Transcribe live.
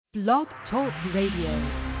Blog Talk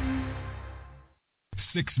Radio.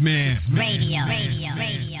 6 Man Radio.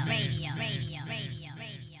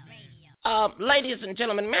 Ladies and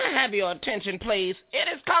gentlemen, may I have your attention, please? It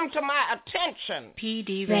has come to my attention.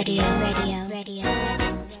 PD Radio.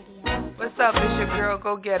 What's up? It's your girl,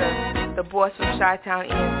 Go Getter, the boss from Chi-Town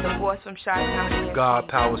Ian, God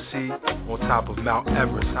Power C on top of Mount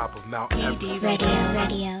Everest, PD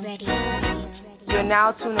Radio. You're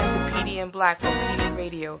now tuned into PD in Black on PD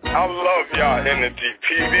Radio. I love y'all energy,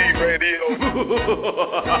 PD Radio.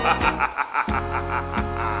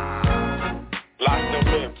 Locked up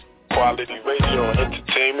in quality radio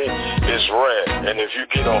entertainment is rare, and if you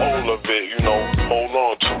get a hold of it, hold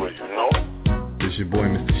on to it, It's your boy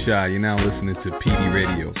Mr. Shy. You're now listening to PD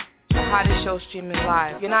Radio. The hottest show streaming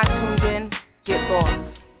live. If you're not tuned in, get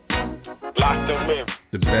lost. Lock them in.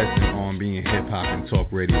 The best in R&B and hip hop and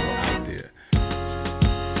talk radio out there.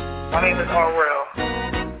 My name is R-Rail.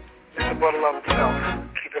 Mr. Brother Love himself.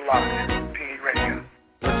 Keep it locked. PD Radio.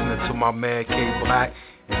 Listening to my man K Black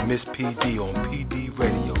and Miss PD on PD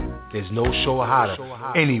Radio. There's no show hotter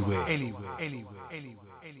anywhere.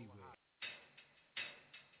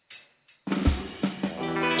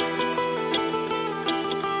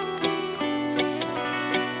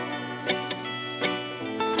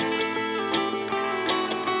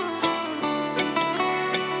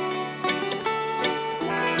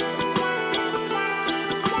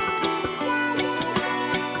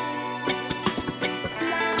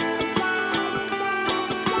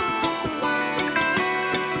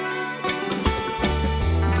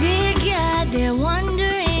 They're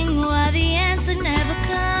wondering why the answer never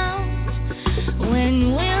comes.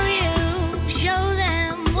 When will you show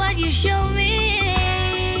them what you show me?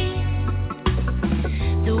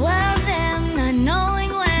 The world them not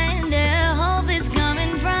knowing when their hope is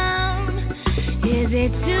coming from. Is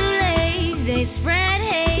it too late? They spread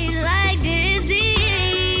hate like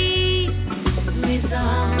disease. We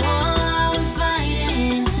saw wars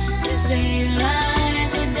fighting to save lives.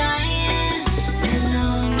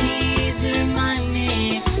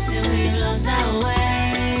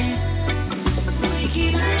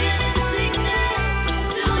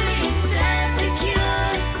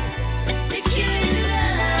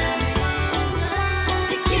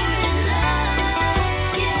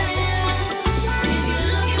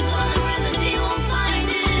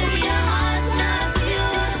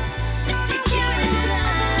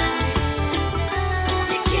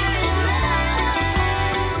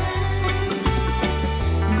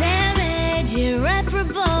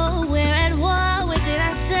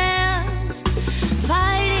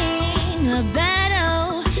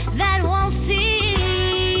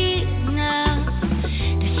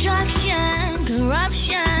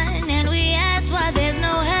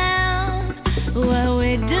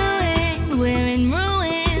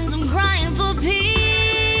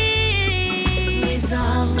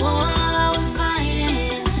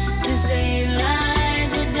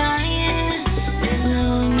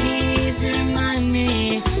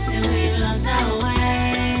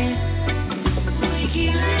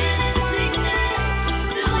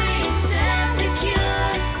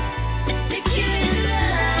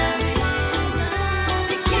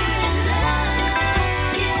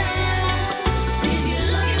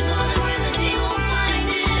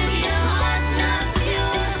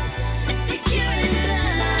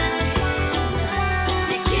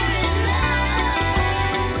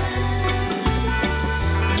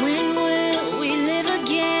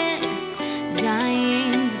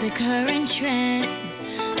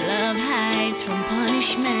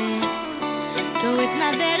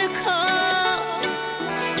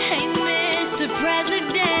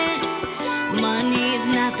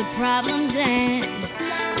 Problems end.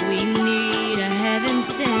 We need a heaven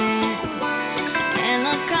sent, and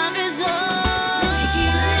love conquers all.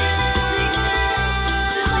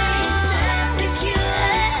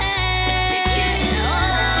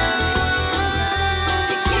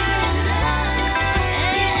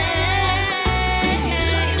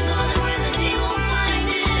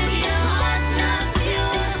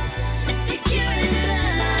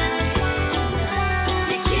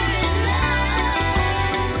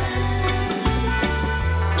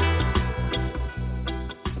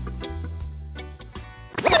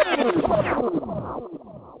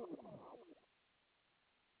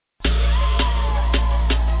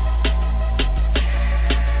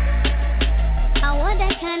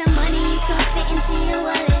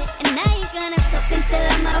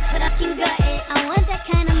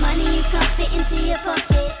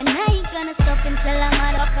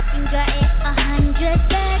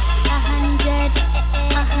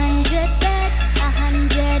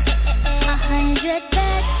 Get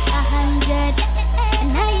back.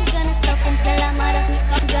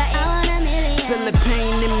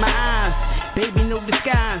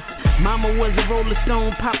 Mama was a Rolling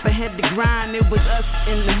Stone, Papa had to grind. It was us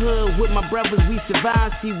in the hood with my brothers, we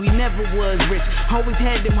survived. See, we never was rich, always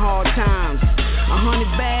had them hard times. 100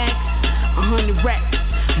 bags, 100 racks.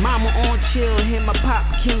 Mama on chill, and my pop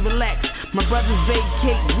can relax. My brothers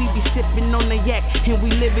vacate, we be sipping on the yak, and we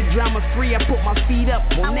live it drama free. I put my feet up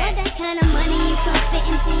on that. I want that kind of money you can fit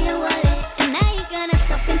into your wallet, and now you're gonna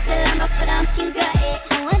stop until I'm up and you got it.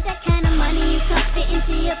 I want that kind of money you can fit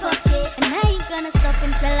into your pocket, and now you're gonna stop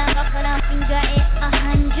until I'm up and you got it.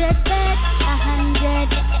 100 bags, 100,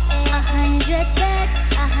 100 bags,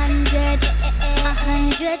 100,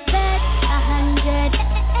 100 bags, 100,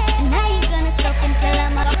 and now you're gonna stop until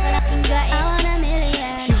I'm up and you got it. I want $1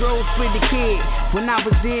 million. She rode for the kid when I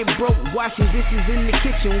was there broke, washing dishes in the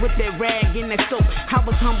kitchen with that rag and that soap. I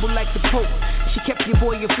was humble like the Pope. She kept your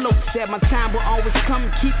boy afloat, said my time will always come,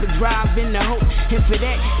 keep it driving the hope. And for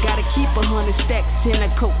that, gotta keep 100 stacks in a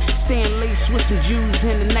coat, staying laced with some Jews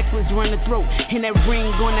and the necklace run the throat, and that ring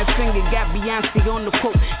on that finger got Beyonce on the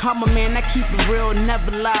quote. I'm a man, I keep it real,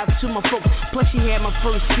 never lie to my folks. Plus she had my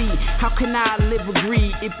first seed, how can I live with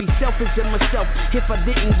greed? It be selfish in myself if I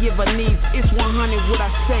didn't give her needs. It's 100 what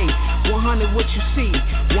I say, 100 what you see,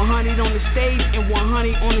 100 on the stage and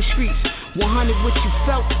 100 on the streets, 100 what you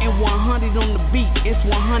felt and 100 on the beat. It's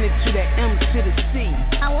 100 to the M to the C.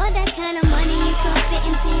 I want that kind of money you can fit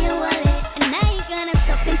into your wallet, and now you're gonna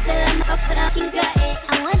stop until I'm up and you got it.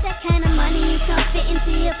 I want that kind of money you can fit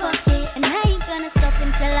into your pocket, and now you're gonna stop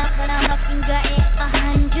until I'm up and you got it.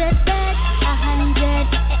 100 bags, 100,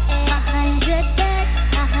 100 bags,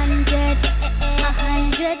 100,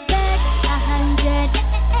 100 bags, 100,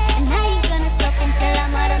 and now you're gonna stop until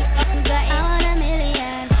I'm up and you got it. I want $1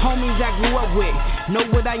 million. Homies I grew up with, know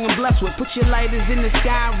what I am blessed with. Put your lighters in the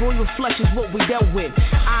sky, royal flush is what we dealt with.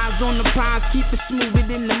 Eyes on the prize, keep it smoother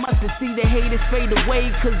than the mustard. See the haters fade away,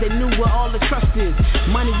 cause they knew where all the trust is.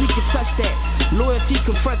 Money, we can touch that, loyalty,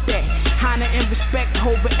 confront that. Honor and respect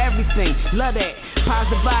over everything, love that. Pies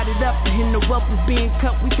divided up, and the wealth is being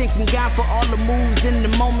cut. We thanking God for all the moves and the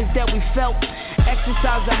moments that we felt.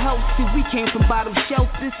 Exercise our health, see we came from bottom shelf.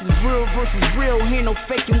 This is real versus real, here no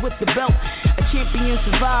faking with the belt. A champion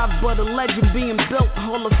survived, but a legend being built.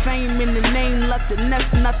 Hall of Fame in the name, nothing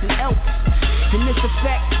else, nothing else. And it's a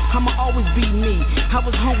fact, I'ma always be me. I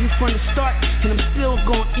was hungry from the start, and I'm still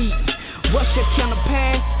gonna eat. What shall come to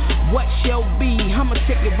pass? What shall be? I'ma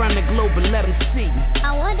take it around the globe and let them see.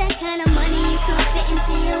 I want that kind of money you can fit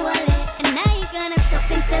into your wallet, and now you're gonna stop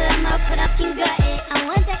until I'm up and you got it. I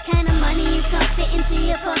want that kind of money you can fit into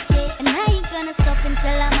your pocket, and now you're gonna stop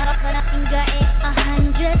until I'm up and you got it.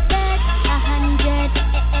 100 bags, 100,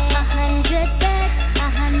 100 bags,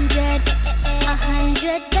 100,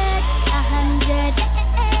 100 bags, 100,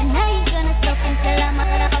 and now you're gonna stop until I'm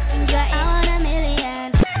up and you got it. I want $1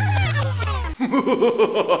 million.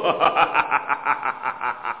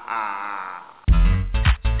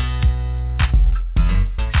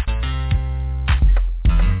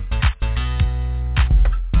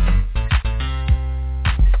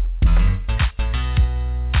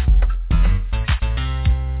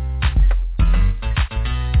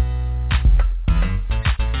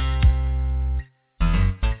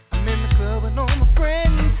 I'm in the club with all my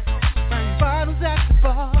friends, buying bottles at the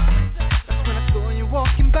bar. That's when I saw you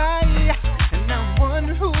walking by, and now I'm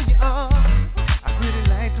wondering who you are. I really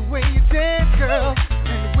like the way you dance, girl,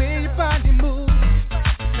 and the way your body moves.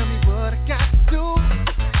 Tell me what I got to do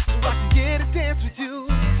so I can get a dance with you.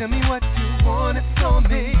 Tell me what you want, it's on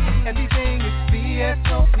me. Everything is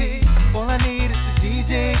BSOP. All I need is the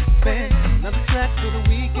DJ to spend another track so the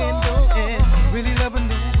weekend don't end. Really loving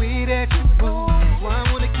the way that you move, that's why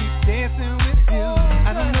I wanna keep dancing with you.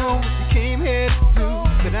 I don't know what you came here to do,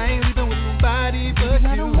 but I ain't leaving with nobody but you.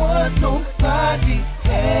 I don't want nobody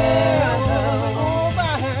else.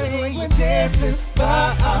 Nobody. We're dancing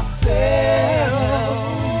by ourselves.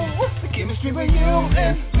 The chemistry with you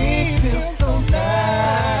and me feels so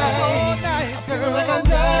nice. I feel like I'm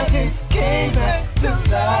dying, came back to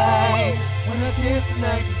life when I dance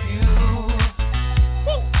tonight with you.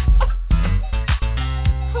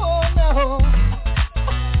 Oh no.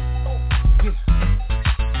 Yeah.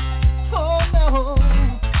 Oh no.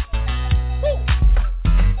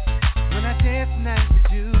 When I dance tonight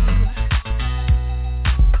with you.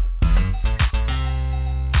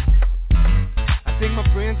 I think my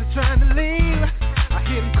friends are trying to leave. I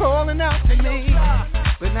hear them calling out to me,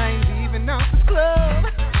 but I ain't leaving out the club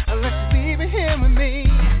unless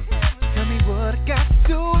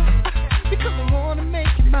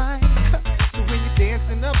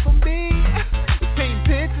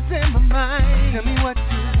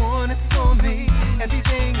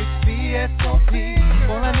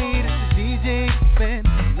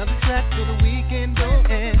night till the weekend don't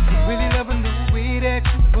end. Really loving the way that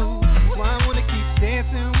you move. That's why I wanna keep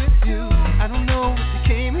dancing with you. I don't know what you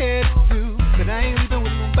came here to do, but I ain't leaving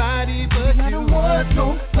with nobody but you. I don't want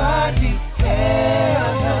nobody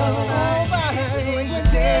else. We're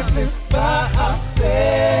dancing by ourselves.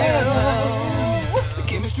 The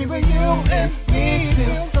chemistry with you and me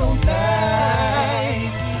feels so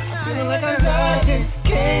nice. I'm feeling like I just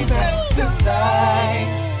came back to life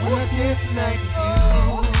when I dance tonight with you.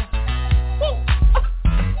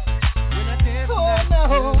 When I dance tonight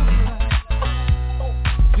with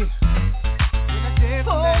you. When I dance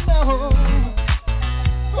tonight with you.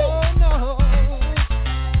 Oh no.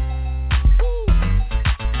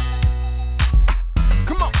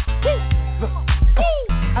 Come on.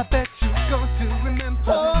 I bet you're going to remember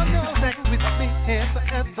the night with me here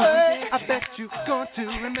forever. I bet you're going to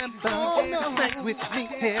remember the night with me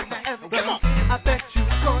here forever. I bet you're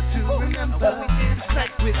going to remember the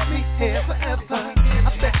night with me here forever. I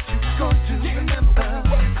bet you're going to remember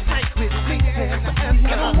the night with me here forever.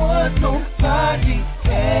 I don't want nobody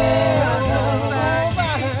else.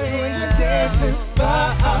 We're dancing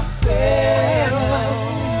by ourselves.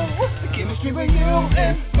 The chemistry with you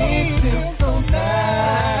and me feels so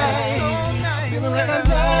nice. Feeling like I'm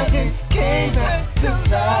dying, came back to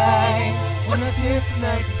life when I dance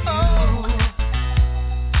tonight with you.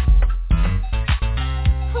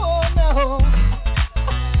 Oh no.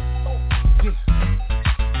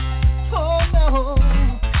 Oh no.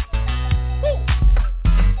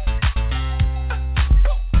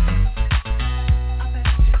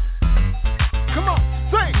 Come on,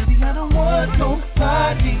 sing. Baby, I don't want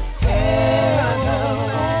nobody else.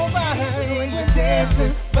 We're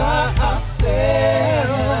dancing by ourselves.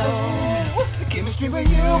 The chemistry with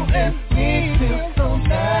you and me feels so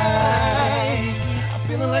nice. I'm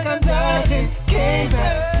feeling like I'm dying, came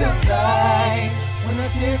back to life when I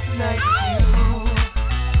dance tonight with you.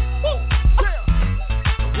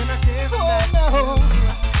 When I dance tonight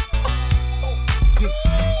with you.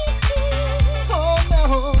 Oh no.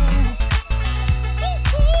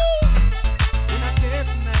 When I dance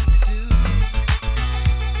tonight with you.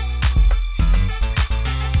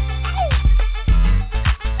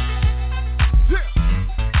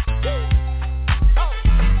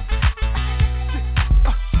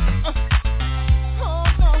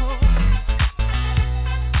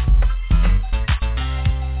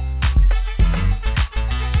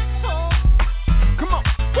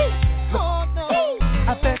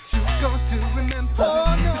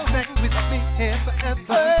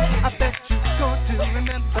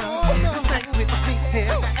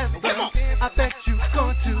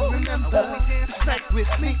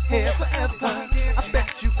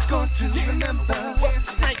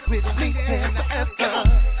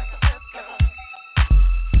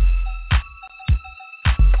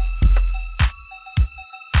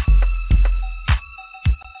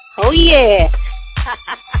 Oh yeah.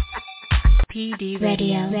 PD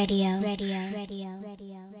Radio.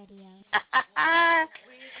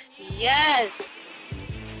 Yes.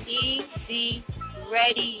 PD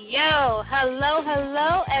Radio.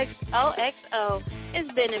 Hello, XOXO.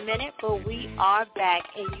 It's been a minute, but we are back,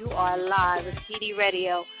 and you are live with PD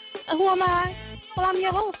Radio. Who am I? Well, I'm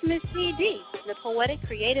your host, Miss PD, the poetic,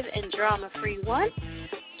 creative, and drama-free one,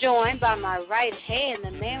 joined by my right hand,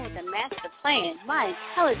 the man with the master plan, my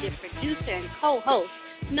intelligent producer and co-host,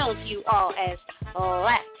 known to you all as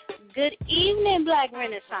Black. Good evening, Black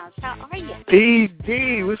Renaissance. How are you?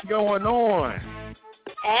 PD, what's going on?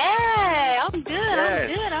 Hey, I'm good.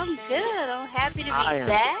 Yes. I'm happy to be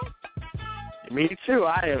back. Me too.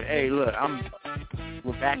 I am. Hey, look,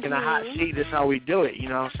 we're back in the hot seat. That's how we do it. You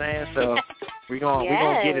know what I'm saying? So we're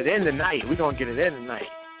gonna get it in tonight.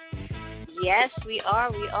 Yes, we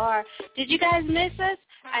are. Did you guys miss us?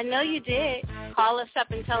 I know you did. Call us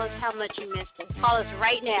up and tell us how much you missed us. Call us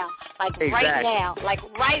right now. Right now. Right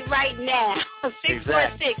now.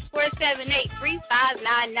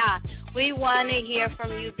 646-478-3599. We want to hear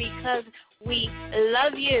from you because we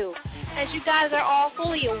love you. As you guys are all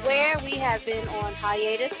fully aware, we have been on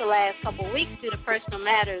hiatus the last couple of weeks due to personal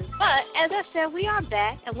matters. But as I said, we are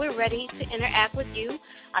back, and we're ready to interact with you.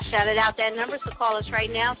 I shouted out that number, so call us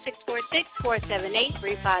right now,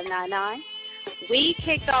 646-478-3599. We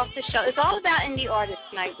kicked off the show. It's all about indie artists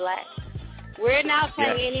tonight, Black. We're not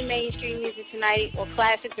playing any mainstream music tonight or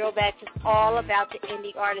classic throwbacks. It's all about the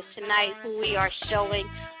indie artists tonight who we are showing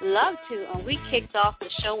love to. And we kicked off the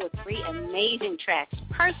show with 3 amazing tracks.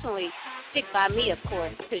 Personally, picked by me, of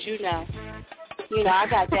course, because you know, I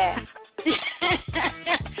got that.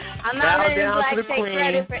 I'm not letting Black take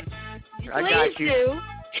credit for it. Please do.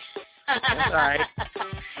 That's all right.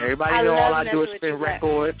 Everybody know all I do is spin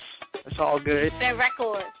records. It's all good. Spin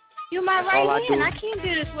records. You my right hand. I can't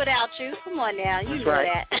do this without you. Come on now. You know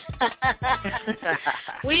that.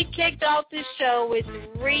 We kicked off this show with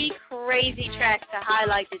 3 crazy tracks to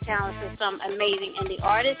highlight the talents of some amazing indie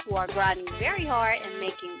artists who are grinding very hard and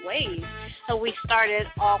making waves. So we started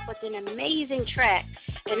off with an amazing track.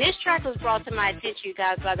 And this track was brought to my attention, you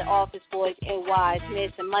guys, by the Office Boys and Wives,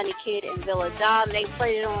 Miss and Money Kid and Villa Dom. They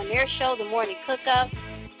played it on their show, The Morning Cook-Up.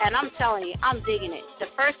 And I'm telling you, I'm digging it. The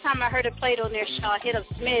first time I heard it played on their show, I hit up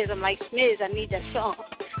Smiz. I'm like, Smiz, I need that song.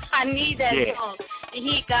 I need that song. And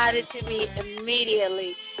he got it to me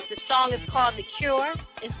immediately. The song is called The Cure.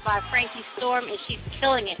 It's by Frankie Storm, and she's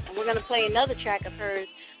killing it. And we're going to play another track of hers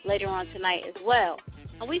later on tonight as well.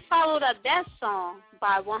 And we followed up that song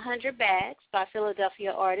by 100 Bags by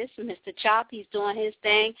Philadelphia artist Mr. Chop. He's doing his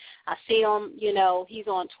thing. I see him, you know, he's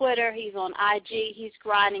on Twitter. He's on IG. He's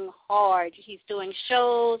grinding hard. He's doing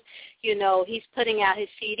shows. You know, he's putting out his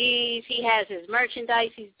CDs. He has his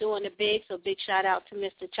merchandise. He's doing it big, so big shout out to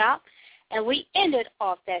Mr. Chop. And we ended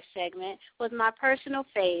off that segment with my personal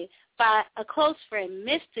fave by a close friend,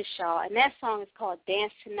 Mr. Shaw, and that song is called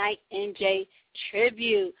Dance Tonight NJ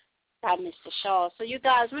Tribute by Mr. Shaw. So you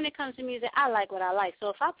guys, when it comes to music, I like what I like. So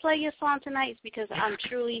if I play your song tonight, it's because I'm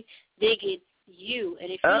truly digging you. And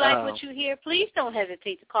if you like what you hear, please don't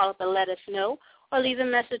hesitate to call up and let us know, or leave a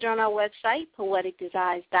message on our website,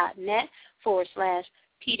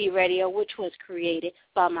 poeticdesigns.net/PD Radio, which was created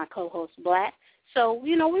by my co-host Black. So,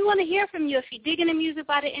 you know, we want to hear from you. If you're digging the music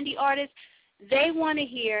by the indie artists, they want to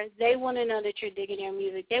hear, they want to know that you're digging their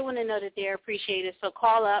music. They want to know that they're appreciated. So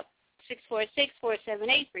call up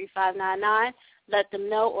 646-478-3599. Let them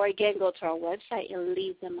know, or again, go to our website and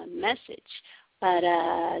leave them a message. But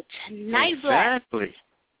tonight, Black.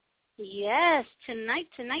 Yes, tonight.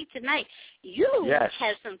 You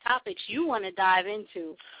have some topics you want to dive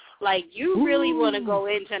into. Like, you really want to go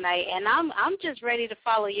in tonight, and I'm just ready to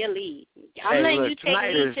follow your lead. I'm letting you take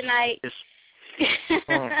lead tonight.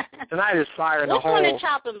 Tonight is fire in the hole. What's on the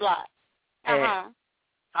chopping block?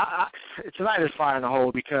 Tonight is fire in the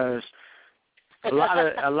hole because a lot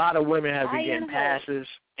of women have been getting passes,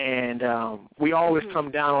 and we always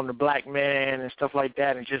come down on the black man and stuff like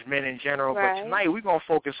that, and just men in general. Right. But tonight we're gonna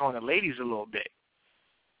focus on the ladies a little bit.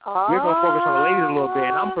 We're going to focus on the ladies a little bit,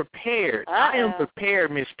 and I'm prepared. I am prepared,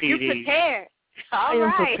 Miss PD. You're prepared. I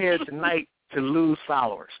am prepared tonight to lose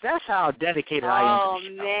followers. That's how dedicated I am to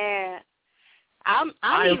the show. Oh, man. I'm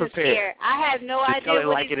even scared. I have no idea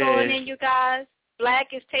what he's going in, you guys.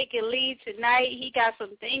 Black is taking lead tonight. He got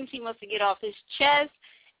some things he wants to get off his chest,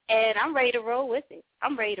 and I'm ready to roll with it.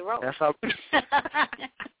 I'm ready to roll. That's how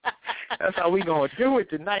we're going to do it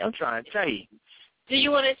tonight. I'm trying to tell you. Do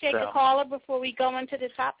you want to take a caller before we go into the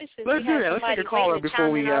topics? Let's do that. Let's take a caller before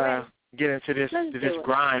we get into this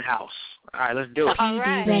grind house. All right, let's do it. All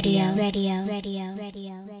right. Radio.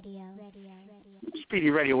 Speedy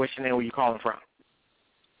Radio, what's your name? Where you calling from?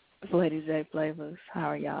 Lady J Flavors.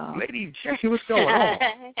 How are y'all? Lady J, what's going on?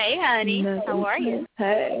 Hey, honey. How are you?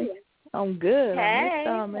 Hey, I'm good. Hey. I missed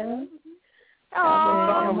y'all, man. Oh,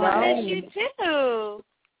 I miss you too.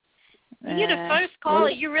 You're the first caller.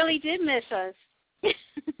 You really did miss us.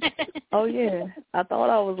 Oh, yeah. I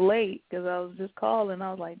thought I was late because I was just calling.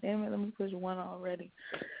 I was like, damn it, let me push one already.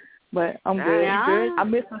 But I'm good. I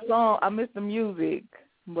missed the song. I missed the music,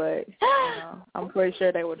 but I'm pretty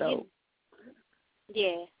sure they were dope.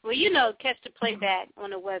 Yeah. Well, you know, catch the playback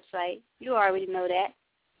on the website. You already know that.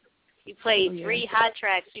 You played 3 hot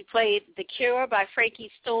tracks. You played The Cure by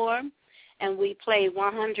Frankie Storm, and we played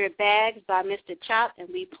 100 Bags by Mr. Chop, and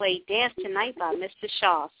we played Dance Tonight by Mr.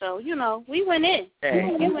 Shaw. So, you know, we went in. Hey.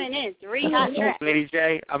 We went in. 3 hot tracks. Lady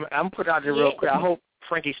J, I'm put out there real quick. I hope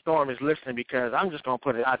Frankie Storm is listening because I'm just going to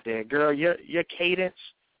put it out there. Girl, your cadence,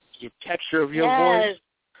 your texture of your voice.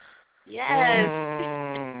 Yes.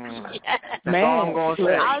 That's all I'm going to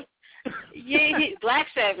say. Black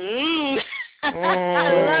said, I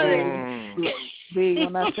love it.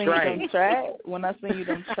 When I sing you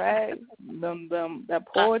them tracks, that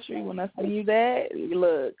poetry, when I sing you that,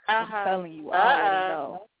 look, I'm telling you, I already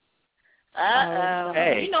know.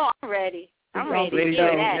 Hey. You know I'm ready. I'm ready to Lady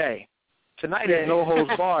hear that. J, tonight is no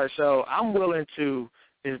holds barred, so I'm willing to,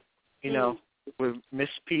 you know, with Miss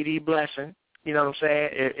PD blessing, you know what I'm saying?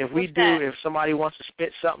 If somebody wants to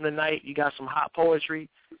spit something tonight, you got some hot poetry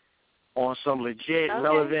on some legit,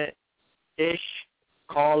 relevant-ish,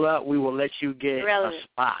 call up. We will let you get a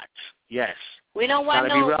spot. Yes. We don't want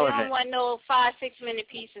no 5-6 minute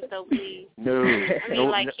pieces though, please. No.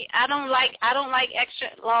 I don't like extra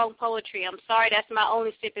long poetry. I'm sorry, that's my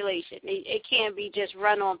only stipulation. It can't be just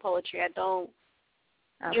run on poetry. You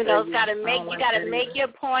gotta make your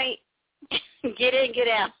point. Get in, get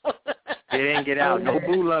out. They didn't get out. No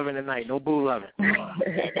boo loving tonight. No boo loving.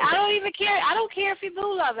 I don't even care. I don't care if you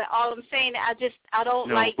boo loving. All I'm saying, I don't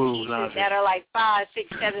like pieces that are like 5, 6,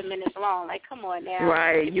 7 minutes long. Like, come on now.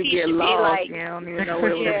 Right. You get lost. Like, you don't even know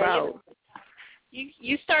what it was about.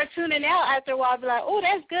 You start tuning out after a while, be like, oh,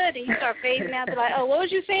 that's good. And you start fading out, be like, oh, what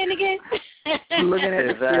was you saying again? Looking at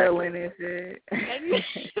the ceiling and shit.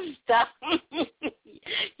 Stop.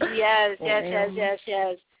 Yes.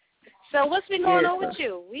 So what's been going on with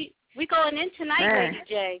you? We going in tonight, Lady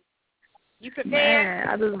J. You prepared? Man,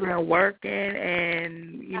 I just been working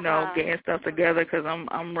and, getting stuff together because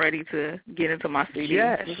I'm ready to get into my CD.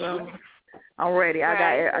 Yes. So I'm ready.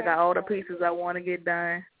 Right. I got all the pieces I want to get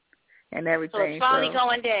done. And everything. So it's finally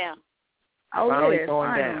going down. Oh, finally yeah,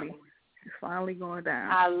 going down. It's finally going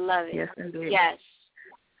down. I love it. Yes, indeed. Yes.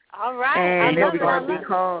 All right. And it's going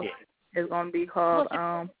to be called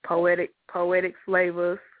Poetic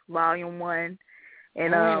Flavors, Volume 1,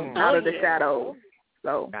 and Out of the Shadows.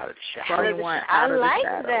 So, Out of the Shadows. Volume 1, Out of the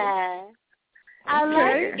Shadows. That. I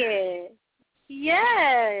like it.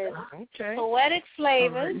 Yes. Okay. Poetic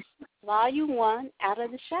Flavors, Volume 1, Out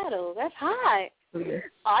of the Shadows. That's hot. Yes.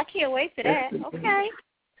 Oh, I can't wait for that. Okay.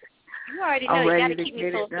 You already know you got to keep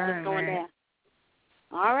me posted what's going down.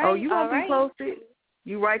 All right. Oh, you going to be posted?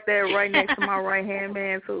 You right there, right next to my right-hand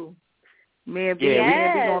man, too. Me and B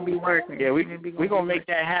going to be working. Yeah, we're going to make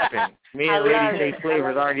that happen. Me and Lady J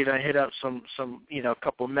Flavors already done hit up some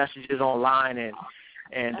couple messages online, and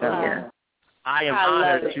I am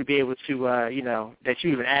honored to be able to, that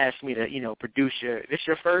you even asked me to, produce this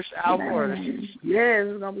your first album? Or this is... Yeah,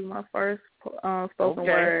 this is going to be my first spoken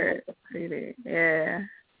word CD. Yeah.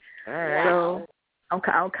 All right. So I'm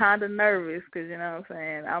kind of nervous because, you know what I'm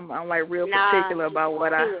saying, I'm like real particular about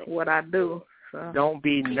what I do. So. Don't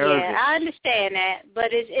be nervous. Yeah, I understand that,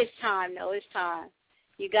 but it's time, though. It's time.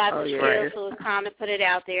 You got the skills, so it's time to put it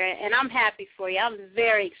out there. And I'm happy for you. I'm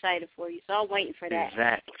very excited for you, so I'm waiting for that.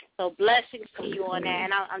 Exactly. So blessings to you on that,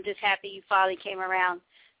 and I'm just happy you finally came around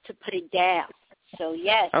to put it down. So,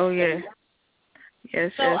 yes. Oh, yeah.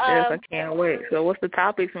 Yes, I can't wait. So what's the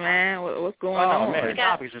topics, man? What's going on? Oh, man, the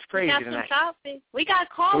topics is crazy tonight. We got some topics. We got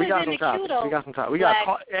callers in the queue, though. We got some topics.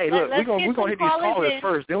 Hey, look, we're going to hit these callers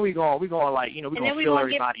first. Then we're going to fill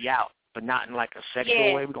everybody out, but not in like a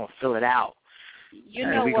sexual way. We're going to fill it out. You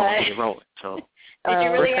know what? Gonna get rolling, so. Did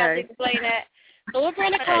you really have to explain that? So we'll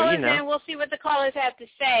bring the callers in. We'll see what the callers have to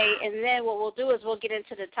say, and then what we'll do is we'll get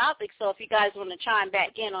into the topics. So if you guys want to chime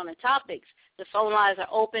back in on the topics, the phone lines are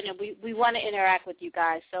open, and we want to interact with you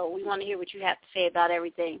guys. So we want to hear what you have to say about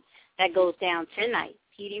everything that goes down tonight.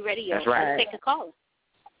 PD Radio. That's right. Let's take a caller.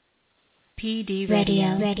 PD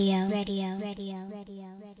Radio.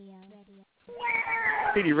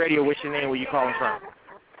 PD Radio, what's your name? Where you calling from?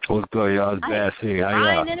 What's good, y'all? It's Bad Steve. How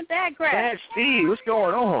y'all? In the background. Bad Steve, what's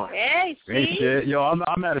going on? Hey, Steve. Hey, shit. Yo, I'm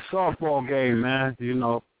at a softball game, man. You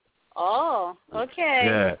know. Oh, okay.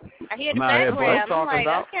 Yeah. I hear the background. I'm like,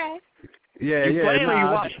 okay. Yeah, you playing or you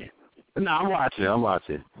watching? No, I'm watching.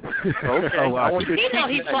 Okay. I want you to he know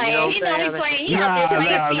he's playing. He know he's playing. He out there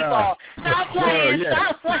playing people. Stop playing.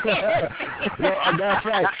 Stop playing. That's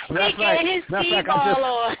right. His ball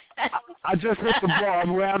on. I just hit the ball.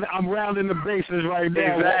 I'm rounding the bases right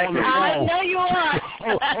now. Exactly. I know you are.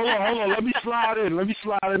 Hold on. Let me slide in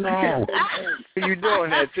the hole. You doing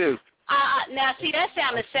that too? Now, see, that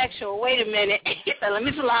sounded sexual. Wait a minute. Let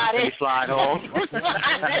me slide in. Let me slide home. What's up?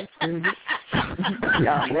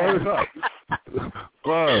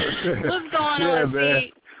 What's going on,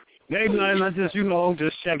 Steve? Ain't nothing. I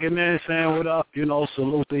just checking in, saying what up.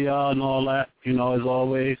 Salute to y'all and all that. As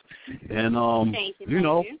always. And thank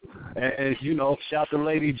you. And shout to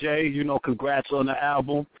Lady J. Congrats on the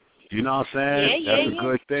album. You know what I'm saying? That's a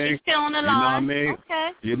good thing. She's still on the line. You know what I mean? Okay.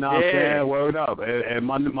 You know what I'm saying? Word up. And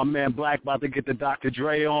my man Black about to get the Dr.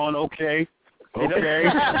 Dre on. Okay.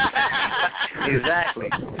 Exactly.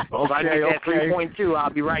 If I get that 3.2, I'll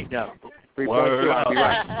be right though. 3.2, I'll be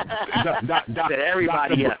right. Said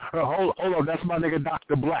everybody up. Hold on, that's my nigga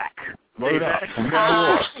Dr. Black. Word up.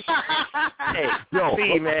 Hey, yo,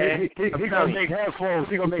 see, man. He gonna make headphones.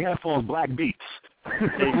 He gonna make headphones Black Beats.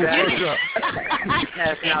 Exactly.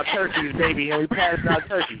 Passing out turkeys, baby. We passing out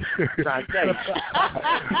turkeys. Trying to tell you.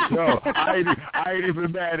 Yo, I ain't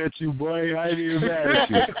even mad at you, boy. I ain't even mad at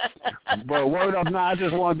you. But word up, I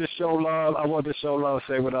just wanted to show love.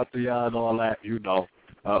 Say what up to y'all and all that, Thank you.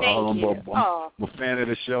 I'm a fan of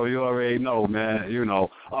the show. You already know, man.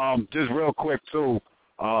 Just real quick, too.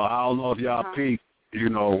 I don't know if y'all peeped,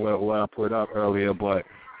 what I put up earlier, but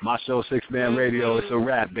my show, 6-Man Radio, it's a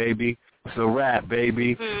rap, baby. It's a rap,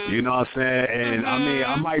 baby. You know what I'm saying? And I mean,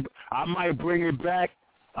 I might bring it back.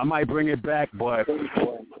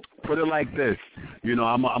 But put it like this. You know,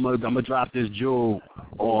 I'm gonna drop this jewel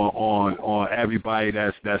on everybody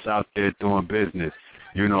that's out there doing business.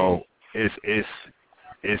 You know, it's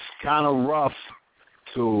kind of rough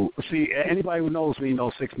to see. Anybody who knows me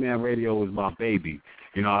knows 6-Man Radio is my baby.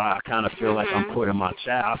 You know, I kind of feel like I'm putting my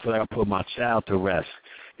child. I feel like I put my child to rest.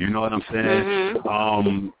 You know what I'm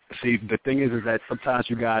saying? See, the thing is that sometimes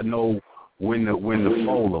you gotta know when to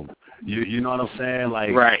fold them. You know what I'm saying?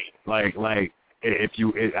 Like, like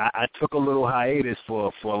if I took a little hiatus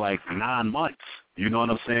for like 9 months. You know what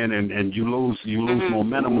I'm saying? And you lose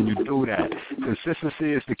momentum when you do that.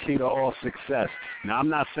 Consistency is the key to all success. Now, I'm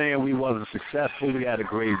not saying we wasn't successful. We had a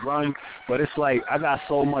great run. But it's like I got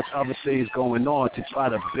so much other things going on to try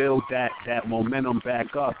to build that momentum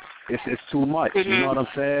back up. It's too much. You know what I'm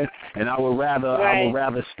saying? And I would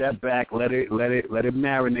rather step back, let it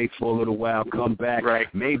marinate for a little while, come back.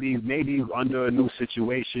 Maybe under a new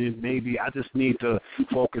situation. Maybe I just need to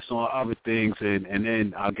focus on other things, and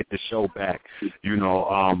then I'll get the show back. You know,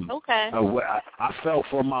 I felt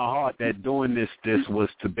from my heart that doing this was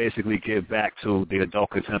to basically give back to the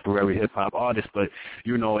adult contemporary hip hop artists. But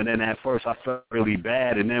you know, and then at first I felt really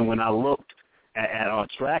bad, and then when I looked at our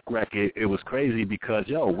track record, it was crazy because,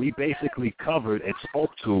 we basically covered and spoke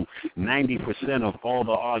to 90% of all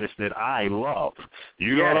the artists that I love.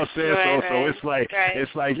 You know what I'm saying? So it's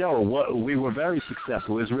like, we were very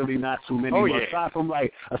successful. There's really not too many. Aside from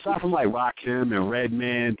like Rakim and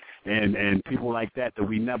Redman and people like that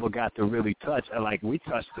we never got to really touch. Like, we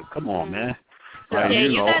touched it. Come on, man. Like,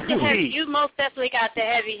 you most definitely got the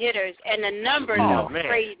heavy hitters, and the numbers are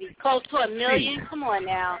crazy. Close to 1 million. Come on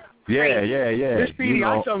now. Yeah. Miss Petey,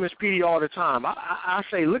 I tell Miss Petey all the time. I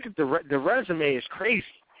say, look at the resume is crazy.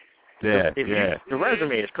 The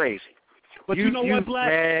resume is crazy. But you know what, Black?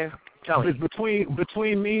 Man, it's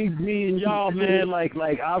between me and y'all, man. Like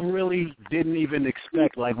I really didn't even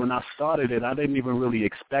expect. Like when I started it, I didn't even really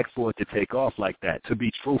expect for it to take off like that. To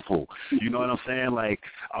be truthful, you know what I'm saying? Like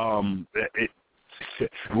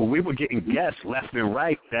well, we were getting guests left and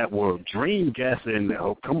right that were dream guests, and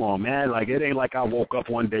come on, man, like it ain't like I woke up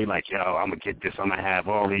one day like, I'm gonna get this, I'm gonna have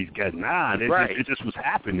all these guests. Nah, it just was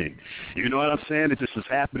happening. You know what I'm saying? It just was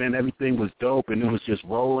happening. Everything was dope, and it was just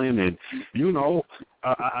rolling, and you know,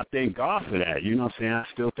 I thank God for that. You know what I'm saying? I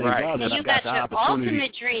still thank God that I got the opportunity. You got your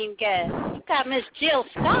ultimate dream guest. You got Miss Jill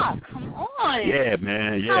Scott. Come on. Yeah,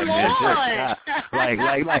 man. Come on.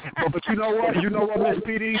 Like, but you know what, Miss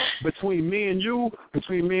PD? Between me and you,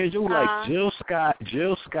 like Jill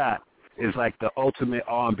Scott is like the ultimate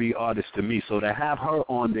R&B artist to me. So to have her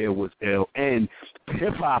on there was ill, and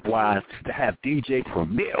hip hop wise, to have DJ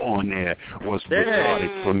Premier on there was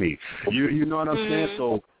retarded for me. You know what I'm saying?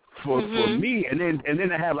 So for me, and then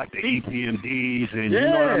to have like the EPMDs and you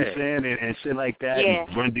know what I'm saying, and shit like that,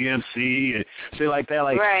 and Run DMC and shit like that,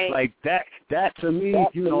 like that to me,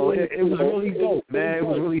 you know, it was really dope, man. It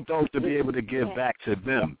was really dope to be able to give back to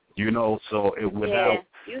them, you know. So it without.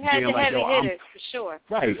 You had the like, heavy hitters, for sure.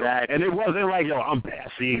 Right, exactly. And it wasn't like, I'm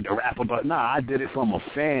passing the rapper, but I did it from a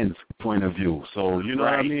fan's point of view. So, you know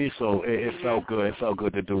what I mean? So it felt good. It felt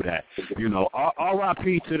good to do that. You know,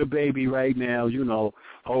 R.I.P. to the baby right now, you know.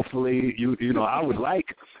 Hopefully, you know, I would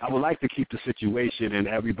like to keep the situation and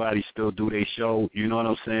everybody still do their show, you know what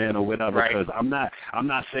I'm saying, or whatever, because I'm not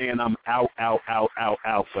saying I'm out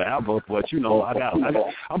forever, but, you know,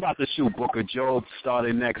 I'm about to shoot Book of Job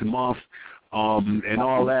starting next month. And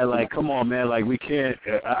all that, like, come on, man, like, we can't,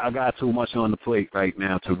 I got too much on the plate right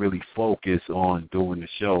now to really focus on doing the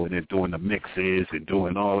show and then doing the mixes and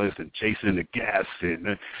doing all this and chasing the guests,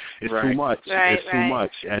 and it's too much. It's too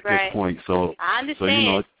much at this point. So, I understand. So, you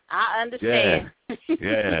know, I understand.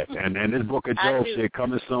 Yeah. And this Book of Job shit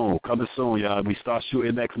coming soon, y'all. We start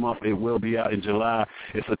shooting next month. It will be out in July.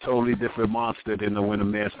 It's a totally different monster than the When a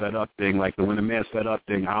Man's Fed Up thing. Like the When a Man's Fed Up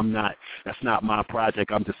thing, that's not my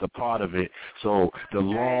project. I'm just a part of it. So the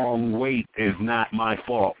long wait is not my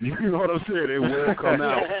fault. You know what I'm saying? It will come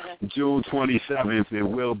out June 27th. It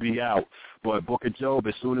will be out. But Book of Job,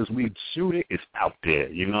 as soon as we shoot it, it's out there.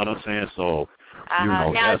 You know what I'm saying? So, you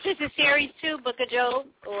know, now, is this a series 2, Book of Job,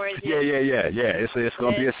 or is it? Yeah. It's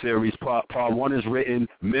going to be a series. Part 1 is written.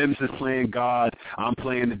 Mims is playing God. I'm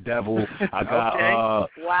playing the devil. I got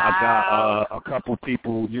a couple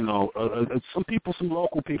people, you know, some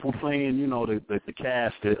local people playing, you know, the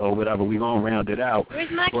cast or whatever. We're going to round it out. Where's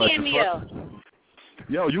my cameo?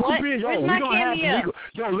 Yo, you can be.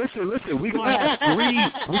 Yo, listen. We're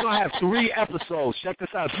gonna have 3 episodes. Check this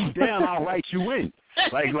out. If you down, I'll write you in.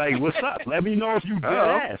 Like, what's up? Let me know if you dead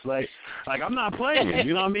ass. Like I'm not playing.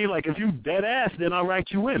 You know what I mean? Like, if you dead ass, then I'll write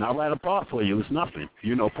you in. I'll write a part for you. It's nothing.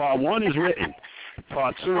 You know, part 1 is written.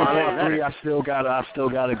 Part 2 and Part 3, I still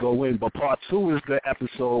gotta go in. But Part 2 is the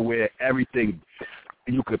episode where everything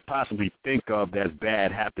you could possibly think of that's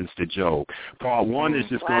bad happens to Job. Part 1 is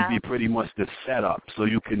just going to be pretty much the setup, so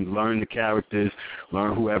you can learn the characters,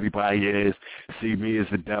 learn who everybody is, see me as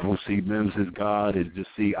the devil, see Mims as God, and just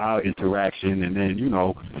see our interaction, and then,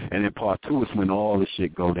 and then Part 2 is when all the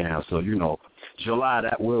shit go down. So, July,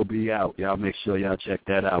 that will be out. Y'all make sure y'all check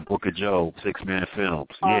that out. Book of Job, 6-Man Films.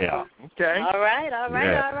 Awesome. Yeah. Okay. All right.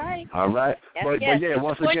 All right. Yes, but yeah,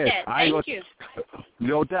 once again, Thank you.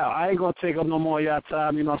 No doubt. I ain't going to take up no more of y'all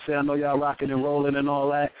time. You know what I'm saying? I know y'all rocking and rolling and all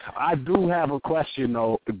that. I do have a question,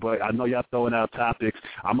 though, but I know y'all throwing out topics.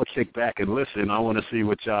 I'm going to kick back and listen. I want to see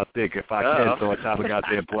what y'all think. If I can throw a topic out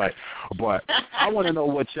there, but I want to know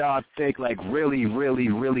what y'all think, like really, really,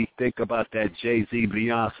 really think about that Jay-Z,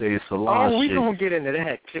 Beyonce, and Solange shit. We going to get into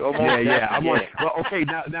that. Well, okay,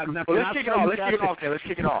 now well, let's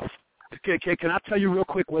kick it off. Can I tell you real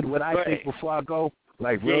quick what I think before I go?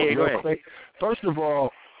 Like, real quick. First of all,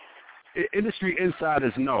 industry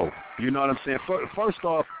insiders know. You know what I'm saying? First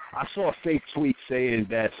off, I saw a fake tweet saying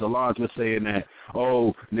that Solange was saying that,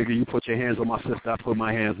 oh, nigga, you put your hands on my sister, I put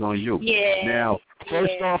my hands on you. Yeah. Now,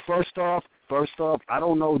 first off, I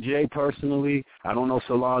don't know Jay personally. I don't know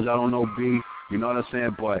Solange. I don't know B. You know what I'm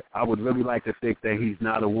saying? But I would really like to think that he's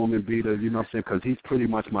not a woman beater, you know what I'm saying? Because he's pretty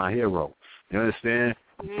much my hero. You understand?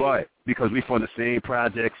 But because we from the same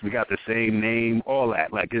projects, we got the same name, all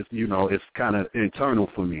that. Like, it's, it's kind of internal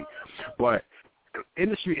for me. But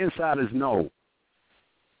industry insiders know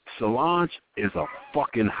Solange is a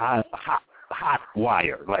fucking hot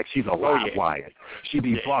wire. Like, she's a hot wire. She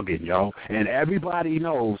be bugging, yo. And everybody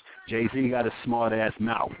knows Jay-Z got a smart-ass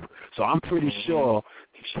mouth. So I'm pretty sure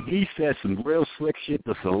he said some real slick shit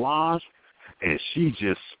to Solange, and she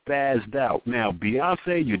just spazzed out. Now,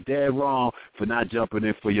 Beyonce, you're dead wrong for not jumping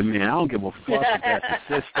in for your man. I don't give a fuck if that's a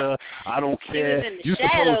sister. I don't care. You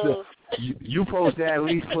supposed to at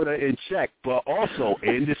least put her in check. But also,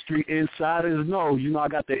 industry insiders know, I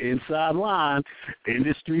got the inside line.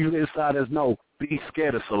 Industry insiders know, be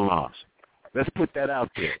scared of Solange. Let's put that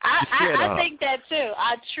out there. I think that, too.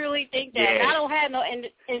 I truly think that. Yeah. I don't have no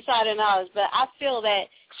insider knowledge, but I feel that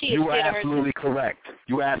she is scared of her.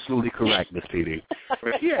 You are absolutely correct, Miss PD.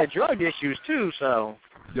 She had drug issues, too, so.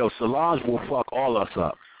 Yo, Solange will fuck all us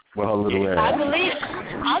up with her little ass. I believe it.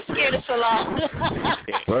 I'm scared of Solange.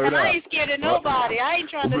 And I ain't scared of nobody. I ain't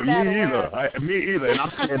trying to battle her. Me either, and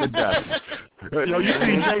I'm scared to death. Yo, you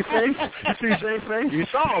see Jay Face? You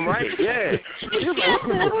saw him, right? Yeah.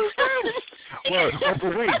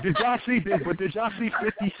 But wait, did y'all see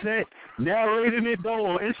 50 Cent narrating it, though,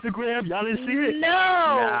 on Instagram? Y'all didn't see it? No,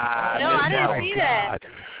 I didn't see that.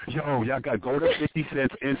 Yo, y'all got to go to 50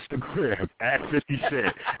 Cent's Instagram, at 50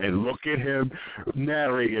 Cent, and look at him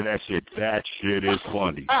narrating that shit. That shit is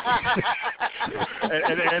funny.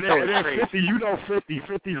 and then 50,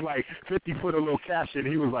 50's like, 50 put a little caption.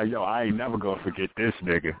 He was like, yo, I ain't never going to forget this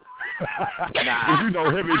nigga.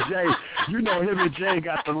 him and Jay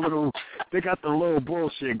got the little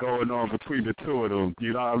bullshit going on between the two of them.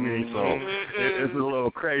 You know what I mean? So it's a little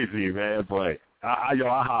crazy, man. But I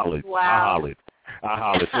hollered. Wow. I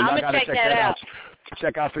hollered. So y'all gotta check that out.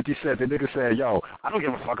 Check out 50 Cent. The nigga said, yo, I don't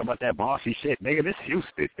give a fuck about that Marcy shit. Nigga, this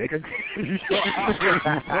Houston, nigga.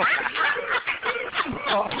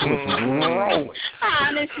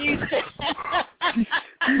 Honest Houston.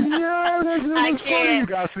 Yeah, that's funny. You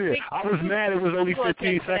gotta see it. I was mad. It was only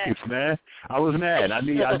 15 seconds, man. I was mad. I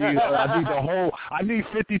need the whole. I need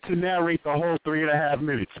 50 to narrate the whole 3.5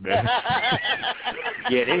 minutes, man.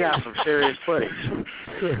 Yeah, they got some serious footage.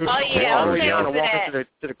 Oh yeah, all the way down to walking to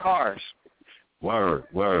the cars. Word.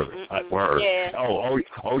 Yeah. Oh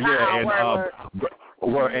yeah,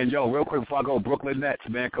 word. And yo, real quick before I go, Brooklyn Nets,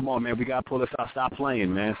 man, come on, man, we gotta pull this out. Stop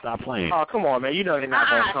playing, man. Stop playing. Oh, come on, man. You know they're not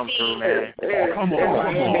gonna come through, man. Oh, come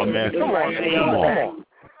on, man. Come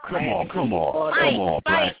on,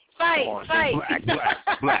 Black. Fight.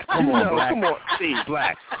 Black. Come on, see,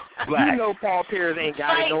 Black. You know Paul Pierce ain't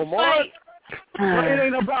got it no more. Well, it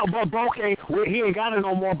ain't about, but okay, he ain't got it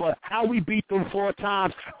no more, but how we beat them 4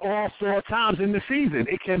 times, all 4 times in the season,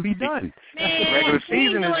 it can be done. Man, the regular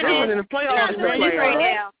season is different than the playoffs.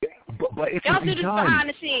 But it y'all can be do this done. behind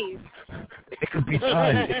the scenes. It could be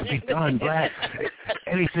done, Black.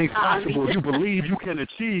 Anything's possible. You believe you can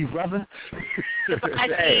achieve, brother.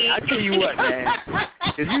 Hey, I tell you what, man.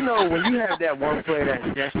 Because you know when you have that one player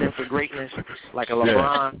that's destined for greatness, like a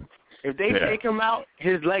LeBron, if they take him out,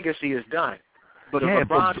 his legacy is done. But if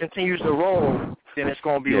LeBron continues to roll then it's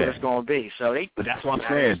going to be what it's going to be. So But that's what I'm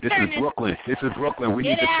saying. This is Brooklyn. We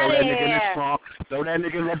need to throw that nigga in the trunk. Throw that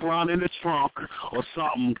nigga LeBron in the trunk or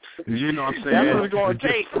something. You know what I'm saying? That's what it's going to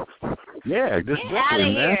take. Yeah, this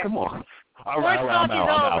Brooklyn, man. Come on. All right, I'm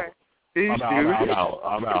out. But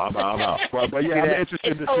yeah, I'm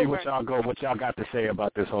interested to see what y'all got to say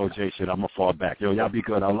about this whole J shit. I'm gonna fall back. Yo, y'all be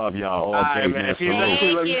good. I love y'all all day, man. If you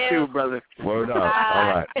love you too, brother. Word up. All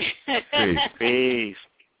right. Peace.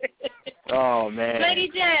 Oh man. Lady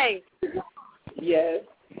J. Yes.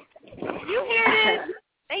 You hear this?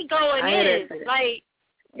 They going in like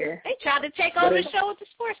they tried to take over the show with the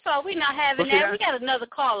sports talk. We're not having that. We got another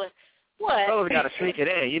caller. What? Oh, we got to sneak it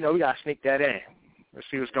in. You know, we got to sneak that in. Let's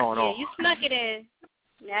see what's going on. Yeah, you snuck it in.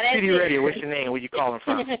 Now that's City Radio, what's your name? Where you calling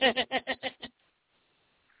from?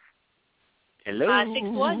 Hello.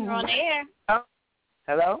 561, you're on the air. Oh.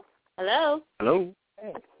 Hello? Hello.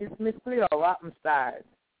 Hey, it's Miss Cleo out in Stars.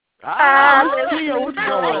 Cleo, what's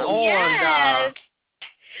going on, yes.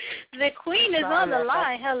 The queen is on the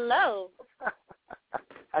line. Hello.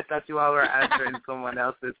 I thought you all were answering someone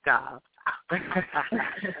else's call.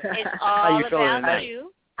 It's all about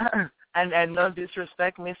you. And no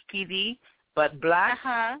disrespect, Miss PD, but Black,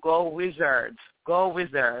 go Wizards. Go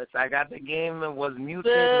Wizards. I got the game and was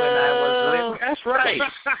muted when I was lit. That's right.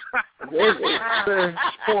 Wizards.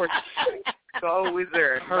 Sports. Go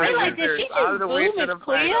Wizards. Wizards. All the way to the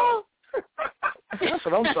final. That's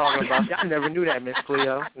what I'm talking about. I never knew that, Miss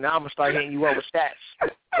Cleo. Now I'm going to start hitting you up with stats.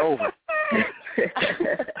 Over.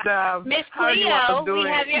 Miss Cleo, we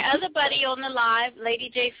have your other buddy on the line. Lady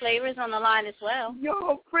J Flavors on the line as well.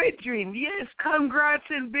 Yo, Brethren, yes, congrats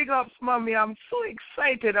and big ups, Mommy. I'm so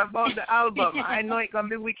excited about the album. I know it's going to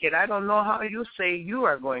be wicked. I don't know how you say you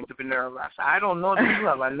are going to be nervous. I don't know that you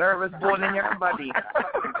have a nervous bone in your body.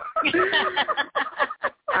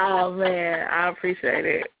 Oh, man, I appreciate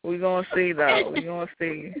it. We're going to see, though. We're going to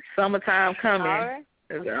see. Summertime coming. All right.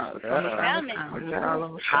 Summertime coming.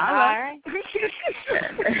 All right.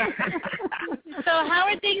 So how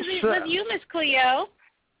are things with you, Miss Cleo?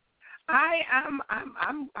 I'm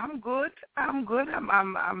good.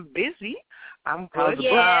 I'm busy. I'm good.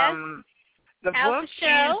 Yeah. The book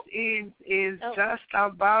is just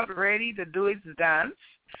about ready to do its dance.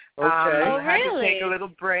 Okay. I had to take a little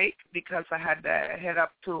break because I had to head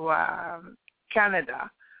up to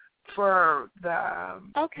Canada for the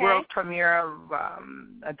world premiere of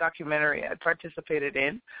a documentary I participated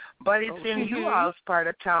in. But it's in Uval's part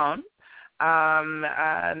of town.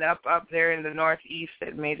 And up there in the Northeast,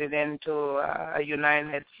 it made it into a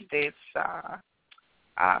United States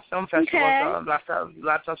film festival. So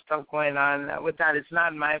lots of stuff going on with that. It's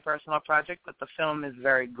not my personal project, but the film is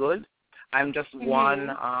very good. I'm just one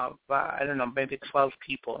of, maybe 12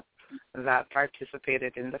 people that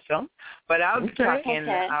participated in the film. But I'll be talking,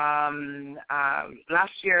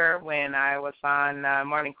 last year when I was on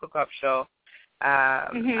Morning Cook-Up Show,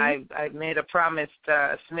 I made a promise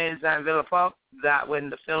to Smiz and Villapop that when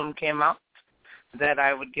the film came out, that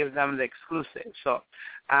I would give them the exclusive. So,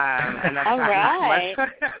 and I'm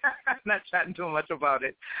not chatting too much about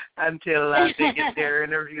it until they get their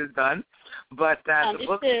interviews done. But the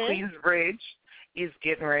book Queen's Bridge is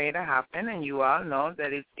getting ready to happen, and you all know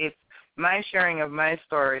that it's my sharing of my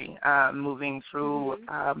story moving through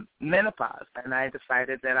menopause, and I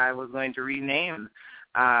decided that I was going to rename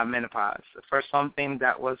menopause for something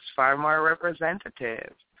that was far more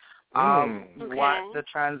representative of what the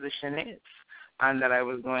transition is, and that I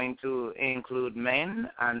was going to include men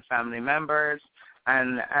and family members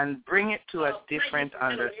and bring it to a different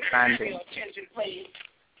understanding.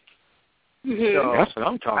 So, that's what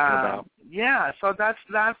I'm talking about. Yeah, so that's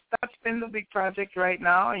been the big project right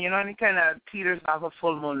now. You know, and it kind of teeters off of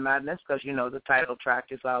Full Moon Madness because, you know, the title track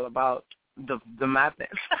is all about the madness.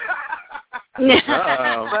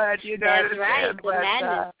 But you know, that's right, the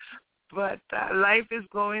madness. But life is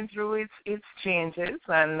going through its changes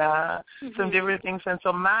and some different things. And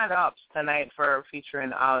so Mad Ups tonight for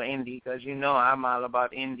featuring all indie because, you know, I'm all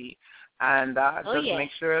about indie. And make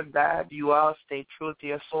sure that you all stay true to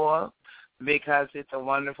your soul because it's a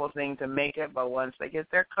wonderful thing to make it. But once they get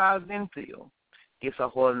their claws into you, it's a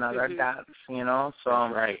whole nother dance, you know.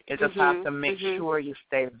 So you just have to make sure you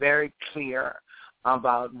stay very clear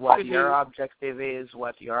about what your objective is,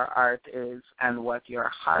 what your art is, and what your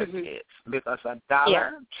heart is. Because a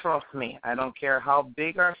dollar, trust me, I don't care how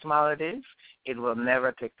big or small it is, it will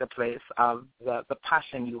never take the place of the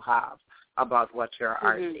passion you have about what your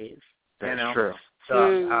art is. That's true.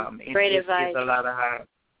 So great advice. It's a lot of heart.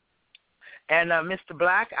 And Mr.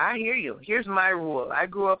 Black, I hear you. Here's my rule. I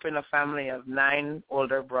grew up in a family of 9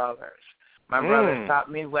 older brothers. My brothers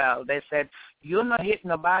taught me well. They said, you'll not hit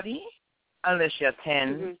nobody unless you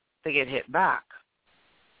tend to get hit back.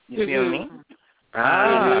 You feel me?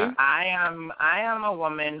 I am a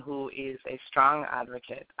woman who is a strong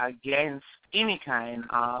advocate against any kind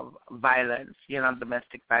of violence,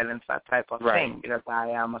 domestic violence, that type of thing, because I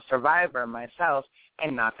am a survivor myself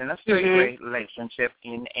and not in a straight relationship,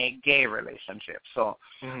 in a gay relationship. So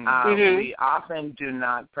we often do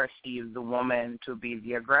not perceive the woman to be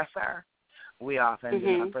the aggressor. We often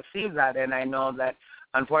do not perceive that, and I know that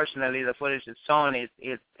unfortunately the footage is shown. It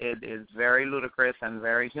is very ludicrous and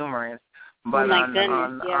very humorous. But on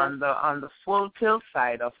the full tilt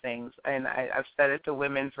side of things, and I've said it to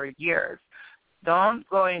women for years, don't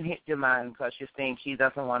go and hit your man because you think he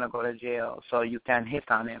doesn't want to go to jail, so you can hit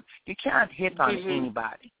on him. You can't hit on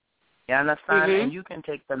anybody. You understand? And you can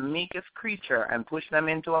take the meekest creature and push them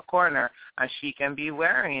into a corner, and she can be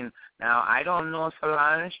wearing. Now, I don't know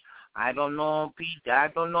Solange. I don't know Pete. I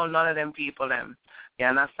don't know none of them people. You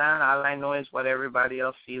understand? All I know is what everybody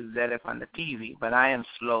else sees there on the TV, but I am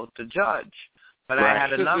slow to judge. But I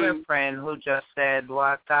had another friend who just said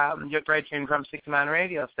what your brethren from Six Man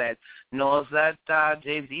Radio said, knows that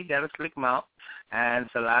Jay-Z got a slick mouth, and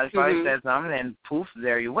Solange probably said something, and poof,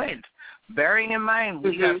 there you went. Bearing in mind,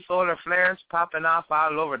 we got solar flares popping off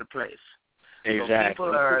all over the place. Exactly. So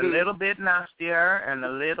people are a little bit nastier and a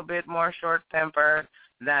little bit more short-tempered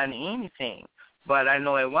than anything. But I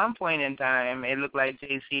know at one point in time, it looked like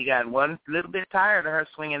JC got one little bit tired of her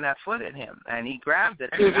swinging that foot at him, and he grabbed it,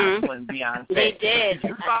 and that's when Beyonce. They did.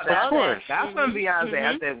 That's when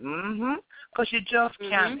Beyonce. I said, because you just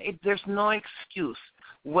can't. There's no excuse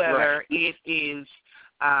whether it is,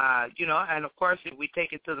 and of course, if we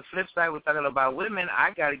take it to the flip side, we're talking about women.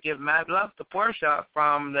 I got to give mad love to Portia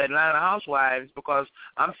from the Atlanta Housewives, because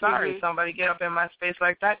I'm sorry, somebody get up in my space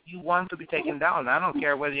like that, you want to be taken down. I don't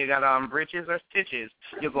care whether you got on britches or stitches,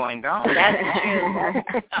 you're going down. That's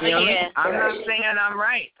true. I'm not saying I'm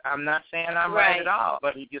right. I'm not saying I'm right at all.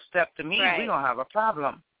 But if you step to me, we don't have a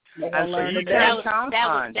problem. And so you can't count on. That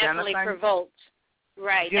was definitely provoked.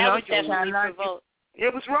 Right. That was definitely provoked.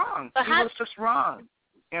 It was wrong. It was just wrong.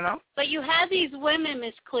 But you have these women,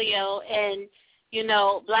 Miss Cleo, and,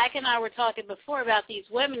 Black and I were talking before about these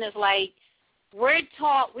women. It's like we're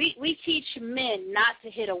taught, we teach men not to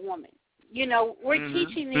hit a woman. We're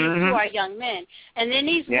teaching these to our young men. And then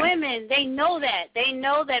these women, they know that. They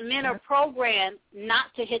know that men are programmed not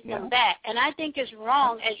to hit them back. And I think it's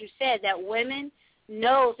wrong, as you said, that women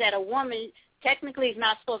knows that a woman technically is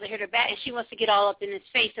not supposed to hit her back, and she wants to get all up in his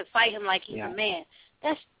face and fight him like he's a man.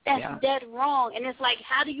 That's dead wrong. And it's like,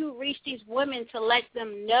 how do you reach these women to let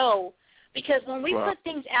them know? Because when we put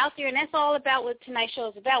things out there, and that's all about what tonight's show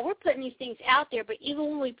is about, we're putting these things out there, but even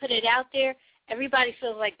when we put it out there, everybody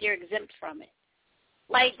feels like they're exempt from it.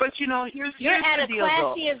 Like, but you're at a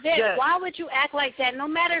classy event. Why would you act like that? No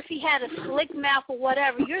matter if he had a slick mouth or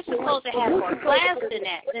whatever, you're supposed to have more class than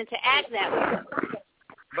that, than to act that way.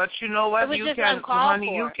 But you know what? You can,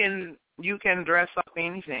 honey, you can dress up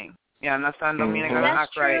anything. Yeah, understand? Don't mean I gotta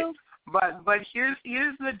act right. But here's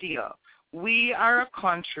the deal. We are a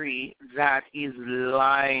country that is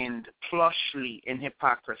lined plushly in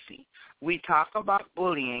hypocrisy. We talk about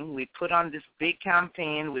bullying. We put on this big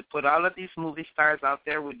campaign. We put all of these movie stars out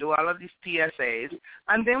there. We do all of these PSAs.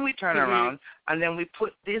 And then we turn around, and then we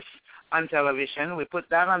put this on television. We put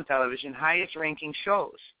that on television, highest-ranking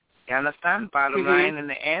shows. You understand? Bottom line, in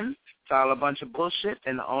the end, it's all a bunch of bullshit,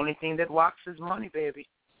 and the only thing that walks is money, baby.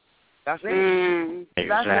 That's it.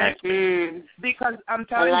 That's it. Because I'm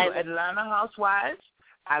telling you, Atlanta Housewives,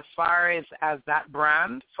 as far as that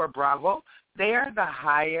brand for Bravo, they are the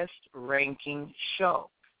highest ranking show.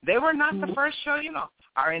 They were not the first show,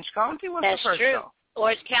 Orange County was the first show.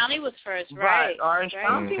 Orange County was first, right. Orange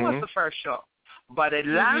County was the first show. But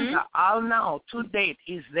Atlanta, all now, to date,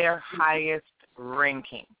 is their highest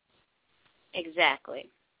ranking. Exactly.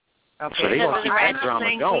 Okay, so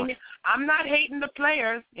I'm not hating the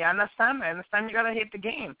players. You understand? I understand you got to hate the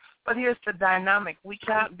game. But here's the dynamic. We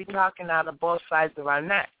can't be talking out of both sides of our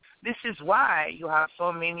neck. This is why you have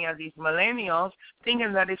so many of these millennials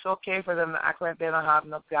thinking that it's okay for them to act like they don't have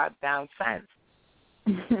no goddamn sense.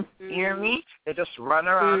 You hear me? They just run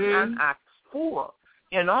around and act fool.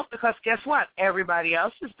 Because guess what? Everybody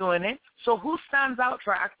else is doing it. So who stands out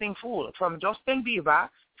for acting fool? From Justin Bieber,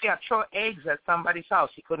 throw eggs at somebody's house.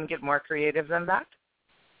 He couldn't get more creative than that.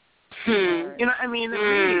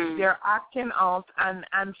 Really, they're acting out,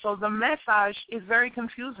 and so the message is very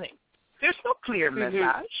confusing. There's no clear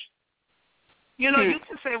message. You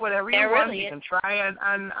can say whatever you want. Really you can try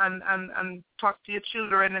and talk to your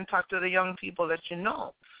children and talk to the young people that you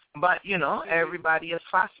know. But, you know, everybody is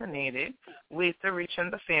fascinated with the rich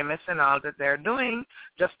and the famous and all that they're doing.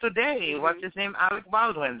 Just today, what's his name? Alec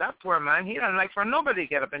Baldwin. That poor man, he doesn't like for nobody to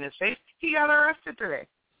get up in his face. He got arrested today.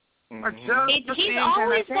 He's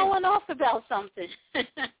always going off about something.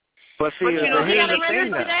 But see, you know, he got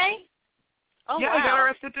arrested today? Oh, yeah, wow. he got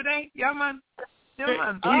arrested today. Yeah, man. Yeah,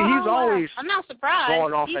 man. He's always I'm not surprised.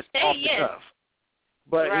 going off the cuff.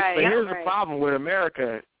 But here's the problem with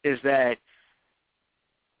America is that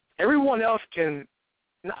everyone else can,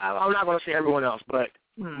 I'm not going to say everyone else, but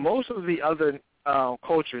most of the other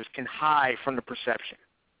cultures can hide from the perception.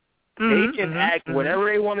 They can act whatever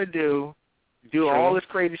they want to do all this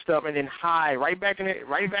crazy stuff, and then hide right back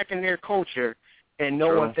in their culture, and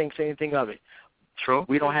no one thinks anything of it. True.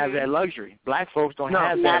 We don't have that luxury. Black folks don't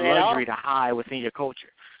have that luxury to hide within your culture.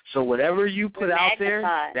 So whatever you put out there,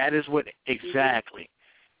 that is what exactly.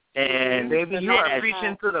 And baby, you are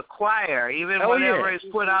preaching to the choir. Even whatever is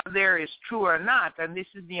put out there is true or not. And this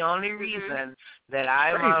is the only reason that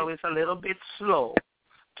I'm always a little bit slow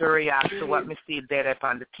to react to what I see dead up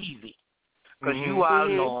on the TV. Because you all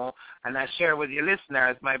know, and I share with your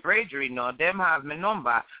listeners, my bravery know, them have my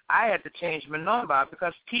number. I had to change my number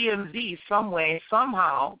because TMZ some way,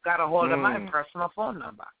 somehow got a hold of my personal phone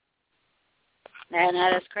number. And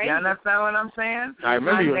that is crazy. You understand what I'm saying? I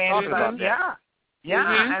remember you were talking about that.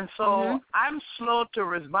 Yeah, and so I'm slow to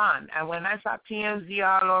respond. And when I saw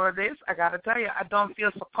TMZ all over this, I got to tell you, I don't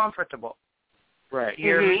feel so comfortable. Right. You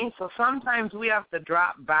hear me? So sometimes we have to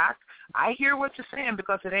drop back. I hear what you're saying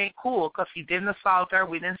because it ain't cool because he didn't assault her.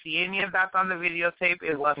 We didn't see any of that on the videotape.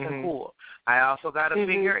 It wasn't cool. I also got to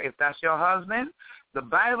figure if that's your husband, the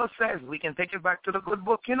Bible says we can take it back to the good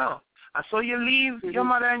book, you know. And so you leave your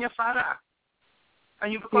mother and your father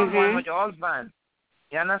and you become one with your husband.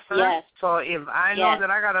 You understand? Yes. So if I know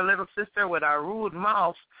that I got a little sister with a rude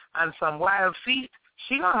mouth and some wild feet,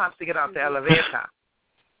 she going to have to get out the elevator.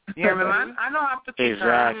 You hear me, man? I don't have to kick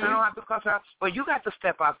her. I don't have to cuss her. But you got to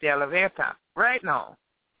step off the elevator right now.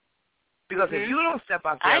 Because if you don't step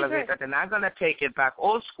off the elevator, then I'm going to take it back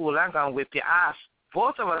old school. I'm going to whip your ass.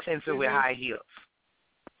 Both of us into with high heels.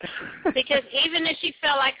 Because even if she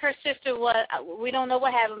felt like her sister was, we don't know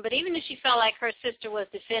what happened, but even if she felt like her sister was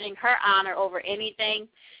defending her honor over anything,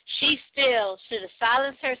 she still should have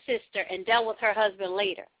silenced her sister and dealt with her husband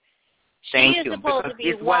later. Thank she is you. supposed Because to be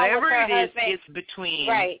it's one whatever with her it is, husband. it's between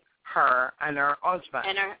her and her husband.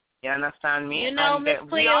 And her, you understand me? You know, Miss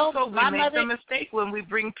Cleo, we make the mistake when we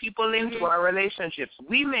bring people into our relationships.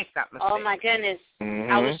 We make that mistake. Oh, my goodness.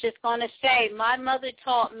 I was just going to say, my mother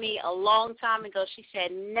taught me a long time ago, she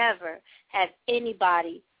said, never have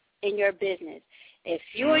anybody in your business. If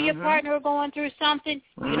you and your partner are going through something,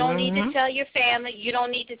 you don't need to tell your family. You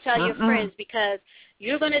don't need to tell your friends because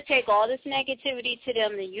you're going to take all this negativity to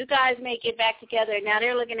them. Then you guys may get back together, and now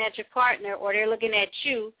they're looking at your partner or they're looking at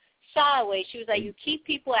you sideways. She was like, you keep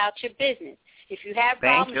people out your business. If you have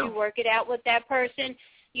problems, you work it out with that person,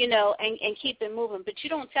 you know, and keep it moving. But you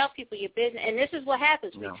don't tell people your business. And this is what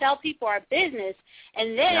happens. We tell people our business,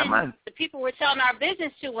 and then the people we're telling our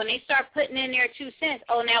business to, when they start putting in their 2 cents,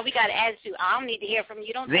 oh, now we got an attitude. I don't need to hear from you.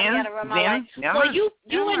 You don't tell me how to run my life. Well, you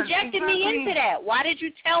injected me into that. Why did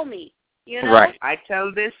you tell me? You know? Right. I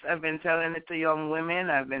tell this. I've been telling it to young women.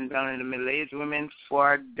 I've been telling it to middle-aged women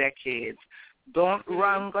for decades. Don't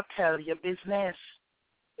run, go tell your business.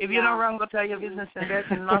 If you don't run, go tell your business, and there's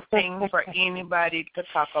nothing for anybody to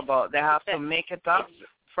talk about. They have to make it up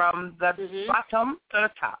from the bottom to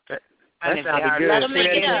the top. And if they are, let them make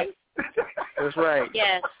it up. That's right.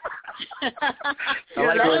 Yes.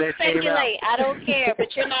 Let them speculate. I don't care,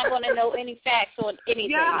 but you're not going to know any facts on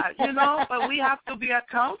anything. Yeah, you know, but we have to be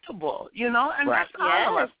accountable, you know, and that's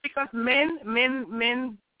all of us. Because men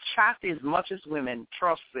chat as much as women.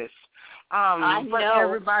 Trust this. But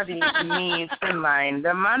everybody needs to mind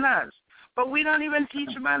the manners. But we don't even teach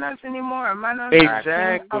manners anymore. Manners are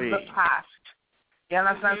things of the past. You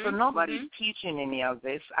understand? So nobody's teaching any of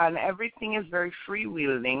this, and everything is very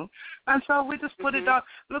freewheeling. And so we just put it out.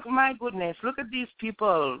 Look, my goodness, look at these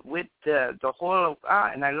people with the whole,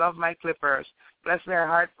 and I love my Clippers. Bless their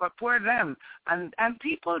heart, but poor them. And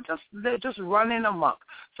people they're just running amok.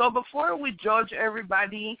 So before we judge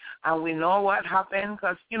everybody and we know what happened,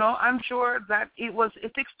 because, you know, I'm sure that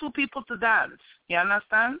it takes two people to dance. You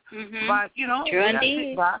understand? But, you know, we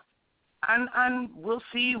sit back and we'll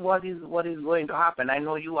see what is going to happen. I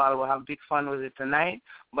know you all will have big fun with it tonight,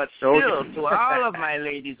 but still, to all of my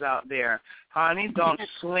ladies out there, honey, don't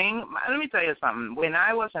swing. Let me tell you something. When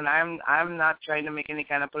I was, and I'm not trying to make any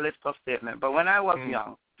kind of political statement, but when I was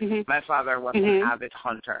young, my father was an avid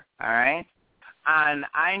hunter, all right? And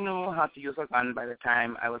I knew how to use a gun by the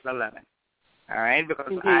time I was 11, all right,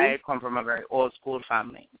 because I come from a very old school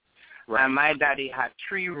family. Right. And my daddy had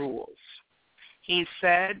 3 rules. He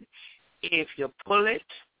said, if you pull it,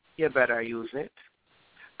 you better use it.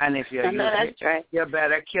 And if you use it, you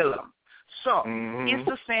better kill them. So it's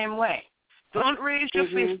the same way. Don't raise your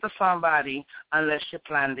fist to somebody unless you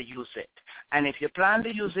plan to use it. And if you plan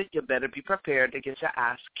to use it, you better be prepared to get your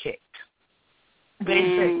ass kicked.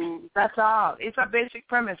 Basic. That's all. It's a basic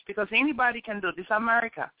premise because anybody can do this.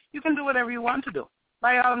 America. You can do whatever you want to do.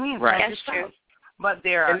 By all means. Right. That's true. But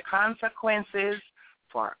there are consequences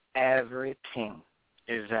for everything.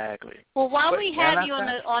 Exactly. Well, while we have you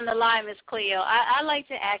on the line, Ms. Cleo, I'd like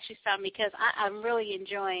to ask you something because I'm really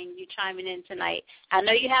enjoying you chiming in tonight. I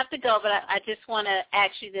know you have to go, but I just want to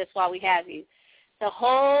ask you this while we have you. The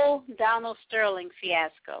whole Donald Sterling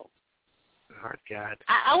fiasco. Oh, God.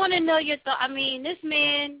 I want to know your thought. I mean, this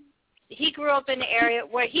man, he grew up in the area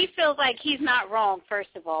where he feels like he's not wrong, first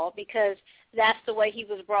of all, because that's the way he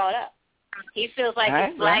was brought up. He feels like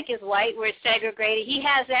it's black is white, we're segregated. He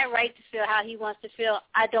has that right to feel how he wants to feel.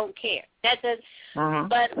 I don't care. That does.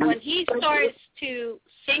 But when he starts to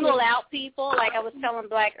single out people, like I was telling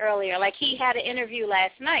Black earlier, like he had an interview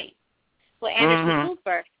last night with Anderson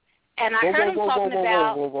Cooper, and I heard him talking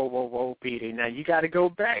about. Whoa, Petey. Now you got to go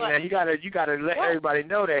back. Now you got to let everybody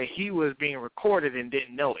know that he was being recorded and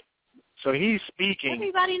didn't know it. So he's speaking.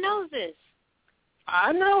 Everybody knows this.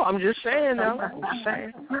 I know. I'm just saying, though.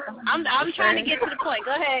 I'm trying to get to the point.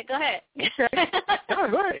 Go ahead. Go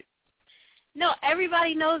ahead. No,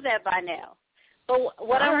 everybody knows that by now. But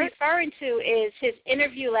what I'm referring to is his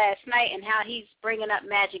interview last night and how he's bringing up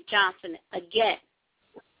Magic Johnson again.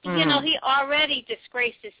 You know, he already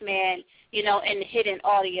disgraced this man, you know, in the hidden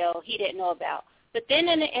audio he didn't know about. But then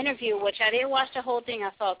in the interview, which I didn't watch the whole thing,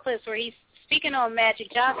 I saw clips where he's speaking on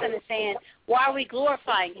Magic Johnson and saying, why are we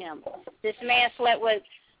glorifying him? This man slept with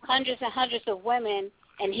hundreds and hundreds of women,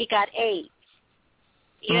 and he got AIDS.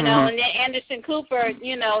 You know, and then Anderson Cooper,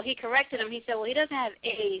 you know, he corrected him. He said, well, he doesn't have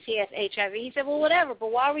AIDS. He has HIV. He said, well, whatever,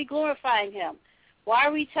 but why are we glorifying him? Why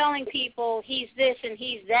are we telling people he's this and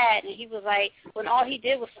he's that? And he was like, when all he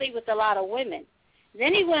did was sleep with a lot of women.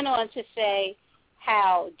 Then he went on to say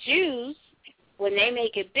how Jews, when they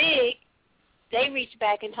make it big, they reach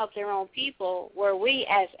back and help their own people, where we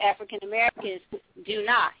as African Americans do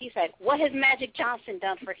not. He said, what has Magic Johnson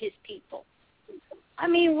done for his people? I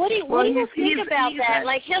mean, what do you think about that?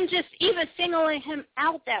 Like him just even singling him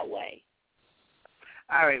out that way.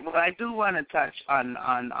 All right. Well, I do want to touch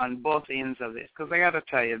on both ends of this because I got to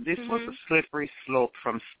tell you, this was a slippery slope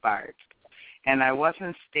from start. And I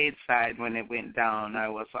wasn't stateside when it went down. I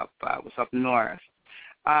was up north.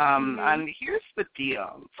 And here's the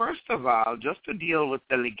deal. First of all, just to deal with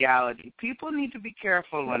the legality, people need to be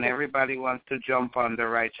careful when everybody wants to jump on the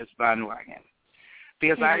righteous bandwagon.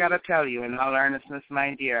 Because I got to tell you, in all earnestness,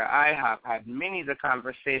 my dear, I have had many the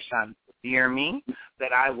conversations, hear me,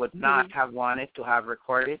 that I would not have wanted to have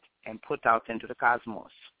recorded and put out into the cosmos.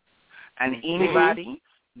 And anybody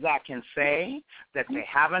that can say that they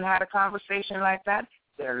haven't had a conversation like that,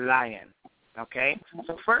 they're lying. Okay?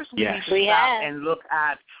 So first we need to stop and look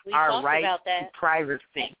at our right to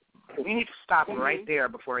privacy. We need to stop right there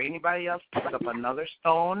before anybody else picks up another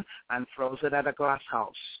stone and throws it at a glass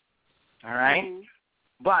house. All right?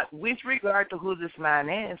 But with regard to who this man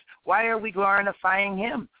is, why are we glorifying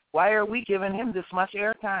him? Why are we giving him this much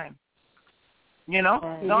airtime? You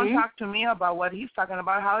know, don't talk to me about what he's talking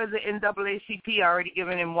about. How is the NAACP already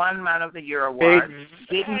giving him one Man of the Year award?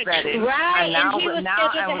 Didn't vet it. Right, and now, he was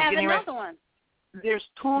scheduled to have another one. There's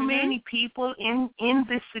too many people in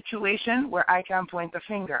this situation where I can point the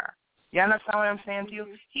finger. You understand what I'm saying to you?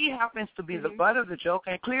 He happens to be the butt of the joke,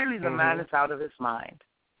 and clearly the man is out of his mind.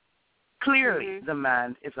 Clearly the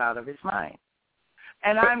man is out of his mind.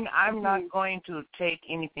 And I'm not going to take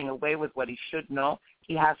anything away with what he should know.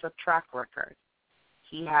 He has a track record.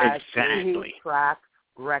 He has a track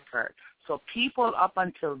record. So people up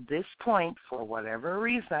until this point, for whatever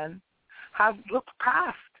reason, have looked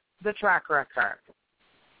past the track record.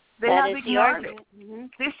 They have ignored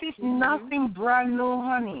it. This is nothing brand new,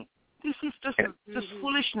 honey. This is just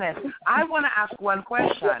foolishness. I want to ask one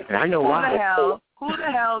question. And I know why. Who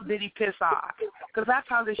the hell did he piss off? Because that's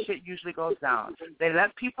how this shit usually goes down. They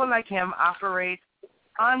let people like him operate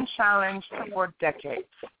unchallenged for decades.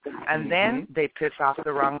 And then they piss off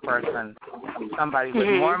the wrong person. Somebody with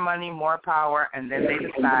more money, more power, and then they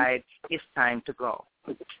decide it's time to go.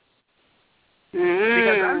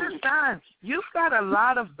 Because understand, you've got a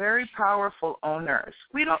lot of very powerful owners.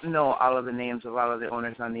 We don't know all of the names of all of the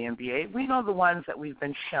owners on the NBA. We know the ones that we've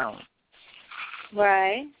been shown.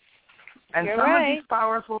 Right. And You're some right. of these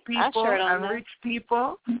powerful people sure don't and know. rich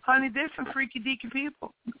people, honey, there's some freaky deaky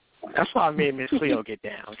people. That's why I made Miss Cleo get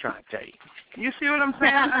down. I'm trying to tell you. You see what I'm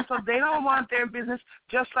saying? And so they don't want their business,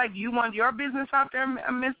 just like you want your business out there,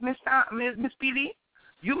 Miss PD.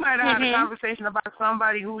 You might have had a conversation about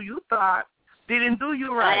somebody who you thought didn't do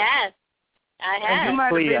you right. I have. And you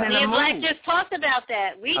might have been in Me a and Black mood. just talked about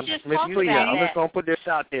that. We just Miss talked Cleo, about I'm that. just going to put this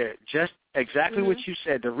out there. Just exactly what you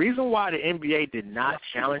said. The reason why the NBA did not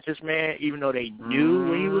challenge this man, even though they knew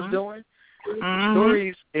what he was doing,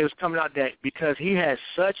 stories, it was coming out that because he has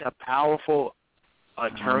such a powerful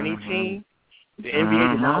attorney team, the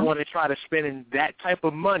NBA did not want to try to spend in that type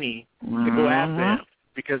of money to go after him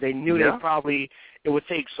because they knew it would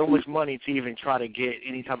take so much money to even try to get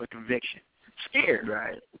any type of conviction. Scared.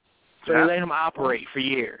 Right. So they let him operate for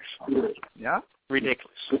years. Yeah.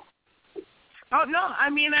 Ridiculous. Oh no, I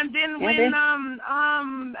mean, and then when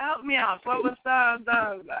help me out, what was the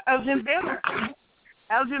Elgin Baylor?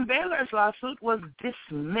 Elgin Baylor's lawsuit was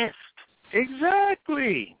dismissed.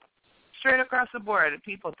 Exactly. Straight across the board,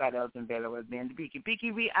 people thought Elgin Baylor was being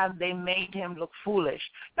peaky, and they made him look foolish.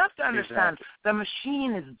 You have to understand, the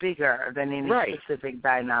machine is bigger than any specific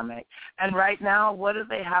dynamic. And right now, what do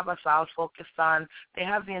they have us all focused on? They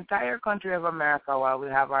have the entire country of America while we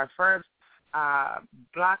have our first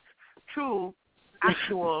black, true,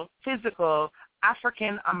 actual, physical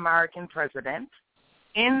African-American president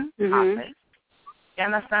in office. You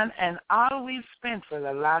understand? And all we've spent for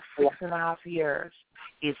the last 6.5 years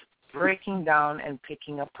is breaking down and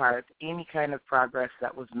picking apart any kind of progress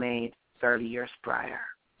that was made 30 years prior.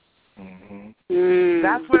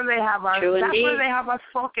 That's where they have our. Where they have us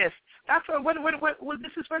focused. That's where.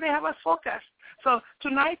 This is where they have us focused. So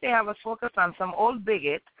tonight they have us focused on some old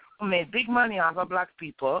bigot who made big money off of black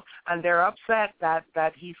people, and they're upset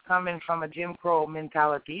that he's coming from a Jim Crow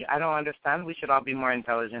mentality. I don't understand. We should all be more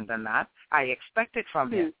intelligent than that. I expect it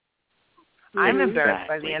from him. I'm embarrassed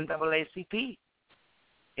by the NAACP.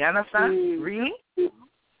 You understand? Really? So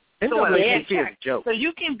what? It's a joke. So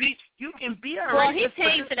you can be a well, he racist,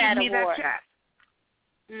 paid for that give me award. that check.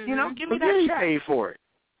 You know, give me that check. He paid for it.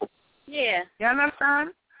 Yeah. You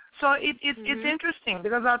understand? So it's interesting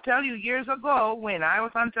because I'll tell you, years ago when I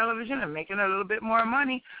was on television and making a little bit more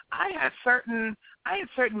money, I had certain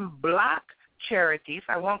black charities,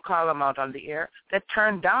 I won't call them out on the air, that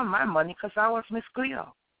turned down my money because I was Miss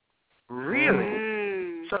Cleo.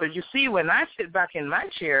 Really? So you see, when I sit back in my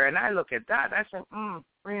chair and I look at that, I say,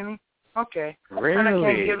 really? Okay. Really?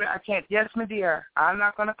 And I can't. Yes, my dear. I'm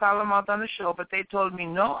not going to call them out on the show, but they told me,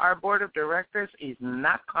 no, our board of directors is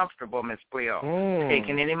not comfortable, Miss Cleo,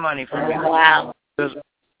 taking any money from you. Wow.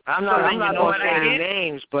 I'm not going to say any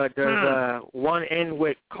names, but does one end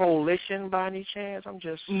with coalition by any chance? I'm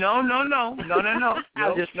just... No.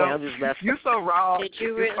 I'm just messing. You're so wrong.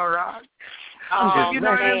 You're so wrong. You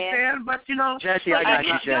know what I'm saying? But, you know, Jesse, I got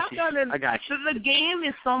you, Jesse. I got you. So the game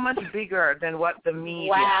is so much bigger than what the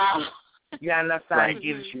media, you understand,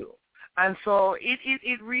 gives you. And so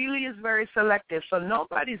it really is very selective. So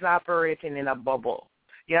nobody's operating in a bubble.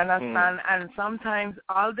 You understand? And sometimes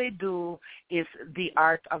all they do is the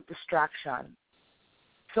art of distraction.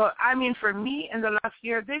 So, I mean, for me, in the last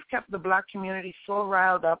year, they've kept the black community so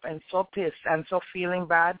riled up and so pissed and so feeling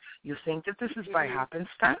bad. You think that this is by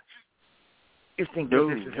happenstance? You think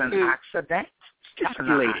that this is an accident?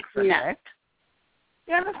 Calculated. No.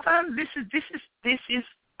 You understand? This is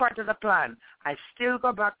part of the plan. I still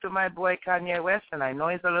go back to my boy Kanye West, and I know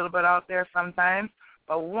he's a little bit out there sometimes,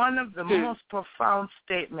 but one of the most profound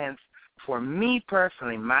statements for me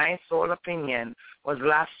personally, my sole opinion, was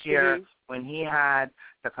last year when he had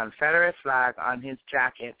the Confederate flag on his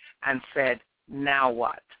jacket and said, now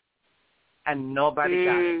what? And nobody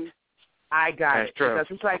got it. I got it. True. Because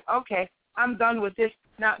it's like, okay, I'm done with this.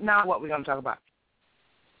 Now what we going to talk about?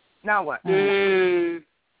 Now what?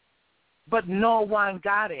 But no one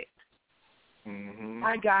got it.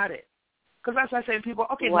 I got it. Because that's why I say to people,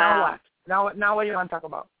 okay, now what? Now what you want to talk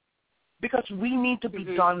about? Because we need to be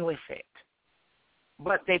done with it.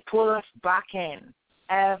 But they pull us back in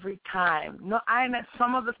every time.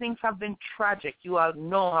 Some of the things have been tragic. You all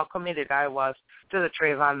know how committed I was to the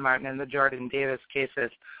Trayvon Martin and the Jordan Davis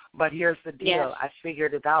cases. But here's the deal. Yes. I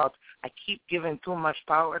figured it out. I keep giving too much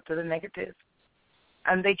power to the negative.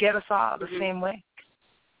 And they get us all the same way.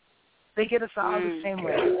 They get us all the same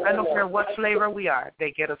way. I don't care what flavor we are.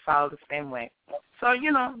 They get us all the same way. So,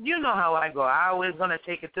 you know how I go. I'm always going to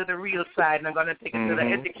take it to the real side, and I'm going to take it to the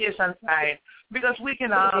education side, because we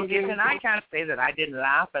can all get, and I can't say that I didn't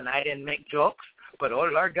laugh and I didn't make jokes, but, oh,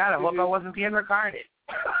 Lord God, I hope I wasn't being recorded.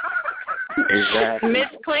 Exactly. Miss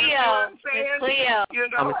Cleo, you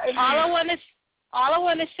know, all I want to All I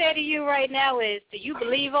want to say to you right now is, do you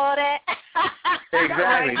believe all that?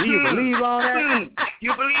 Exactly. Do you believe all that?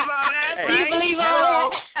 You believe all that? Do you believe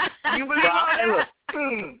all that? You believe all that? Look,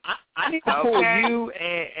 I need to pull you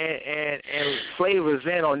and Flavors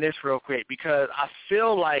in on this real quick, because I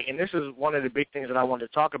feel like, and this is one of the big things that I wanted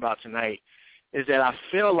to talk about tonight, is that I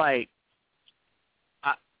feel like,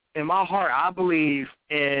 in my heart, I believe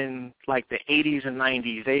in like the 80s and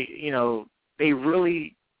 90s.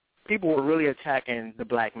 People were really attacking the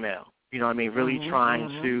black male. You know what I mean? Really trying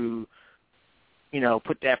to,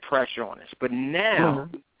 put that pressure on us. But now,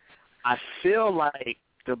 I feel like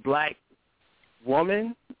the black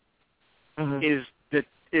woman is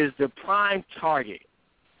the prime target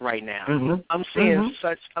right now. I'm seeing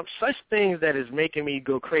such things that is making me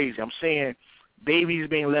go crazy. I'm seeing babies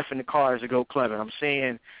being left in the cars to go clubbing. I'm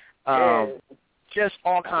seeing just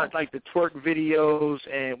all kinds, like the twerk videos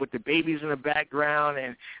and with the babies in the background,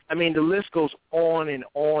 and I mean the list goes on and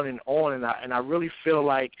on and on. And I really feel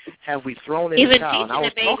like, have we thrown in the towel? And I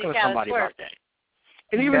was talking to somebody about that.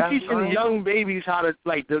 And even teaching young babies how to,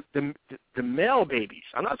 like the male babies.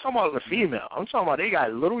 I'm not talking about the female. I'm talking about they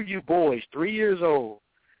got little boys, 3 years old,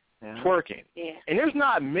 twerking. Yeah. And there's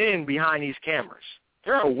not men behind these cameras.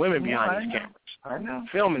 There are women behind these cameras. I know.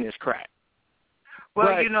 Filming this crap. Well,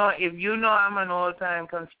 but, if you know I'm an old-time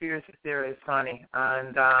conspiracy theorist, honey,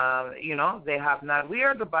 and, they have not. We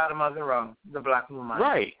are the bottom of the rung, the black woman.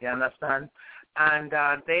 Right. You understand? And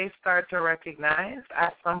they start to recognize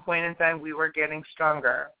at some point in time we were getting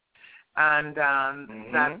stronger. And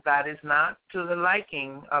that is not to the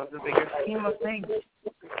liking of the bigger scheme of things,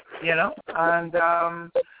 And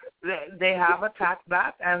they have attacked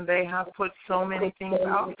that, and they have put so many things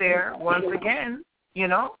out there, once again,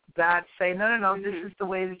 that say, no, this is the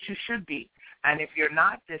way that you should be. And if you're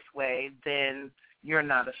not this way, then you're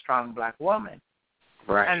not a strong black woman.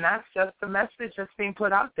 Right. And that's just the message that's being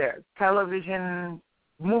put out there. Television,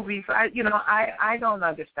 movies, I don't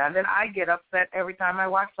understand it. I get upset every time I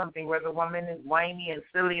watch something where the woman is whiny and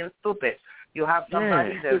silly and stupid. You have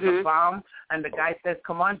somebody that's a bomb, and the guy says,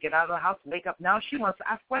 come on, get out of the house, wake up now. She wants to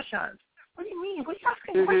ask questions. What do you mean? What are you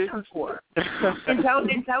asking questions for?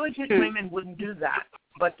 Intelligent women wouldn't do that.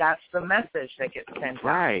 But that's the message that gets sent out.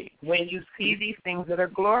 Right. When you see these things that are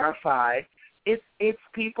glorified, it's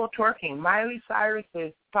people twerking. Miley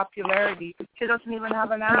Cyrus's popularity, she doesn't even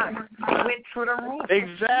have an act. She went through the roof.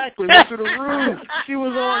 Exactly, went through the roof. She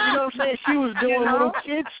was on, you know what I'm saying? She was doing little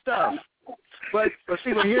kid stuff. But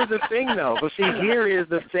here's the thing, though. Here is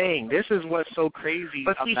the thing. This is what's so crazy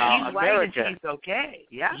about she's America. White and she's okay.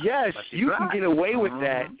 Yeah. Yes, you can get away with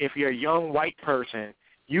that if you're a young white person.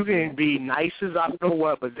 You can be nice as I don't know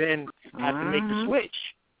what, but then have to make the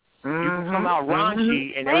switch. You can come out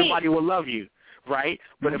raunchy and everybody will love you, right?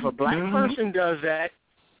 But if a black person does that,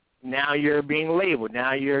 now you're being labeled.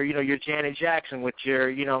 Now you're Janet Jackson with your,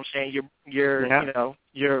 your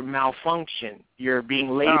malfunction. You're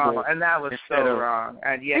being labeled. Oh, and that was so wrong.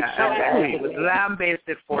 And exactly. It was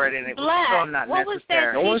lambasted for it, and it was so not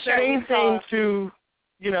necessary. No one said anything to,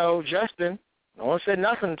 Justin. No one said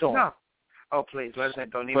nothing to him. No. Oh, please, listen,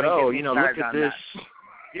 don't even but, get me look at this. That.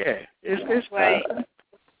 Yeah, it's right.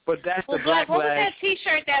 But that's the Black, backlash. what was that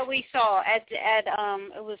T-shirt that we saw at it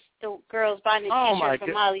was the girls buying the T-shirt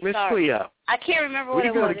from Molly Miss Starr. Cleo. I can't remember what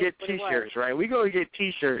it was. We go to get T-shirts, right? We go to get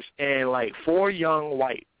T-shirts, and like 4 young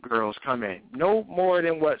white girls come in, no more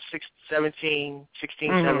than 16,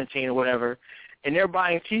 17, or whatever, and they're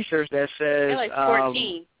buying T-shirts that says they're like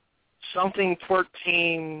 14. Something twerk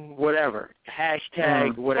team, whatever,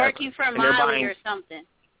 hashtag whatever. Working for Molly or something.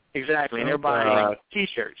 Exactly, and they're buying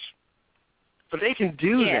T-shirts. So they can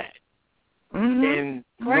do that, and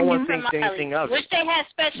no one thinks anything of it. Which they had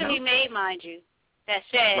specially made, mind you, that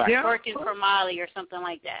said working for Molly or something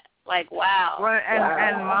like that. Like, wow. Well,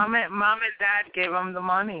 and mom and dad gave them the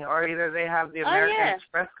money, or either they have the American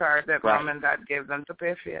Express card that mom and dad gave them to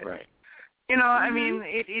pay for it. Right. I mean,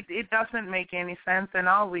 it doesn't make any sense, and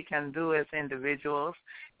all we can do as individuals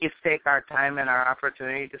is take our time and our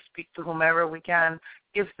opportunity to speak to whomever we can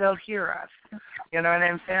if they'll hear us. You know what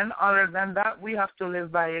I'm saying? Other than that, we have to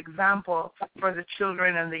live by example for the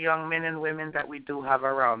children and the young men and women that we do have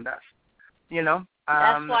around us. That's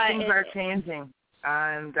why things are changing.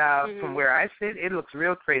 And from where I sit, it looks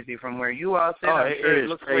real crazy. From where you all sit, I'm sure it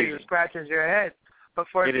looks crazy. It scratches your head. But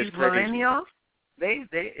for these millennials,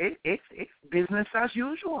 it's business as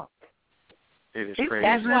usual. It is crazy.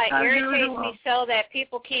 That's why it irritates me so that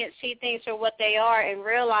people can't see things for what they are and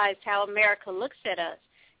realize how America looks at us.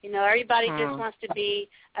 You know, everybody just wants to be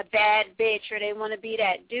a bad bitch or they want to be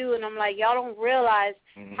that dude. And I'm like, y'all don't realize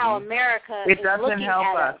how America is looking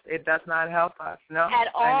at us. It does not help us. No. At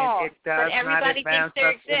all. And it does but everybody not advance thinks they're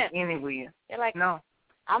us exempt. in any way. They're like, no.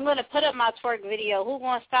 I'm going to put up my twerk video. Who's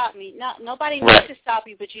going to stop me? No, nobody needs to stop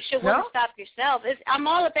you, but you should want to stop yourself. I'm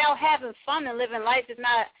all about having fun and living life.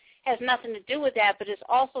 Has nothing to do with that, but it's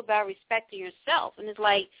also about respecting yourself. And it's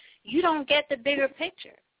like, you don't get the bigger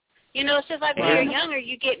picture. You know, it's just like when you're younger,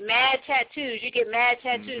 you get mad tattoos. You get mad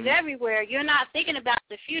tattoos everywhere. You're not thinking about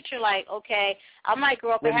the future like, okay, I might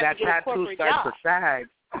grow up and have to get a corporate job. To sag.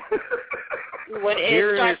 When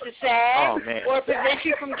it starts to sag or prevent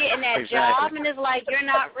you from getting that job, and it's like you're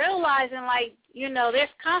not realizing, like, you know, there's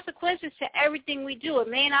consequences to everything we do. It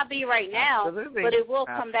may not be right now, but it will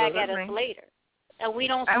come back at us later. And we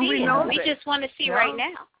don't see it. We just want to see right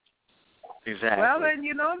now. Exactly. Well, and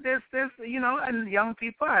you know, there's you know, and young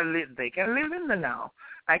people they can live in the now.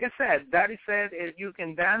 Like I said, Daddy said you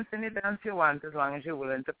can dance any dance you want as long as you're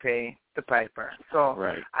willing to pay the piper. So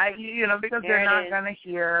you know, because they're not gonna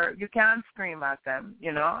hear. You can't scream at them.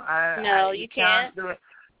 You know. You can't do it.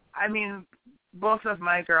 I mean, both of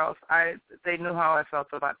my girls, they knew how I felt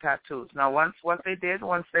about tattoos. Now, once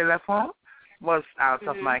they left home, was out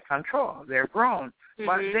of my control. They're grown.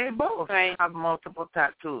 But they both have multiple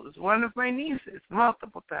tattoos. One of my nieces,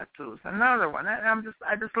 multiple tattoos. Another one. I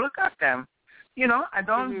just look at them. You know, I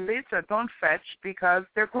don't bitch, I don't fetch because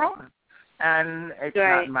they're grown. And it's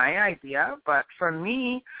not my idea, but for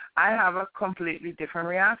me, I have a completely different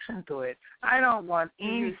reaction to it. I don't want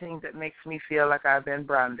anything that makes me feel like I've been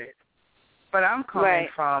branded. But I'm coming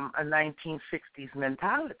from a 1960s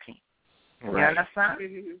mentality. You understand?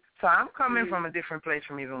 So I'm coming from a different place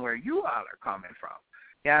from even where you all are coming from.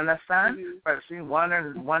 You understand? But see, one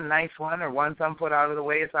nice one or one some put out of the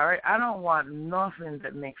way, it's all right. I don't want nothing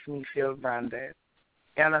that makes me feel branded.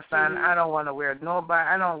 You understand? I don't want to wear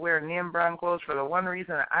I don't wear name brand clothes for the one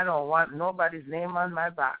reason I don't want nobody's name on my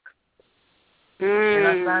back. You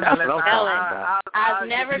understand? I've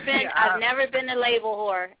never been a label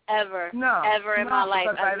whore ever in my life.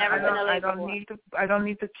 I've never been a label whore. I don't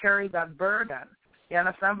need to carry that burden. You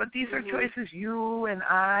understand? But these are choices you and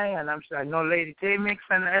I'm sure I know Lady J makes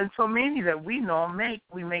and so many that we know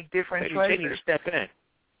we make different choices. Lady J, step in.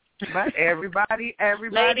 But everybody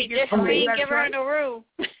Lady, gets just give her in the room.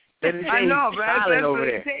 I know, but silent over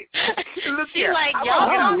there. Look She's here. like, y'all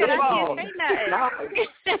talking, I can't say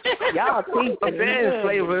nothing. Y'all think the band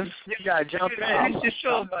flavors. You gotta jump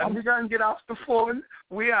in. We're gonna get off the phone.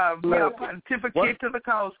 We are pontificate till the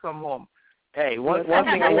cows come home. Hey, one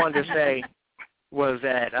thing I wanted to say was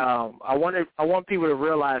that I want people to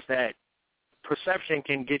realize that perception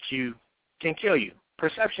can kill you.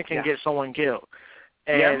 Perception can get someone killed.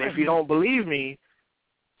 And if you don't believe me,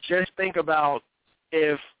 just think about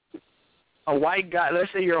if a white guy,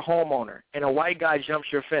 let's say you're a homeowner, and a white guy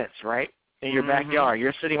jumps your fence, right, in your backyard.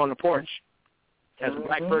 You're sitting on the porch. As a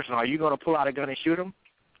black person, are you going to pull out a gun and shoot him?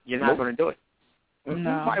 You're not going to do it. No. You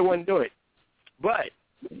probably wouldn't do it. But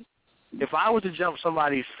if I was to jump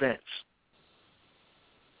somebody's fence,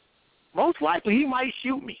 most likely he might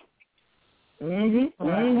shoot me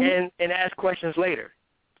and ask questions later.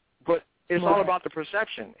 But it's all about the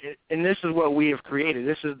perception, and this is what we have created.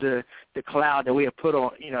 This is the cloud that we have put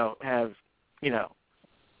on,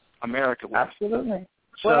 America with. Absolutely.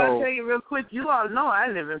 So, well, I'll tell you real quick. You all know I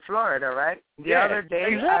live in Florida, right? The other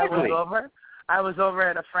day I was over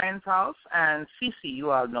at a friend's house, and Cece,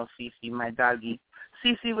 you all know Cece, my doggie.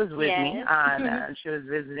 Cece was with me, and she was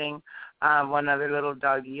visiting one other little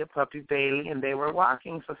doggie, a puppy Bailey, and they were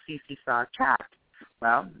walking, so Cece saw a cat.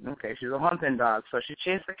 Well, okay, she's a hunting dog, so she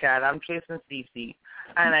chased the cat. I'm chasing Cece,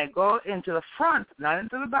 and I go into the front, not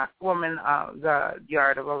into the back the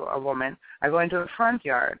yard of a woman. I go into the front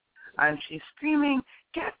yard, and she's screaming,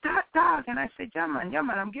 "Get that dog!" And I say, "Yeah, man,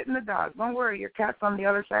 I'm getting the dog. Don't worry, your cat's on the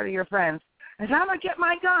other side of your fence." I said, "I'm going to get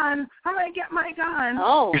my gun.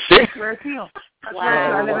 Oh. That's where it's real. Wow.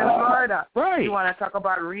 I live in Florida. Right. You want to talk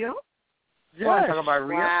about real? Yes. You want to talk about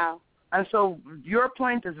real? Wow. And so your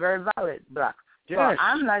point is very valid, Black. Yes. So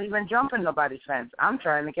I'm not even jumping nobody's fence. I'm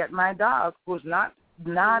trying to get my dog who's not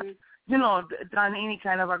done any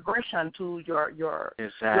kind of aggression to your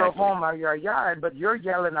home or your yard, but you're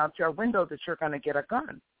yelling out your window that you're going to get a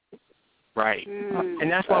gun. Right.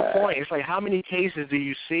 And that's my point. It's like, how many cases do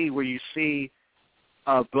you see where you see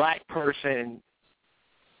a black person,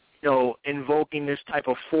 invoking this type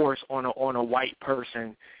of force on a white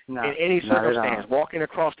person in any circumstance, walking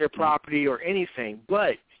across their property or anything?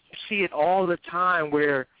 But you see it all the time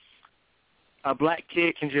where a black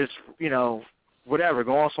kid can just, go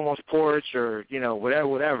on someone's porch or,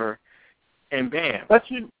 whatever, and bam. But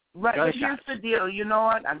here's the deal. You know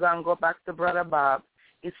what? I'm going to go back to Brother Bob.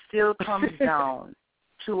 It still comes down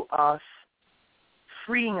to us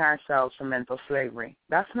freeing ourselves from mental slavery.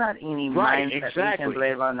 That's not any mindset we can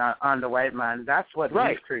blame on the white man. That's what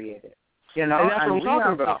we've created. You know, and that's what I'm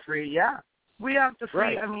talking about. We have to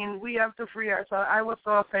free. I mean, we have to free ourselves. I was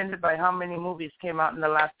so offended by how many movies came out in the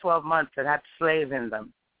last 12 months that had slave in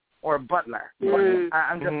them or butler.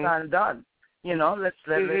 I'm just undone. You know, let's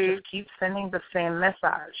just keep sending the same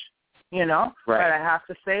message. You know, but I have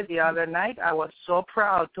to say, the other night I was so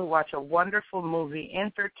proud to watch a wonderful movie,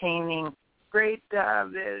 entertaining, great.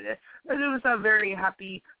 It was a very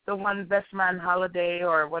happy, the one Best Man Holiday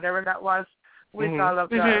or whatever that was, with all of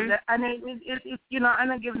the, and it you know, I'm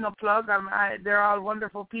not giving no plug. They're all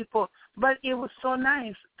wonderful people, but it was so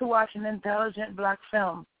nice to watch an intelligent black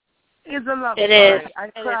film. It's a love story. I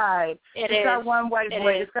cried. It's got one white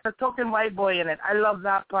boy. It's got a token white boy in it. I love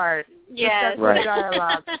that part. Yes. It's got good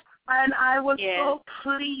dialogue. And I was so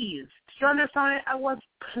pleased. You understand it? I was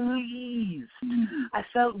pleased. I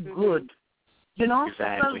felt good. You know?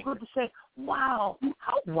 I felt good to say, wow,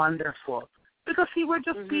 how wonderful. Because, see, we're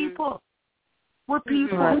just people. We're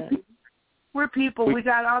people. We're people. We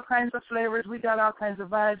got all kinds of flavors. We got all kinds of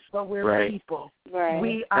vibes, but we're people.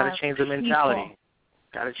 We gotta change the mentality.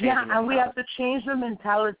 And we have to change the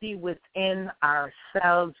mentality within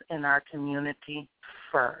ourselves and our community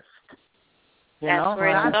first. That's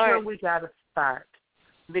where we got to start.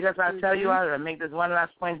 Because I'll tell you, I'll make this one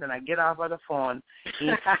last point and I get off of the phone.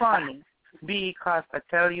 It's funny because I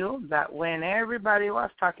tell you that when everybody was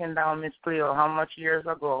talking down Miss Cleo how much years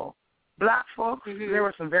ago, black folks, there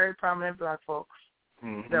were some very prominent black folks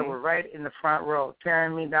that were right in the front row,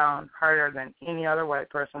 tearing me down harder than any other white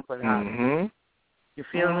person could have. You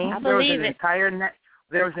feel me? There was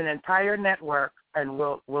an entire network, and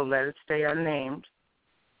we'll let it stay unnamed.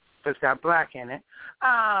 It's got black in it.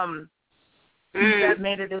 That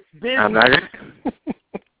made it its business. I'm not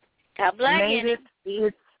got black in it.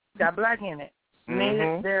 It's got black in it. Made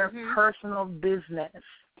it their personal business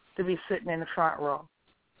to be sitting in the front row.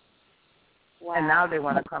 Wow. And now they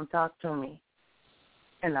want to come talk to me.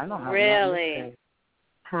 And I don't have nothing to say.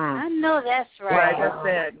 I know that's right. Like I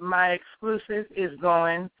said, my exclusive is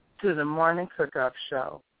going to the Morning Cook-Up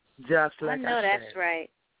Show. Just like I said. I know that's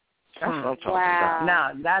right. That's what I'm talking about.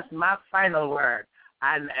 Now, that's my final word.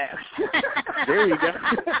 There you go.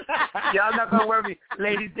 Y'all not going to worry.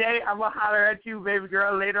 Lady Day, I'm going to holler at you, baby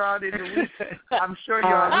girl, later on in the week. I'm sure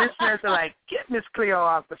your listeners are like, get Miss Cleo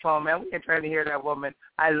off the phone, man. We ain't trying to hear that woman.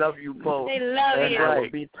 I love you both. They love you.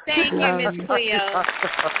 Right. Thank you, Miss Cleo.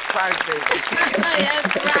 Bye, baby.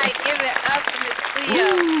 That's right. Give it up to Miss Cleo.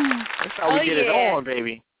 That's how we get it on,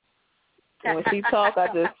 baby. When she talk, I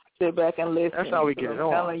just sit back and listen. That's how we get it on.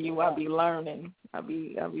 I'm telling you, I be learning. I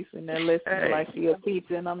be sitting there listening like she a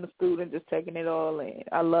teacher and I'm the student, just taking it all in.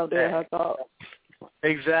 I love to hear her talk.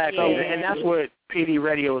 Exactly, and that's what PD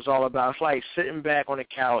Radio is all about. It's like sitting back on the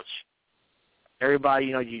couch. Everybody,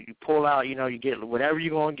 you know, you pull out, you know, you get whatever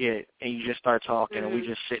you're going to get, and you just start talking, and we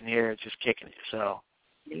just sitting here just kicking it. So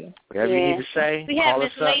whatever you need to say, call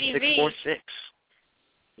us up, 646.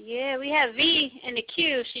 Yeah, we have V in the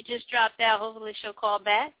queue. She just dropped out. Hopefully she'll call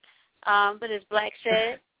back. But as Black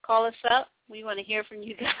said, call us up. We want to hear from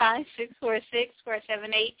you guys,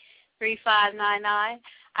 646-478-3599.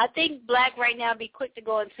 I think Black right now would be great to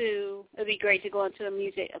go into a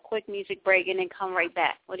quick music break and then come right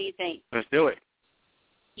back. What do you think? Let's do it.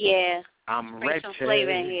 Yeah. I'm bring ready. Some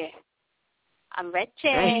flavor in here. I'm ready.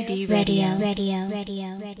 PD Radio.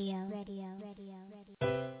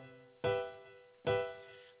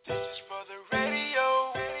 This is for the radio.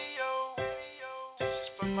 This is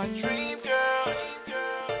for my dream girl.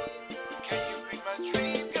 Can you be my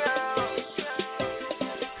dream girl?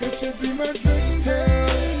 Could you be my dream girl?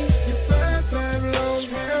 Your fine long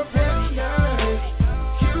hair, brown eyes,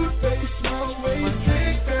 cute face, small waist,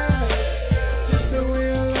 big thighs. Just the way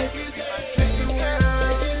I like it. Just the way I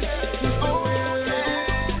like it. Just the way I like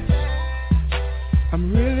it. I'm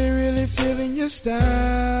really, really feeling your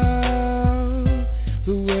style.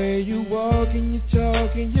 The way you walk and you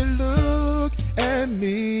talk and you look at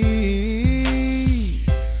me.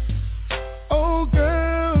 Oh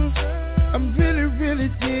girl, I'm really, really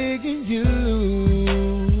digging you.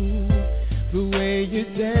 The way you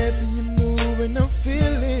dance and you move and I'm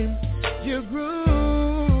feeling your groove.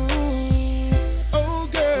 Oh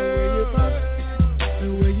girl, the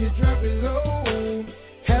way you drop it low.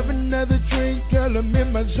 Have another drink, girl, I'm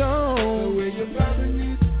in my zone. The way you're popping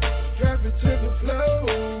it, drop it to the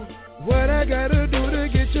floor. What I gotta do to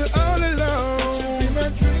get you all alone? Be my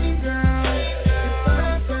dream girl. If I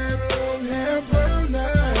long hair, brown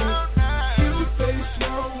eyes,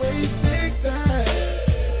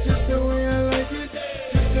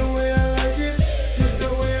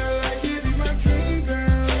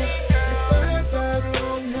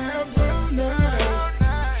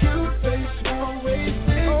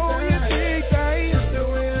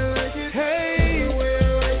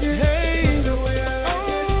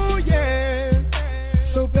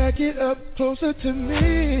 closer to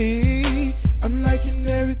me. I'm liking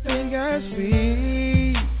everything I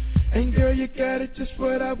see. And girl, you got it, just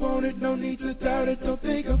what I wanted. No need to doubt it, don't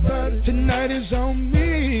think about it. Tonight is on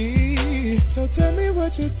me. So tell me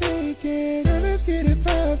what you're thinking. Girl, let's get it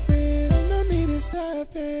poppin'. No need to stop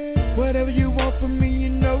it. Whatever you want from me, you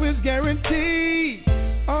know it's guaranteed.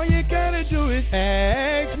 All you gotta do is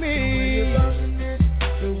ask me.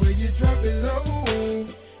 The way you drop it low.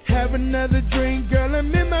 Have another drink, girl,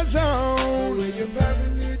 I'm in my zone. The way you're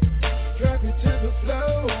popping it, drop it to the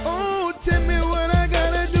floor. Oh, tell me what I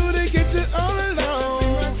gotta do to get you all alone. Be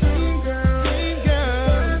my dream girl, dream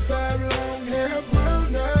girl. 5 long hair,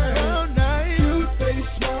 brown eyes, cute face,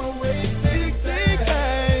 small waist, big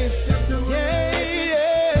thighs. Just the way,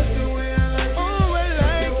 just the way I like it. Oh, I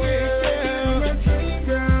like it, girl. Be my dream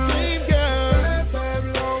girl, 5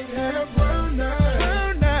 long hair, brown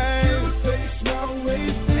eyes, cute face, small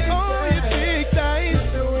waist, big thighs. Oh, you big thighs.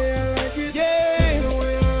 Just the way I like it. Yeah, the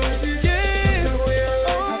way I like it. Yeah, the way I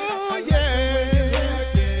like it.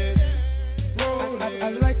 I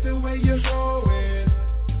like the way you throw it.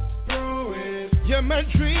 You're my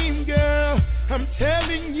dream girl. I'm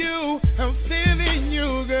telling you, I'm feeling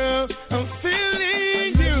you, girl. I'm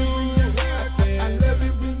feeling you. I love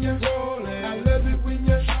it when you roll it. I love it when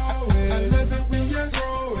you throw it. I love it when you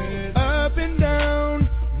throw it. Up and down,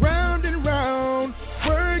 round and round.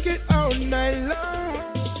 Work it all night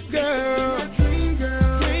long, girl. Dream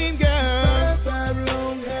girl. 5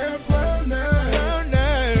 long hair, brown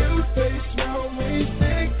eyes, cute face, small waist,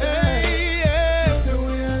 big thighs. Just the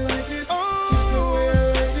way I like it. Just the way I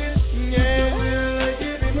like it. Yeah, just the way I like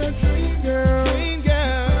it. Be my dream girl.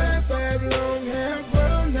 5 long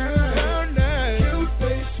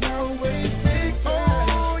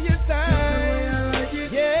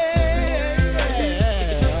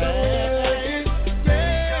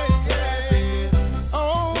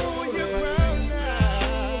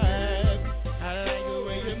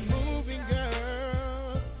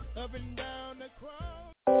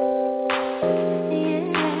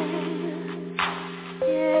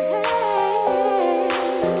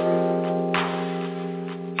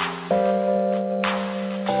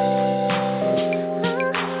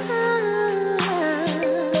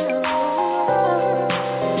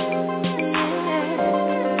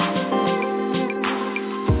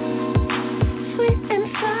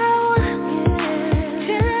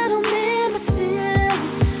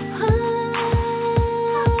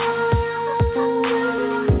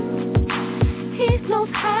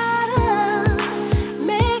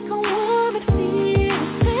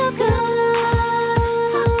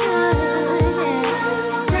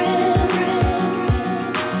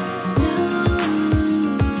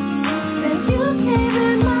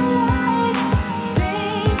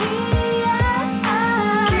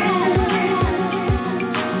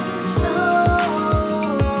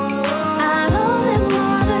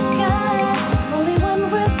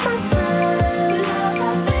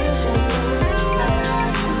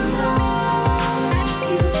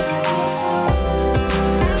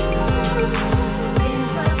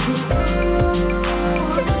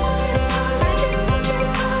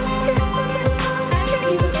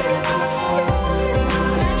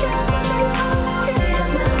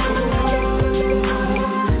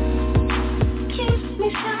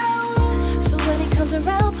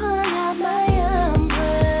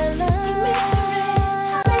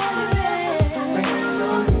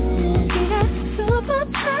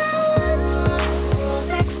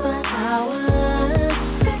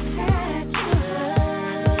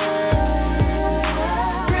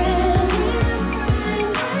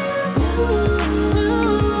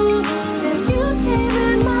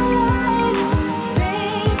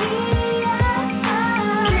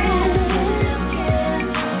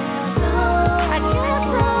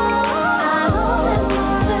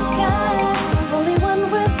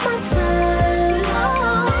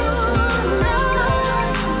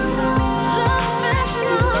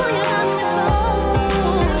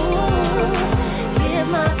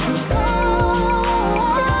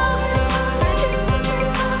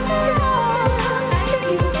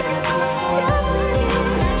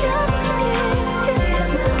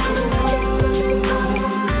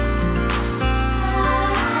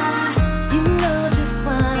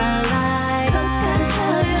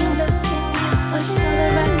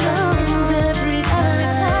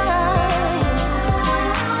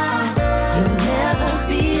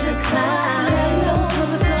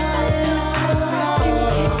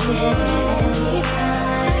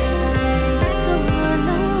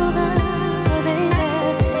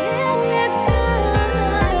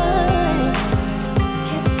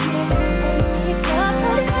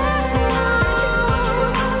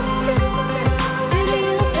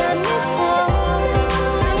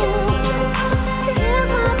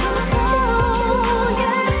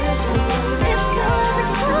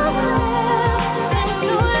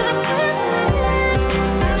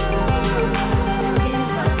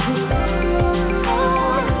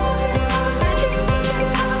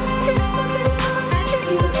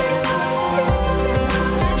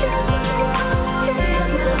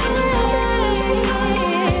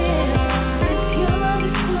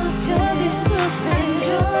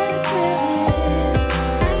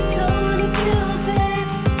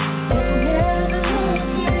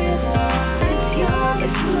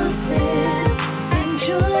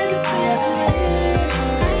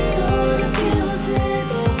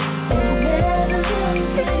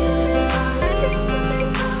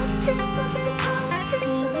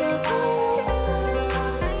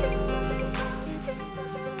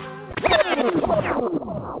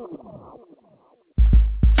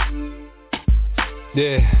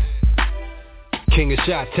Yeah. King of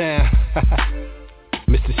Chi-Town.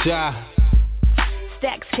 Mr. Shy.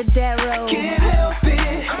 Stacks Cadero. I can't help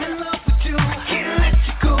it. I'm in love with you. Can't let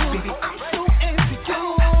you go. Baby, I'm so into you.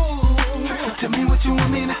 So tell me what you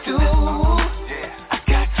want me to do. I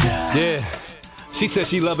gotcha. Yeah. She said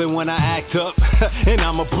she love it when I act up. And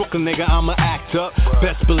I'm a Brooklyn nigga, I'ma act up.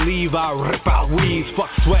 Best believe I rip out weeds. Fuck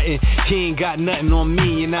sweating, he ain't got nothing on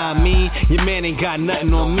me, you know what I mean? Your man ain't got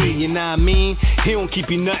nothing on me, you know what I mean? He don't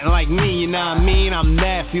keep you nothing like me, you know what I mean? I'm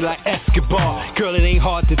nasty like Escobar. Girl, it ain't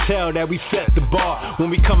hard to tell that we set the bar.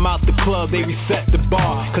 When we come out the club, they reset the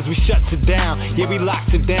bar. Cause we shuts it down, yeah, we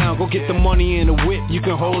locks it down. Go get the money in the whip, you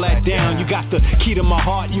can hold that down. You got the key to my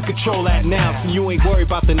heart, you control that now. So you ain't worried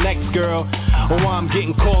about the next girl, or why I'm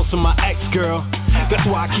getting calls from my ex-girl. That's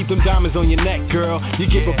why I keep them diamonds on your neck, girl. You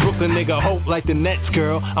give a Brooklyn nigga hope like the Nets,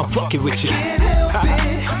 girl. I'm fucking with you. Can't help it.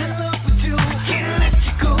 I'm in love with you. Can't let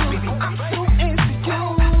you go. Baby, I'm so into you.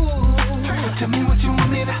 Tell me what you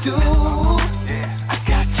want me to do. I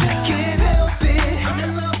gotcha. I can't help it. I'm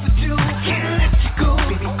in love with you. Can't let you go.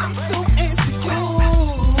 Baby, I'm so into you.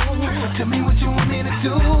 Tell me what you want me to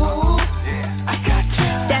do. I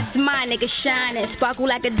gotcha. That's my nigga shining, sparkle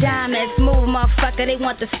like a diamond. Smooth motherfucker, they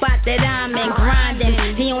want the spot that I'm in.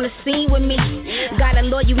 Grinding, he on the scene with me. Got a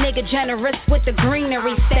loyal nigga generous with the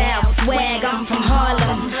greenery style. Swag, I'm from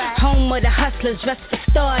Harlem, home of the hustlers dressed for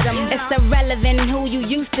stardom. It's irrelevant who you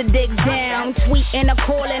used to dig down. Tweeting or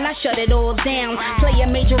calling, I shut it all down. Play a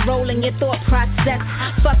major role in your thought process.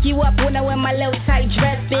 Fuck you up when I wear my little tight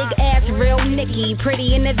dress. Big ass, real Nikki,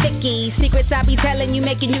 pretty in the Vicky. Secrets I be telling you,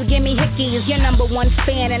 making you give me hickeys. Your number one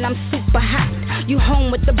fan and I'm super hot. You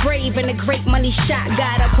home with the brave and the great money shot.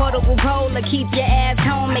 Got a portable pole to keep your ass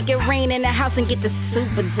home. Make it rain in the house and get the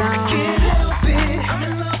super dome. I can't help it. I'm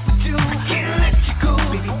in love with you. Can't let you go.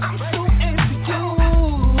 Baby, I'm so into you.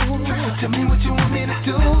 Tell me what you want me to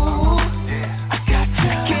do. I gotcha.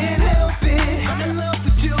 I can't help it. I'm in love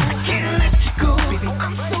with you. Can't let you go. Baby,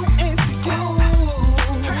 I'm so into you.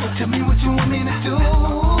 Tell me what you want me to do.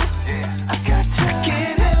 I gotcha. I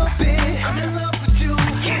can't help it. I'm in love with you.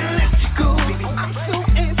 Can't let you go. Baby, I'm so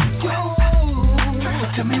into you.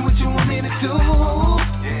 Tell me what you want me to do.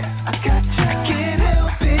 I gotcha. I can't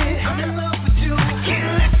help it. I'm in love with you.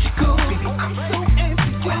 Can't let you go. Baby, I'm so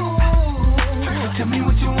into you. Tell me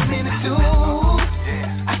what you want me to do.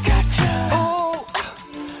 I gotcha. Oh,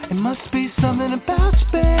 it must be something about you,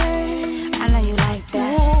 babe. I know you like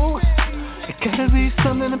that. Oh, it gotta be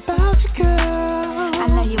something about you, girl. I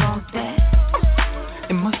know you want that.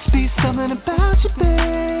 It must be something about you,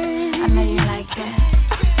 babe. I know you like that.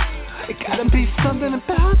 It gotta be something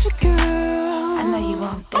about you, girl. I know you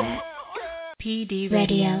want that. PD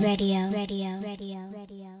Radio.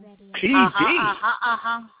 PD.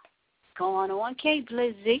 Going on, K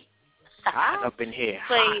Blizzy. Hot up in here.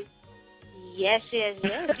 Played, yes.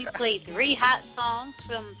 You played 3 hot songs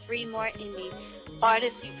from 3 more indie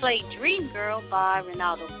artists. You played Dream Girl by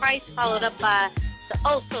Ronaldo Price, followed up by the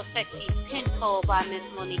oh-so-sexy Pinhole by Miss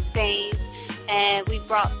Monique Baines. And we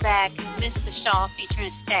brought back Mr. Shaw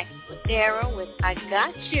featuring Stacks Cadero with I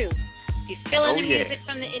Got You. If you're feeling the music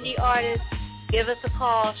from the indie artists, give us a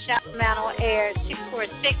call, shout them out on air,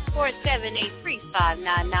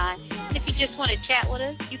 646-478-3599. And if you just want to chat with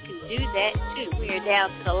us, you can do that too. We are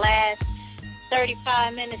down to the last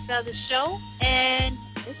 35 minutes of the show, and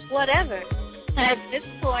it's whatever. At this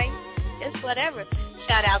point, it's whatever.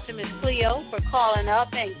 Shout out to Miss Cleo for calling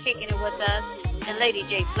up and kicking it with us. And Lady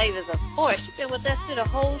J Flavors, of course. She's been with us through the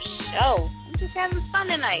whole show. I'm just having fun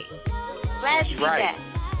tonight. Glad to be back.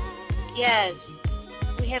 Yes.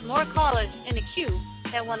 We have more callers in the queue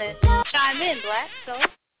that want to chime in, Black. So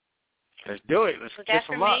let's do it. Let's kiss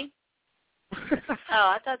them up. Oh,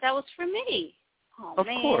 I thought that was for me. Oh, of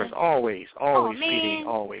man. course, always, Oh, PD,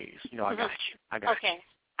 always. You know, I got you. I got you. Okay.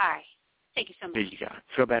 All right. Thank you so much. There you go.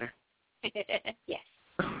 Feel better? Yes.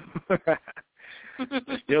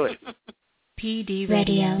 Let's do it. PD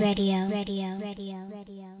Radio.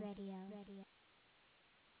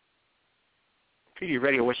 PD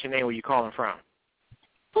Radio, what's your name? Where you calling from?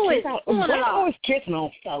 Who is always kissing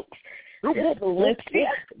on folks? This is Lipstick.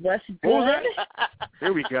 What's good?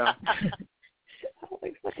 Here we go.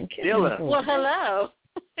 Dylan. Well, hello.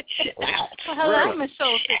 Well, hello, Miss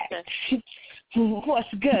Soul Sister.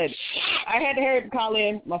 What's good? I had to hurry to call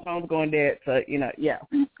in. My phone's going dead, so, yeah.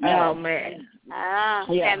 Oh, man.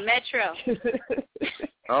 Yeah. At Metro.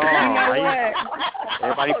 Oh, you know what?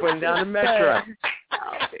 Everybody putting down the Metro.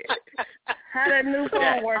 How that new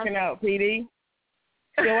phone working out, PD?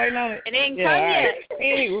 Still waiting on it? It ain't come yet.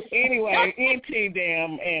 Right. Anyway, NT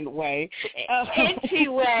damn and way.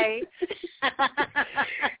 NT way.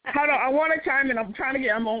 Hold on, I want to chime in. I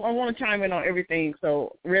want to chime in on everything.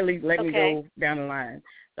 So really, let me go down the line.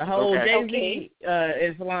 The whole Jay-Z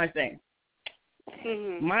is the line thing.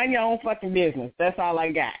 Mm-hmm. Mind your own fucking business. That's all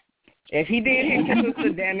I got. If he did hit your sister,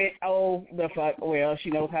 damn it, oh, the fuck, well, she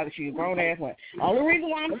knows how to shoot a grown-ass one. Only reason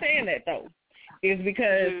why I'm saying that, though, is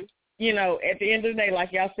because, you know, at the end of the day,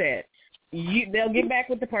 like y'all said, they'll get back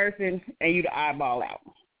with the person and you the eyeball out.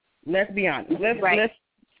 Let's be honest. Let's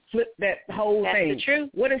flip that whole thing. That's the truth.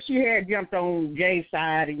 What if she had jumped on Jay's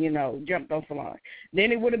side and, you know, jumped on Solange?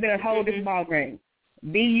 Then it would have been a whole different ball game.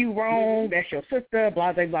 Be you wrong, that's your sister,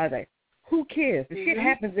 blase, blase. Who cares? The shit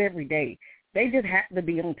happens every day. They just happen to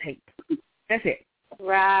be on tape. That's it.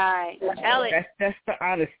 Right. Tell it. That's the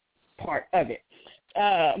honest part of it.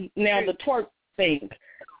 Now, the twerk thing,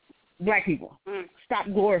 black people, stop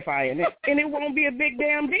glorifying it, and it won't be a big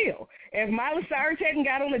damn deal. If Miley Cyrus hadn't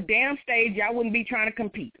got on the damn stage, y'all wouldn't be trying to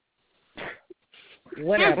compete.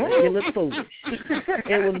 Whatever. You look foolish.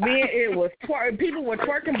 It was twerk. People were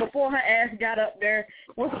twerking before her ass got up there.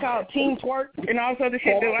 What's it called? Team twerk and all this other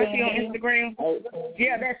shit that I see on Instagram.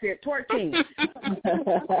 Yeah, that's it. Twerk team.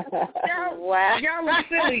 Y'all look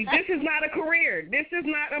silly. This is not a career. This is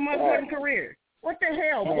not a motherfucking career. What the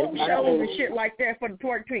hell? Book shows and shit like that for the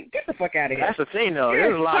twerk team. Get the fuck out of here. That's the thing, though.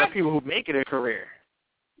 There's a lot of people who make it a career.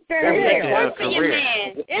 Twerk for your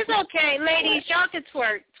man. It's okay, ladies. Y'all can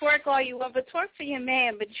twerk all you want, but twerk for your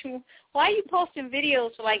man. But why are you posting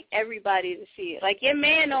videos for like everybody to see it? Like your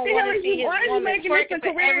man don't want to see his woman twerking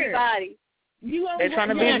for everybody. They're trying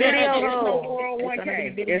to be video.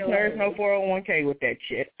 There's no 401k with that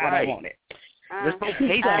shit. I don't want it. They're supposed to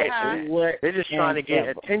hate that. They're just trying to get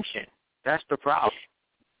attention. That's the problem.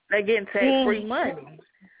 They're getting tax-free money.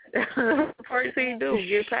 First thing you do,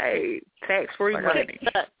 get paid. Tax-free money.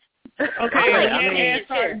 Okay, and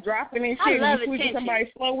start dropping and shit and sweeping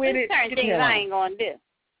somebody slow with it. Certain things I ain't gonna do.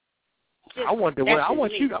 I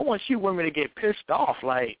want you women to get pissed off,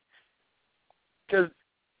 like, because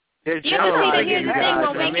there's here's the thing.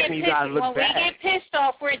 When we get pissed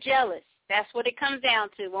off, we're jealous. That's what it comes down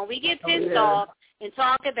to. When we get pissed off and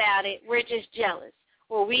talk about it, we're just jealous.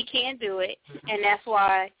 Well, we can't do it, and that's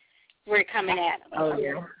why we're coming at them. Oh,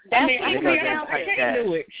 yeah. I can't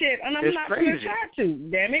do it. Shit, and I'm not going to try to.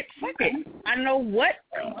 Damn it. Fuck it. I know what.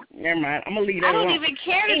 Never mind. I'm going to leave that alone. I don't even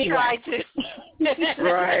care to try to.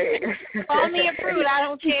 Right. Call me a prude. I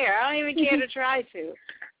don't care. I don't even care to try to.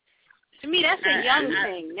 To me, that's a young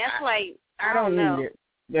thing. That's like, I don't know. Need it.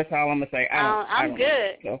 That's all I'm going to say. I'm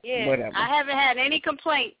good. So, yeah. Whatever. I haven't had any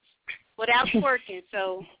complaints without twerking,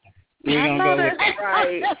 so. I know that's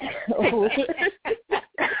right.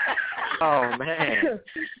 Oh, man.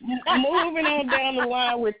 Moving on down the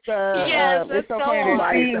line with it's so funny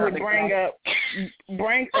that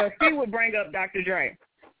Steve would bring up Dr. Dre.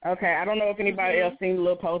 Okay, I don't know if anybody else seen the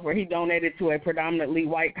little post where he donated to a predominantly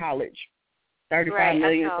white college, $35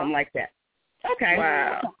 million, something like that. Okay.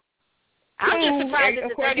 Wow. I'm just surprised at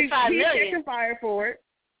the $35 million. He's catching fire for it.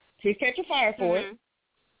 He's catching fire for it.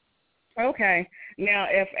 Okay. Now,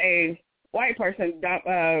 if a white person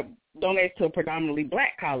donates to a predominantly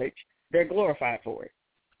black college, they're glorified for it.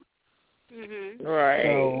 Right.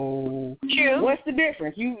 So, what's the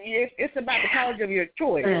difference? It's about the college of your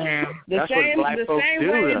choice. That's what black folks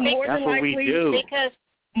do. That's what we do. Because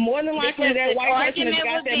more than likely that white person has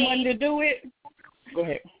got that money to do it. Go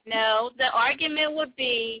ahead. No, the argument would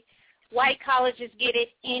be white colleges get it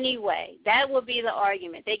anyway. That would be the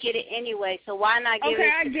argument. They get it anyway, so why not give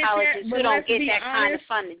it to colleges who don't get that kind of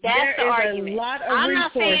funding? That's the argument. I'm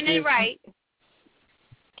not saying they're right.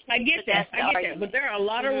 I get that, but there are a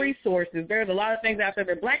lot of resources. There's a lot of things out there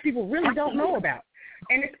that black people really don't know about,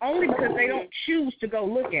 and it's only because they don't choose to go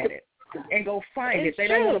look at it and go find it. They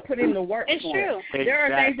don't want to put in the work for it. There are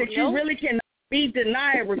things that you really cannot be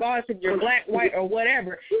denied, regardless if you're black, white, or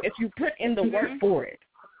whatever, if you put in the work for it.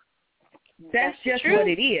 That's just what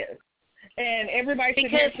it is. And everybody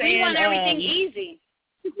should be saying, we want everything easy.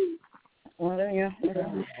 Well, yeah.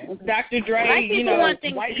 Dr. Dre,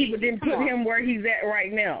 white people didn't put him where he's at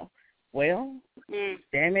right now. Well,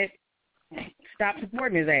 damn it. Stop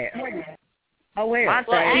supporting his ass. Oh, well.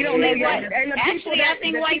 Actually, I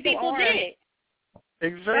think white people did.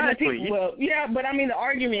 Exactly. Well, yeah, but I mean, the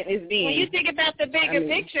argument is being. When you think about the bigger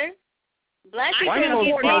picture, black people don't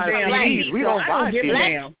get big from black people. We don't buy shit.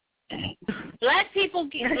 Black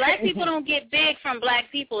people don't get big from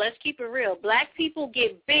black people. Let's keep it real. Black people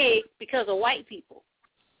get big because of white people.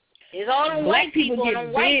 It's all the white people and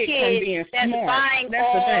the white kids that's buying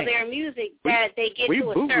all their music that they get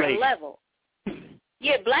to a certain level.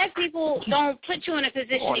 Yeah, black people don't put you in a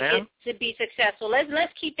position to be successful.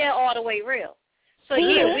 Let's keep that all the way real. So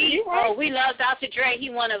yeah, we love Dr. Dre. He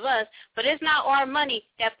one of us, but it's not our money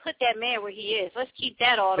that put that man where he is. Let's keep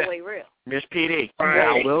that all the way real. Miss PD,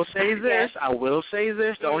 I will say this.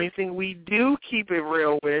 The only thing we do keep it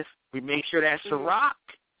real with, we make sure that Ciroc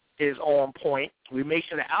is on point. We make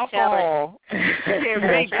sure the alcohol can't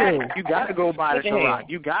make that. You got to go buy the Ciroc.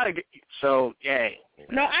 You got to get. So yeah.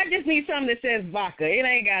 No, I just need something that says vodka. It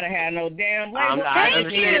ain't got to have no damn label. I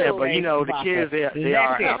understand that, but the kids, they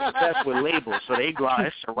are obsessed with labels, so they go out,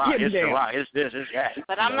 it's Ciroc, it's this, it's that.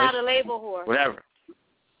 But I'm not a label whore. Whatever.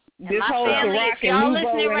 This whole family, Ciroc if y'all and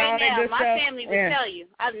listening Nuvo right now, my stuff, family will tell you,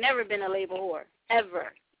 I've never been a label whore,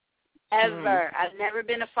 ever. I've never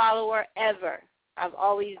been a follower, ever. I've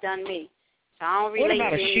always done me. So I don't relate to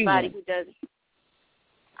anybody who does it.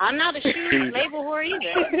 I'm not a shoe label whore either.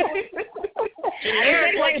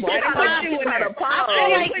 Generic label. I didn't put you in there. I feel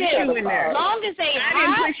like this. As long as they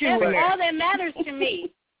hot, that's all that matters to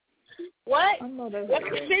me. What?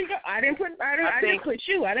 I didn't put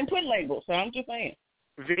shoe. I didn't put labels. So I'm just saying.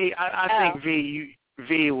 V, I think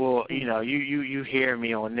V will. You hear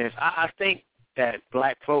me on this. I think that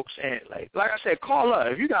black folks and like I said, call up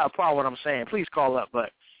if you got a problem with what I'm saying. Please call up.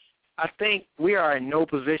 But I think we are in no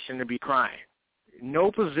position to be crying.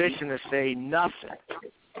 No position to say nothing.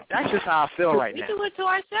 That's just how I feel right now. We do it to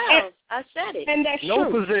ourselves. I said it. And that's no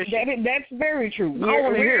true. Position. That's very true.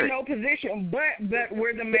 We're in no position, but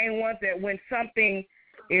we're the main ones that when something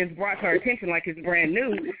is brought to our attention, like it's brand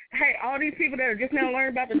new, hey, all these people that are just now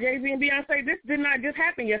learning about the Jay-Z and Beyonce, this did not just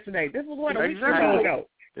happen yesterday. This was what, a week ago.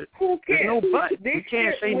 Who cares? There's no but. We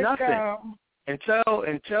can't say nothing.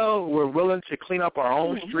 Until we're willing to clean up our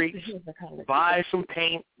own streets, buy some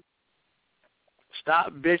paint,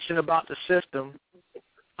 stop bitching about the system,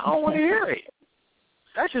 I don't want to hear it.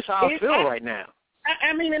 That's just how I feel right now.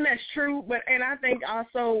 I mean, and that's true, and I think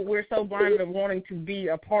also we're so blinded of wanting to be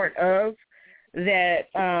a part of that,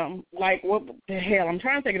 like, what the hell, I'm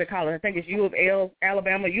trying to think of the college. I think it's U of L,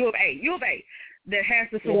 Alabama, U of A, that has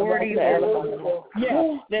the sororities.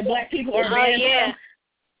 That black people are banned from.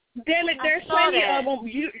 Damn it, there's plenty of them.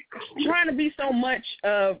 You trying to be so much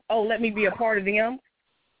of, let me be a part of them,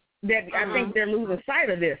 that I think they're losing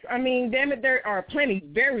sight of this. I mean, damn it, there are plenty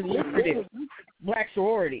very lucrative black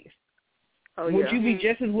sororities. Would you be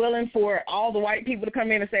just as willing for all the white people to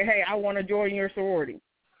come in and say, hey, I want to join your sorority?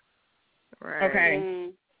 Right.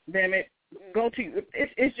 Okay. Damn it. Go to,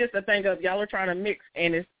 it's just a thing of y'all are trying to mix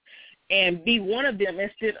and be one of them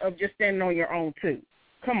instead of just standing on your own too.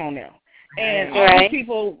 Come on now. And all these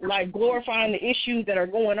people like glorifying the issues that are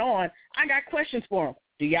going on. I got questions for them.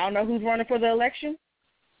 Do y'all know who's running for the election?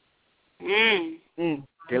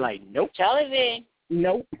 They're like, nope. Television.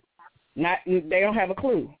 Nope. Not. They don't have a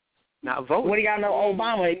clue. Not voting. What do y'all know,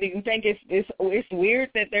 Obama? Do you think it's weird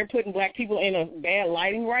that they're putting black people in a bad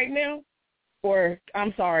lighting right now? Or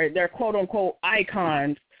I'm sorry, they're quote unquote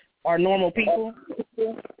icons are normal people.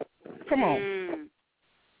 Come on.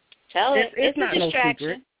 It's not no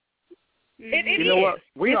secret. You know what?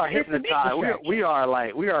 We are hypnotized. We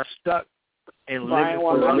are stuck in living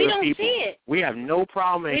for other we don't people. See it. We have no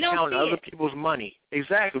problem in counting other people's money.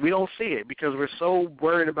 Exactly. We don't see it because we're so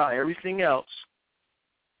worried about everything else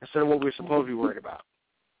instead of what we're supposed to be worried about.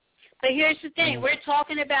 But here's the thing. We're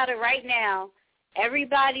talking about it right now.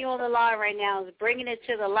 Everybody on the line right now is bringing it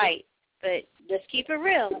to the light. But let's keep it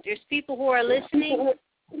real. There's people who are listening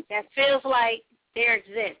that feels like they're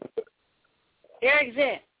exempt. They're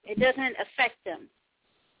exempt. It doesn't affect them.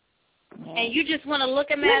 And you just want to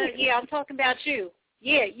look at it. Yeah, I'm talking about you.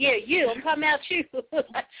 Yeah, you. I'm talking about you.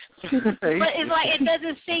 But it's like it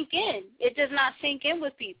doesn't sink in. It does not sink in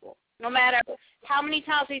with people. No matter how many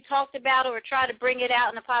times we talked about it or try to bring it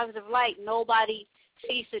out in a positive light, nobody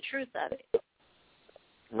sees the truth of it.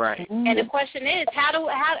 Right. And the question is, how do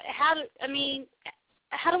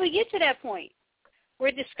we get to that point?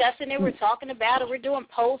 We're discussing it. We're talking about it. We're doing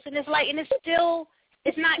posts, and it's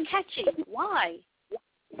not catching. Why?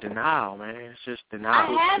 Denial, man. It's just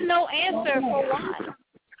denial. I have no answer for why.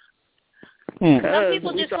 Some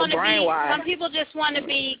people just want to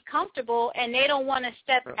be comfortable, and they don't want to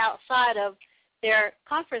step outside of their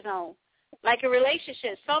comfort zone. Like a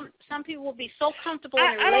relationship, some people will be so comfortable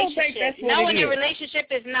in a relationship, knowing the relationship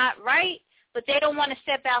is not right, but they don't want to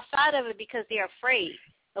step outside of it because they're afraid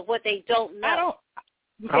of what they don't know.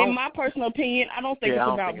 In my personal opinion, I don't think it's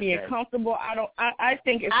about being comfortable. I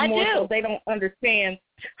think it's more so they don't understand.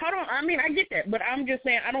 I get that, but I'm just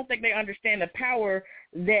saying I don't think they understand the power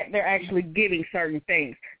that they're actually giving certain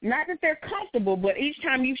things. Not that they're comfortable, but each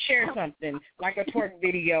time you share something, like a twerk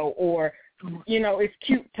video or it's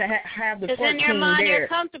cute to have the 14 there. Because in their mind, they're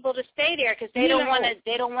comfortable to stay there because they don't want to.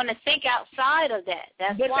 They don't want to think outside of that.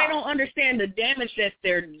 That's but why. They don't understand the damage that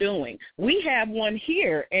they're doing. We have one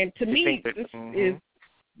here, and to me,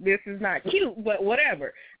 this is not cute, but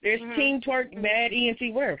whatever. There's Teen Twerk, Bad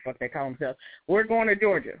ENT, whatever the fuck they call themselves. We're going to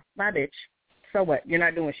Georgia. My bitch. So what? You're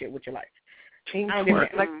not doing shit with your life. Teen I don't give a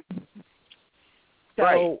Twerk. So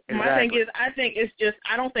right, my thing is, I think it's just,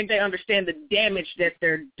 I don't think they understand the damage that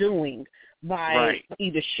they're doing by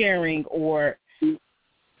either sharing or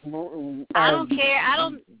I don't care. I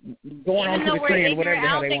don't. Going on even to though the we're screen, ignorant, whatever the I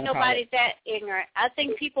hell don't they think want to call nobody's it. that ignorant. I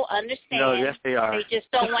think people understand. No, yes, they are. They just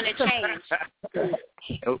don't want to change.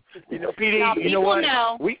 PD, now, you know what?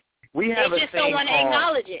 Know, we have they a just thing don't want to called,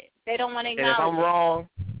 acknowledge it. They don't want to acknowledge and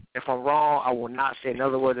if I'm wrong, I will not say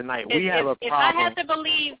another word tonight. We have a problem. If I have to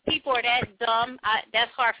believe people are that dumb,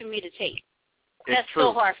 that's hard for me to take. That's true.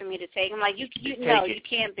 so hard for me to take. I'm like, you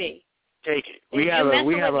can't be. Take it. You're messing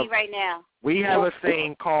with me right now. We have a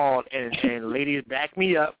thing called, and ladies back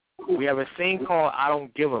me up. We have a thing called I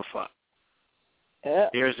don't give a fuck. Yeah.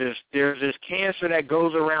 There's this cancer that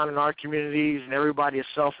goes around in our communities, and everybody is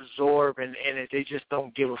self-absorbed, and they just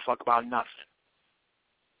don't give a fuck about nothing.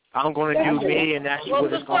 I'm going to do me, and that's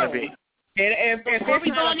what it's going to be. And before we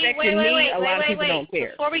go any, wait, a lot of people don't care.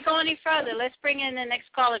 Before we go any further, let's bring in the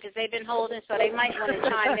next caller because they've been holding, so they might want to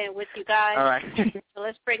chime in with you guys. All right. So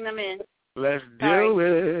let's bring them in. Let's do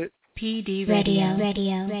it. PD Radio.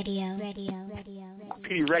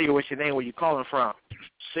 PD Radio, what's your name? Where you calling from?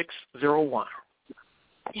 601.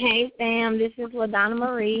 Hey, Sam. This is LaDonna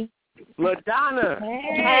Marie. LaDonna.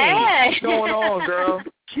 Hey. What's going on, girl?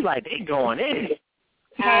 She like, they going in.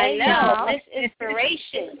 I know. This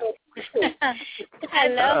inspiration.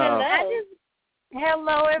 Hello.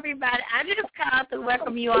 Hello, everybody. I just called to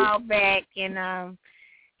welcome you all back and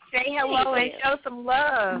say hello and show some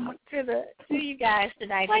love to you guys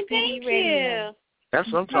tonight. Well, thank you.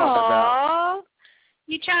 That's what I'm talking about.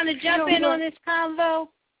 You trying to jump in on this convo?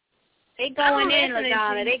 They going in,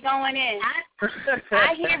 LaDonna. They going in.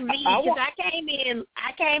 I hear V because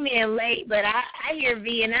I came in late, but I hear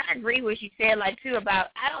V and I agree with what she said too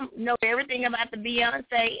about I don't know everything about the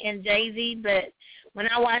Beyonce and Jay-Z, but when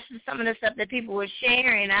I watched some of the stuff that people were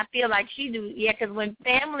sharing, I feel like she do. Yeah, because when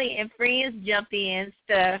family and friends jump in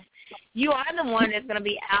stuff, you are the one that's gonna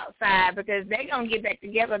be outside because they're gonna get back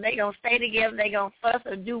together. They're gonna stay together. They're gonna fuss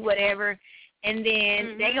or do whatever. And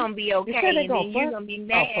then they're going to be okay, and then you're going to be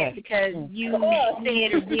mad because you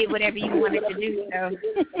said or did whatever you wanted to do.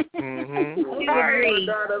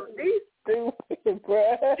 So,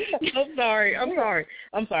 Sorry. I'm sorry.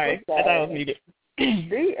 I thought I was muted. I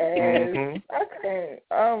can't.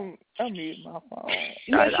 I'm muting my phone.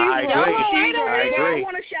 I agree. I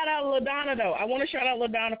want to shout out LaDonna, though. I want to shout out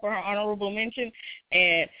LaDonna for her honorable mention.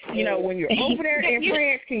 And, when you're over there in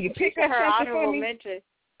France, can you pick up something for me? Mention.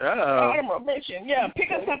 Honorable mention. Yeah, pick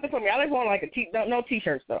up something for me. I just want no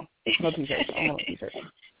T-shirts, though. No T-shirts. I want no T-shirts.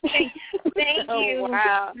 Thank you.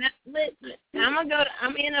 Wow. I'm gonna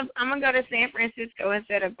go to San Francisco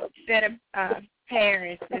instead of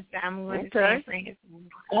Paris this time. I'm going to San Francisco.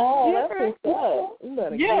 Oh, that's what's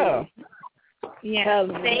up. Yeah. Yeah.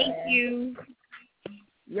 Thank you.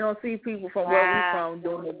 You don't see people from where we from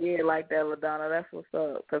doing it big like that, LaDonna. That's what's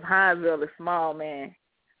up. Because Hinesville is small, man.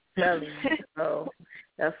 Telling you. So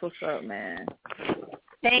that's what's up, man.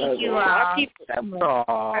 Thank you all. Our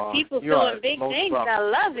people doing big things. I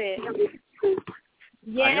love it.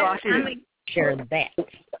 Yeah, I'm sure that.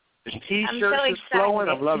 The T-shirts is flowing.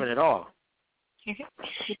 I'm loving it all.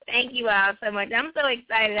 Thank you all so much. I'm so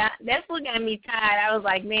excited. That's what got me tired. I was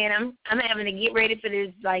like, man, I'm having to get ready for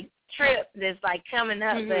this trip that's coming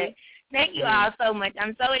up. But thank you all so much.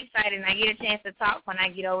 I'm so excited, and I get a chance to talk when I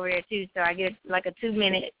get over there too. So I get a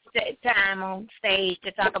 2-minute time on stage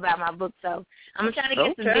to talk about my book. So I'm trying to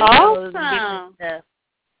get some videos and different stuff.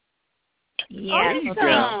 Yeah.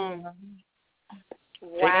 Awesome.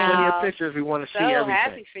 Take plenty of pictures. We want to see everything. So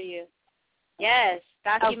happy for you. Yes,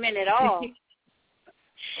 document it all.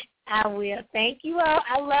 I will. Thank you all.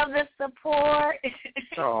 I love the support.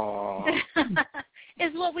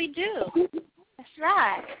 It's what we do. That's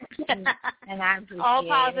right. And I appreciate all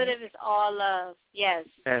positive is all love. Yes.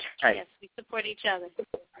 That's right. Yes, we support each other.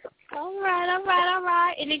 All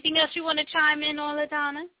right. Anything else you want to chime in on,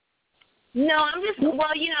 LaDonna? No, I'm just,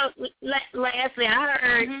 lastly, I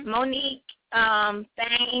heard Monique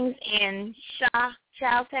Things and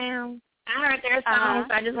Shawtown. I heard their songs.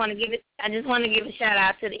 So I just want to give a shout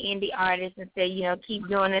out to the indie artists and say, keep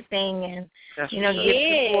doing the thing and give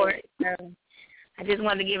support. So I just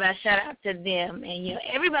wanted to give a shout out to them and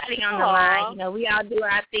everybody on the line. We all do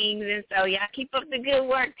our things, and so y'all keep up the good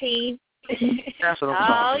work, team. That's what I'm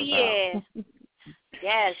talking yeah. about.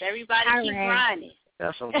 Yes, everybody keep running.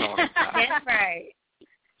 That's what I'm talking about. That's right.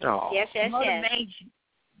 Oh. Yes.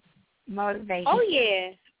 Motivation. Oh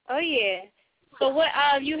yeah. So what?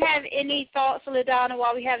 You have any thoughts, LaDonna,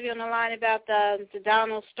 while we have you on the line about the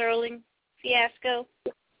Donald Sterling fiasco?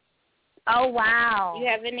 Oh wow. You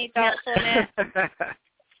have any thoughts on that?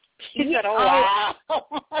 She said, "Oh wow."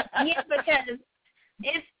 Yeah, because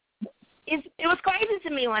it was crazy to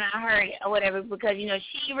me when I heard it or whatever, because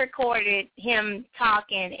she recorded him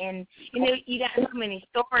talking, and you got so many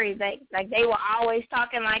stories like they were always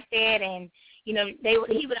talking like that, and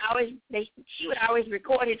she would always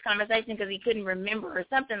record his conversation because he couldn't remember or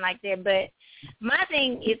something like that. But my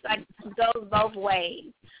thing is like goes both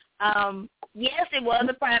ways. Yes, it was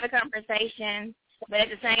a private conversation, but at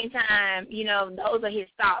the same time, those are his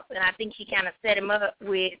thoughts, and I think she kind of set him up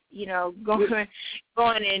with,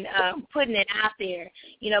 going and putting it out there,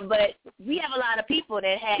 But we have a lot of people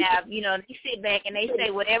that have, they sit back and they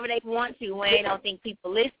say whatever they want to when they don't think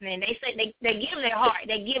people listening. They say they give their heart,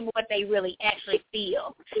 they give what they really actually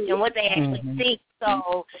feel and what they actually think.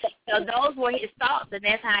 So, those were his thoughts, and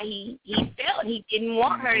that's how he felt. He didn't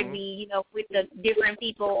want her to be, with the different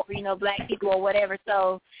people, or, black people or whatever.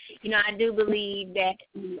 So, I do believe that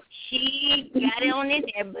she got it on in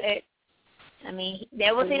there, but, I mean,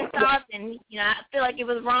 that was his thoughts, and, I feel like it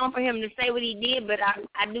was wrong for him to say what he did, but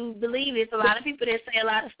I do believe it's a lot of people that say a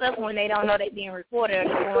lot of stuff when they don't know they're being recorded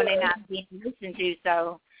or when they're not being listened to.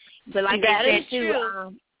 So, but like that I is said,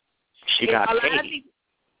 too, she got a paid. lot of people.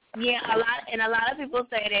 Yeah, a lot of people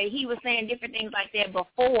say that he was saying different things like that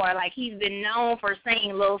before. Like he's been known for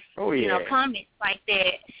saying little, comments like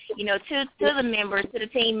that, to the members, to the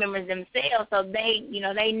team members themselves. So they,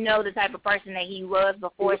 they know the type of person that he was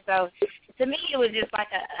before. So to me, it was just like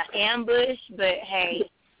a ambush. But hey,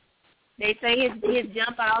 they say his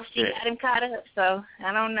jump off, she got him caught up. So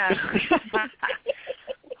I don't know.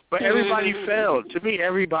 But everybody failed. To me,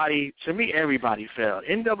 everybody failed.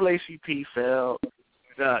 NAACP failed.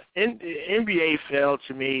 The NBA failed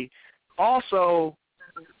to me. Also,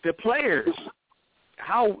 the players.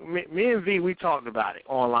 How me and V, we talked about it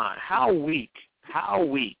online. How weak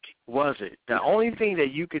was it? The only thing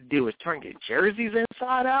that you could do is turn your jerseys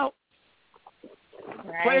inside out.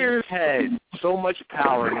 Right. Players had so much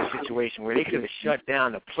power in this situation where they could have shut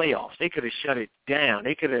down the playoffs. They could have shut it down.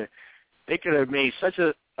 They could have made such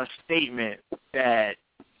a statement that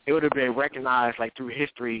it would have been recognized like through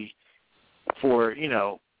history. For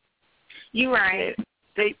you're right.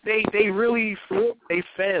 They really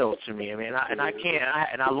failed to me. I mean,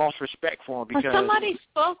 I lost respect for them because somebody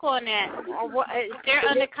spoke on that. They're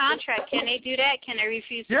under contract. Can they do that? Can they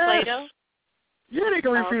refuse to play though? Yeah, they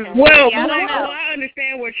can refuse. Okay. Well, I I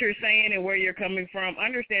understand what you're saying and where you're coming from. I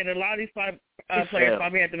understand that a lot of these players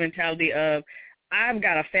probably have the mentality of, I've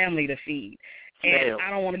got a family to feed. And I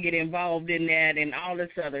don't want to get involved in that and all this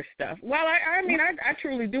other stuff. Well, I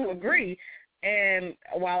truly do agree. And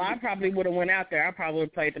while I probably would have went out there, I probably would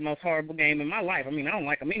have played the most horrible game in my life. I mean, I don't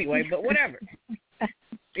like them anyway, but whatever. But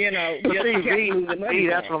see,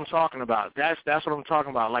 that's what I'm talking about. That's what I'm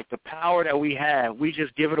talking about. Like the power that we have, we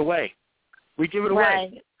just give it away. We give it away.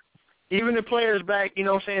 Right. Even the players back,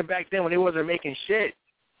 back then when they wasn't making shit,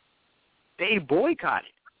 they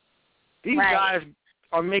boycotted. These guys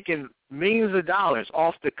are making millions of dollars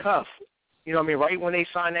off the cuff. Right when they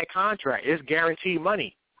sign that contract, it's guaranteed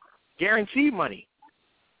money. Guaranteed money.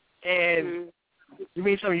 And you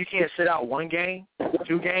mean something you can't sit out one game,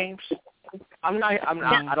 2 games?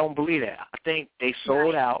 I don't believe that. I think they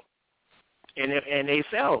sold out and they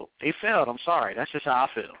failed. They failed. I'm sorry. That's just how I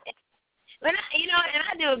feel. But and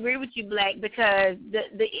I do agree with you, Black, because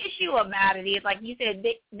the issue about it is, like you said,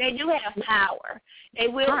 they do have power. They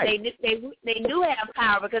will. Right. They do have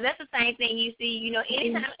power, because that's the same thing you see.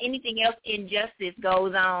 Anytime anything else injustice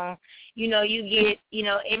goes on, you get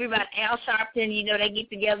everybody. Al Sharpton, they get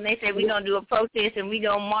together and they say we're gonna do a protest and we're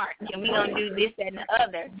gonna march and we're gonna do this, that, and the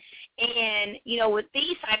other. And with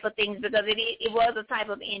these type of things, because it was a type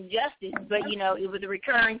of injustice, but it was a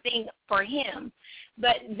recurring thing for him.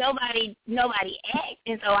 But nobody acts,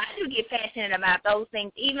 and so I do get passionate about those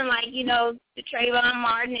things. Even like the Trayvon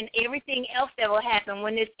Martin and everything else that will happen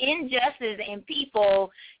when there's injustice and people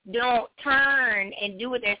don't turn and do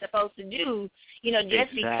what they're supposed to do.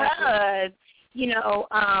 Just because they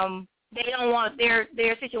don't want their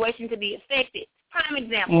situation to be affected. Prime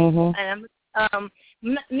example.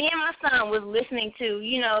 Me and my son was listening to,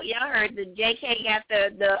 y'all heard the JK got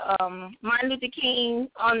the Martin Luther King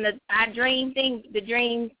on the I Dream thing, the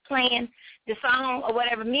Dream plan. the song or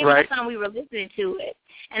whatever. Me and my son, we were listening to it.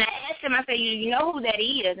 And I asked him, I said, you know who that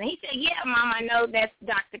is? And he said, yeah, Mom, I know that's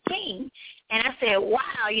Dr. King. And I said,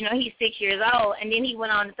 wow, he's 6 years old. And then he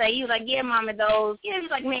went on to say, he was like, yeah, Mama, those, he was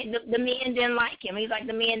like, man, the men didn't like him. He's like,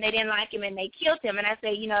 the men, they didn't like him, and they killed him. And I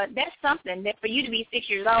said, that's something, that for you to be 6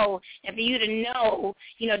 years old and for you to know,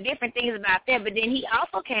 different things about that. But then he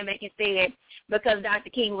also came back and said, because Dr.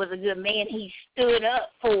 King was a good man, he stood up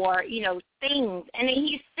for, things. And then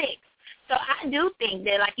he's 6. So I do think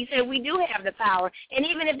that, like you said, we do have the power. And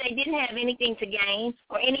even if they didn't have anything to gain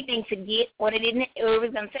or anything to get, or it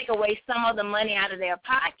was going to take away some of the money out of their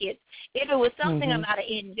pockets, if it was something about an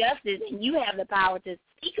injustice and you have the power to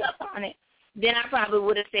speak up on it, then I probably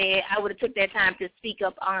would have said, I would have took that time to speak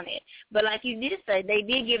up on it. But like you did say, they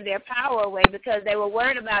did give their power away because they were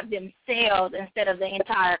worried about themselves instead of the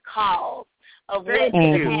entire cause of what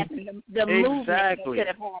could have happened, the movement that could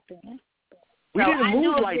have happened. We didn't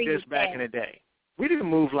move like this back in the day. We didn't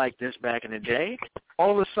move like this back in the day.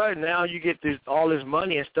 All of a sudden, now you get all this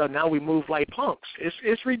money and stuff. Now we move like punks.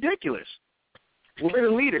 It's ridiculous. We're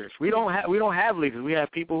the leaders. We don't have leaders. We have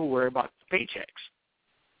people who worry about paychecks.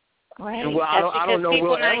 Right. And I don't know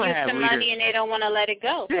people we'll not ever used have to leaders. money and they don't want to let it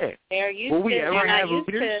go. Yeah. They're used Will we to. ever They're have not used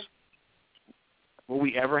leaders? Will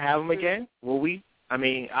we ever have them again? Will we? I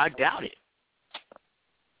mean, I doubt it.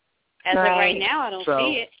 As of right now, I don't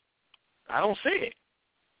see it. I don't see it.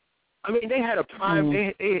 I mean, they had a prime.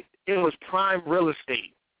 It was prime real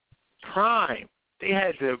estate. Prime. They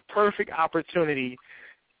had the perfect opportunity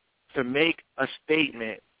to make a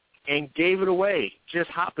statement and gave it away. Just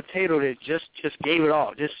hot potato. That just gave it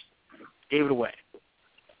all. Just gave it away.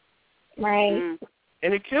 Right.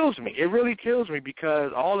 And it kills me. It really kills me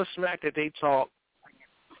because all the smack that they talk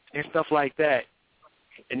and stuff like that,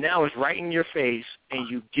 and now it's right in your face, and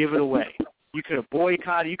you give it away. You could have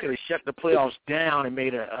boycotted. You could have shut the playoffs down and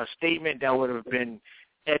made a statement that would have been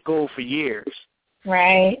echoed for years.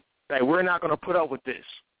 Right. Like, we're not going to put up with this.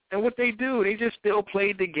 And what they do, they just still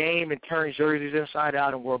played the game and turned jerseys inside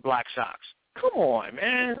out and wore black socks. Come on,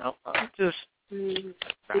 man. I'm just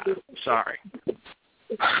sorry.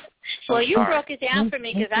 Well, you broke it down for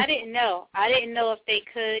me because I didn't know. I didn't know if they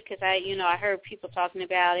could because I heard people talking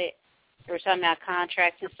about it. They were talking about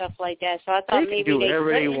contracts and stuff like that. So I thought maybe do they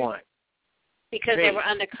whatever they couldn't want. Because they were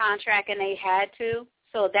under contract and they had to.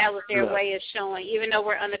 So that was their way of showing, even though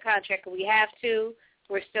we're under contract and we have to,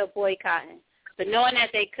 we're still boycotting. But knowing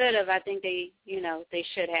that they could have, I think they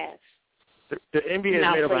should have. The NBA is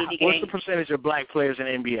made up. What's the percentage of black players in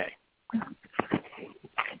the NBA?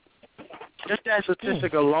 Just that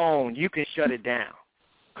statistic alone, you can shut it down.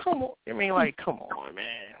 Come on. I mean, come on,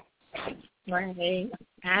 man. Right.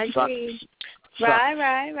 I Sucks. agree.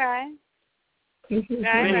 Right.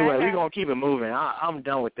 Anyway, we're going to keep it moving. I'm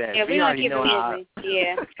done with that. Yeah, we're going to keep it moving.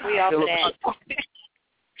 Yeah, we off of that.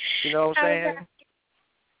 You know what I'm saying?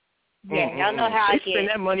 Yeah, y'all know how I get. They spend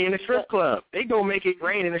that money in the strip club. They go make it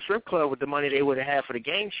rain in the strip club with the money they would have had for the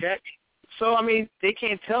game check. So, I mean, they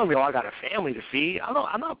can't tell me, I got a family to feed. I'm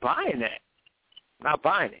not buying that. I'm not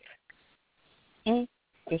buying it.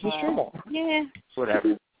 This is true. Yeah.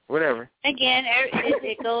 Whatever. Again,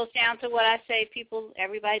 it goes down to what I say.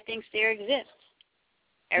 Everybody thinks there exists.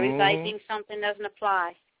 Everybody thinks something doesn't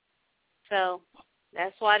apply. So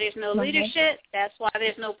that's why there's no leadership. That's why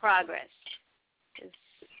there's no progress.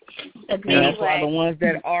 That's why the ones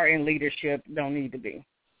that are in leadership don't need to be.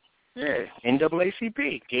 Yeah,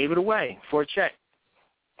 NAACP gave it away for a check.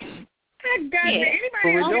 Anybody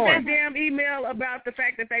else get that damn email about the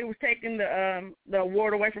fact that they was taking the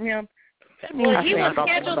award away from him? Well, he was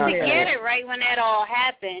scheduled to get it right when that all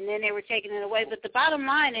happened, and then they were taking it away. But the bottom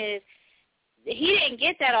line is, he didn't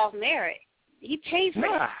get that off merit. He paid for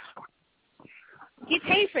it. He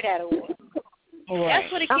paid for that award. Right.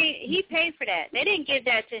 That's what he paid for that. They didn't give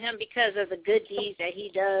that to him because of the good deeds that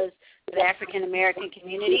he does for the African American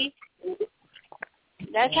community.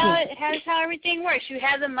 That's how everything works. You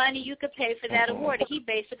have the money, you could pay for that award. He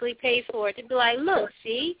basically paid for it to be like, look,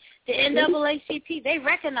 see, the NAACP, they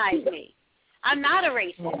recognize me. I'm not a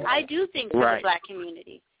racist. I do think for the black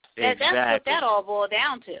community. That's what that all boiled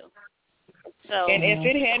down to. So, and if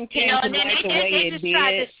it hadn't came to light the way it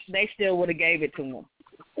did, they still would have gave it to him.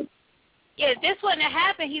 Yeah, if this wouldn't have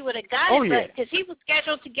happened, he would have got it, but because he was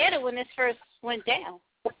scheduled to get it when this first went down.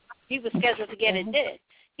 He was scheduled to get it then.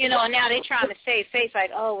 And now they're trying to save face like,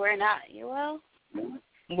 oh, we're not. Well,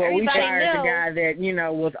 we fired the guy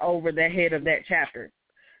that, was over the head of that chapter.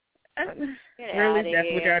 Really? That's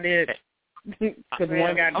what y'all did? Because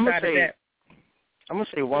one guy decided that. I'm going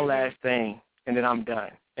to say one last thing, and then I'm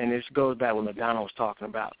done. And this goes back what McDonald was talking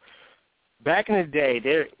about. Back in the day,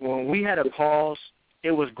 when we had a pause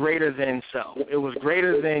it was greater than self. It was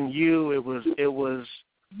greater than you. It was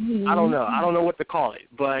I don't know. I don't know what to call it,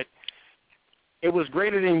 but it was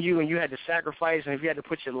greater than you, and you had to sacrifice, and if you had to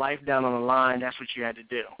put your life down on the line, that's what you had to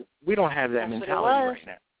do. We don't have that mentality right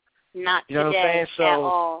now. Not you know today, what I'm saying?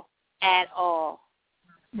 So, at all.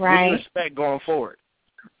 Right. What do you expect going forward?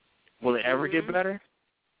 Will it ever get better?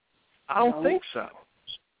 I don't think so.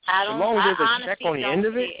 I don't. As long as there's a check on the end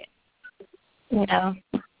of it. No.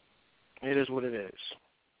 It is what it is.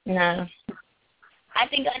 No. I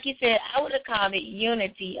think, like you said, I would have called it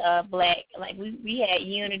unity of black. Like, we had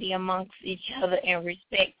unity amongst each other and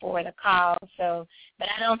respect for the cause. So, but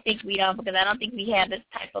I don't think we don't, because I don't think we have this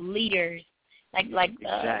type of leaders. Like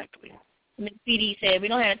exactly. Ms. PD said, we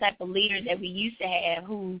don't have the type of leaders that we used to have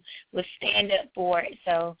who would stand up for it.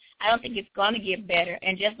 So I don't think it's going to get better.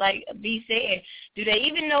 And just like B said, do they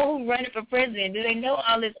even know who's running for president? Do they know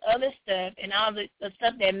all this other stuff and all the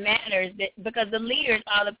stuff that matters? Because the leaders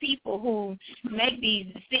are the people who make these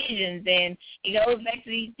decisions. And it goes back to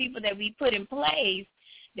these people that we put in place.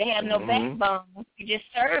 They have no backbone. They're just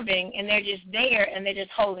serving, and they're just there, and they're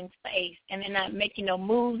just holding space. And they're not making no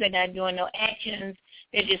moves. They're not doing no actions.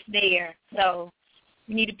 They're just there. So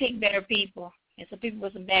we need to pick better people and some people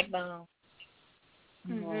with some backbone.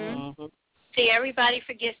 Mm-hmm. See, everybody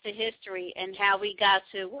forgets the history and how we got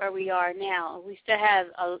to where we are now. We still have,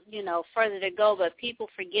 further to go, but people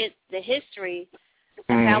forget the history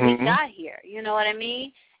of how we got here. You know what I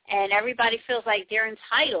mean? And everybody feels like they're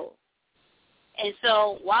entitled. And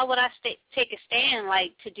so why would I take a stand,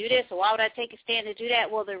 to do this, or why would I take a stand to do that?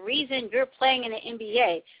 Well, the reason you're playing in the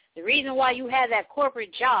NBA, the reason why you have that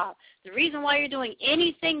corporate job, the reason why you're doing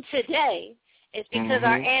anything today is because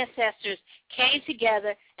our ancestors came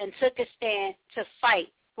together and took a stand to fight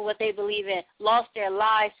for what they believe in, lost their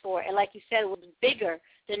lives for it, and like you said, it was bigger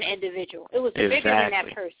than the individual. It was bigger than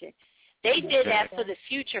that person. They did that for the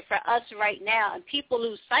future, for us right now, and people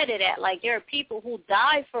lose sight of that. Like, there are people who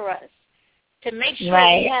die for us to make sure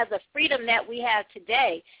we have the freedom that we have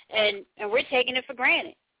today, and we're taking it for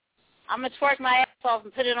granted. I'm going to twerk my ass off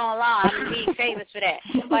and put it online and be famous for that.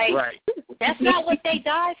 That's not what they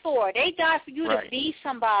died for. They died for you to be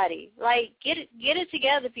somebody. Get it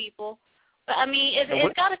together, people. But, I mean,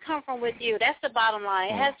 it's got to come from with you. That's the bottom line.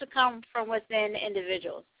 It has to come from within the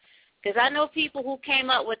individuals. Because I know people who came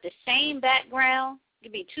up with the same background. It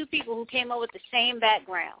could be two people who came up with the same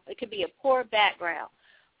background. It could be a poor background.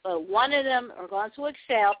 But one of them are going to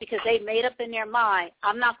excel because they made up in their mind,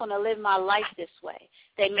 I'm not going to live my life this way.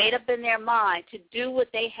 They made up in their mind to do what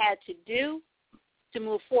they had to do to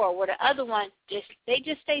move forward. Where the other one, they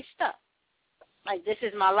just stay stuck. Like, this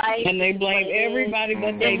is my life. And they blame everybody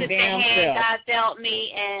but they damn self. This is the hand God dealt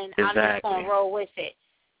me, and I'm just going to roll with it.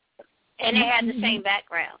 And they had the same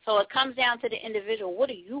background. So it comes down to the individual. What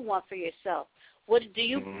do you want for yourself? What do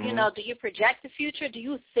you, do you project the future? Do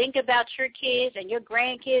you think about your kids and your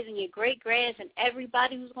grandkids and your great-grands and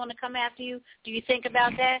everybody who's going to come after you? Do you think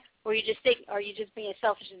about that? Or are you just being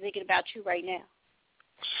selfish and thinking about you right now?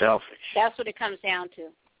 Selfish. That's what it comes down to.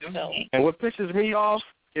 So. And what pisses me off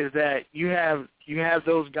is that you have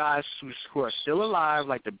those guys who are still alive,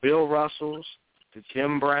 like the Bill Russells, the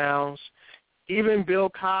Jim Browns, even Bill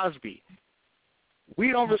Cosby.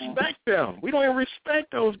 We don't respect them. We don't even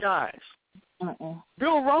respect those guys.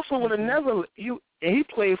 Bill Russell would have never. He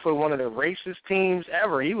played for one of the racist teams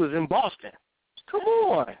ever. He was in Boston. Come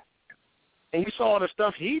on, and you saw the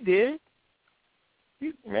stuff he did.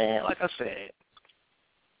 Man, like I said,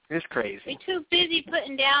 it's crazy. We're too busy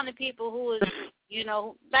putting down the people who is,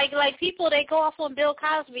 like people. They go off on Bill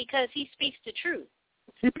Cosby because he speaks the truth.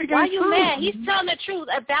 Why are you mad? He's telling the truth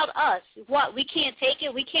about us. What, we can't take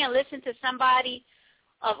it? We can't listen to somebody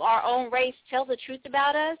of our own race tell the truth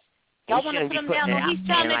about us? Y'all want to put him down? No, he's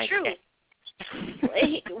telling the truth.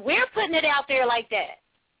 We're putting it out there like that.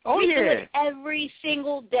 We do it every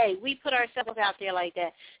single day. We put ourselves out there like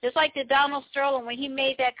that. Just like the Donald Sterling when he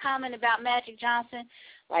made that comment about Magic Johnson,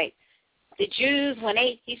 like the Jews,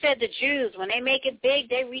 he said the Jews, when they make it big,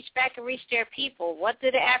 they reach back and reach their people. What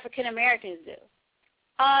do the African Americans do?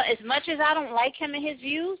 As much as I don't like him and his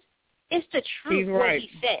views, it's the truth what he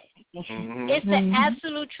said. It's the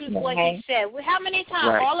absolute truth what he said. How many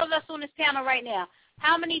times, all of us on this panel right now,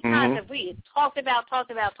 how many times have we talked about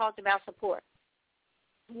support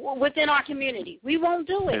within our community? We won't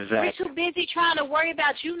do it. We're too busy trying to worry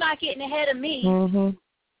about you not getting ahead of me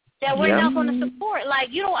that we're not going to support. Like,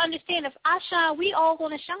 you don't understand. If I shine, we all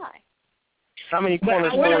going to shine. How many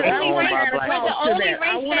corners are owned by black? We're the only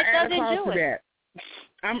race that doesn't do it.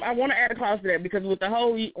 I want to add a clause to that because with the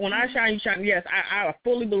whole when I shine, you shine. Yes, I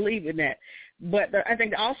fully believe in that. But I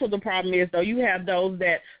think also the problem is, though, you have those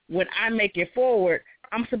that when I make it forward,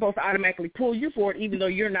 I'm supposed to automatically pull you forward even though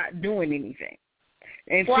you're not doing anything.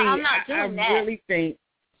 And well, see, I'm not doing that. I really think,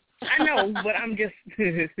 I know, but I'm just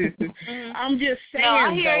I'm just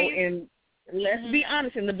saying, and let's be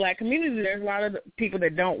honest, in the black community, there's a lot of people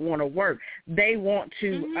that don't want to work. They want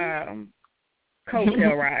to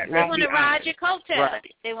coattail ride. They want to ride your coattail.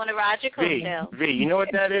 Right. They want to ride your coattail. V, you know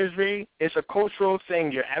what that is, V? It's a cultural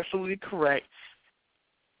thing. You're absolutely correct.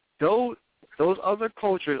 Those other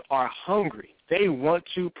cultures are hungry. They want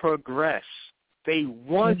to progress. They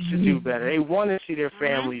want to do better. They want to see their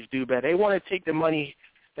families do better. They want to take the money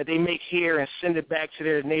that they make here and send it back to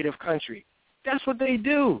their native country. That's what they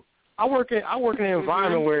do. I work in an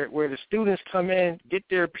environment where the students come in, get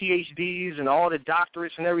their PhDs and all the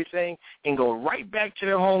doctorates and everything, and go right back to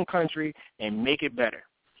their home country and make it better.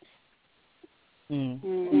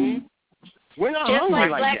 We're not just hungry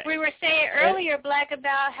like that. We were saying earlier, Black,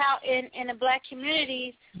 about how in the black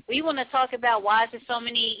communities, we want to talk about why is there so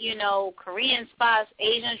many, Korean spots,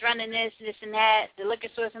 Asians running this and that, the liquor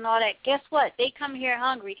stores and all that. Guess what? They come here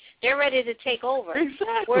hungry. They're ready to take over.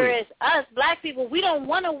 Exactly. Whereas us, black people, we don't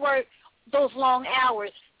want to work those long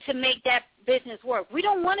hours to make that business work. We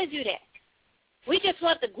don't want to do that. We just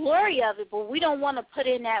want the glory of it, but we don't want to put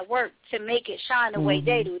in that work to make it shine the way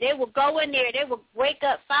they do. They will go in there. They will wake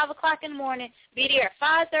up 5 o'clock in the morning, be there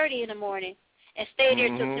at 5:30 in the morning, and stay there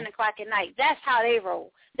till 10 o'clock at night. That's how they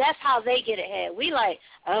roll. That's how they get ahead. We like,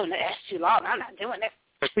 oh, no, that's too long. I'm not doing that.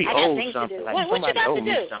 I got things to do. Like what you got to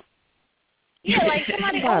do? Yeah, like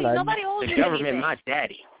somebody owes you. Nobody owes you the government, anything. my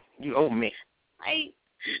daddy. You owe me.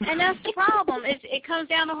 And that's the problem. It comes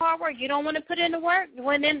down to hard work. You don't want to put in the work.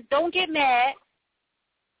 Then don't get mad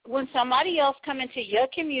when somebody else come into your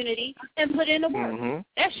community and put in the work.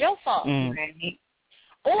 That's your fault. Now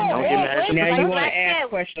Or you want to ask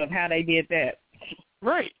questions of how they did that.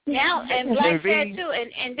 Right. Now, and Black said too,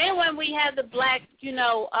 and then when we have the black,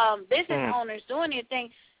 business owners doing their thing,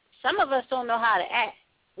 some of us don't know how to act.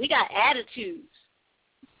 We got attitudes.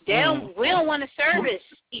 We don't want to service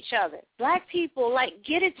each other. Black people,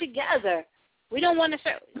 get it together. We don't want to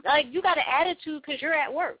serve. You got an attitude because you're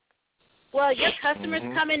at work. Well, your customers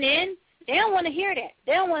coming in, they don't want to hear that.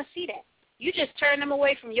 They don't want to see that. You just turn them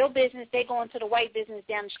away from your business. They go into the white business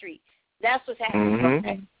down the street. That's what's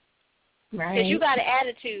happening. Right. Because you got an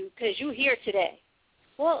attitude because you here today.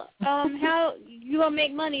 Well, how you going to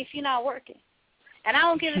make money if you're not working? And I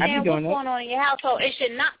don't give a damn what's going on in your household. It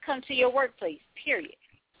should not come to your workplace, period.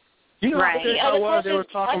 You know what they were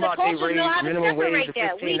talking about? They raised minimum wage to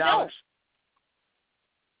 $15.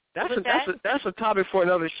 That's a topic for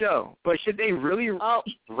another show. But should they really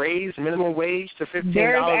raise minimum wage to $15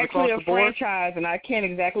 There's across actually the board? A franchise, and I can't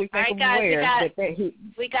exactly think of guys, where.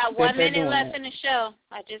 We got 1 minute left in the show.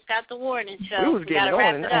 I just got the warning, so we got to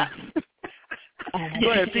wrap it up.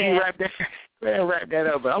 Go ahead, P. Wrap that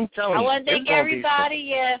up. But I'm telling you, I want to thank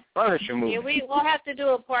everybody. Furniture movie. Yeah, we'll have to do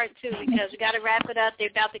a part 2 because we got to wrap it up. They're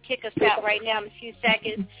about to kick us out right now in a few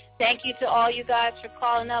seconds. Thank you to all you guys for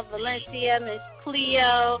calling up. Valencia, Miss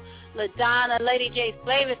Cleo, LaDonna, Lady J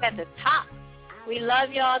Flavors at the top. We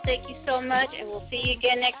love y'all. Thank you so much, and we'll see you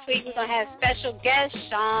again next week. We're going to have special guest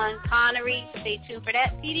Sean Connery. Stay tuned for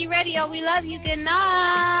that. PD Radio, we love you. Good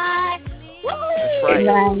night.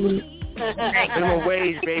 Woo! That's right. Minimum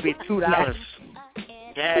wage, baby, $2.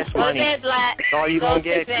 Gas money. Go to bed, Black. That's all you going to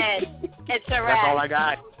get. It's a wrap. That's all I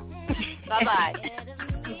got. Bye-bye.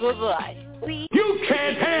 Bye-bye. You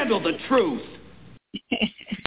can't handle the truth.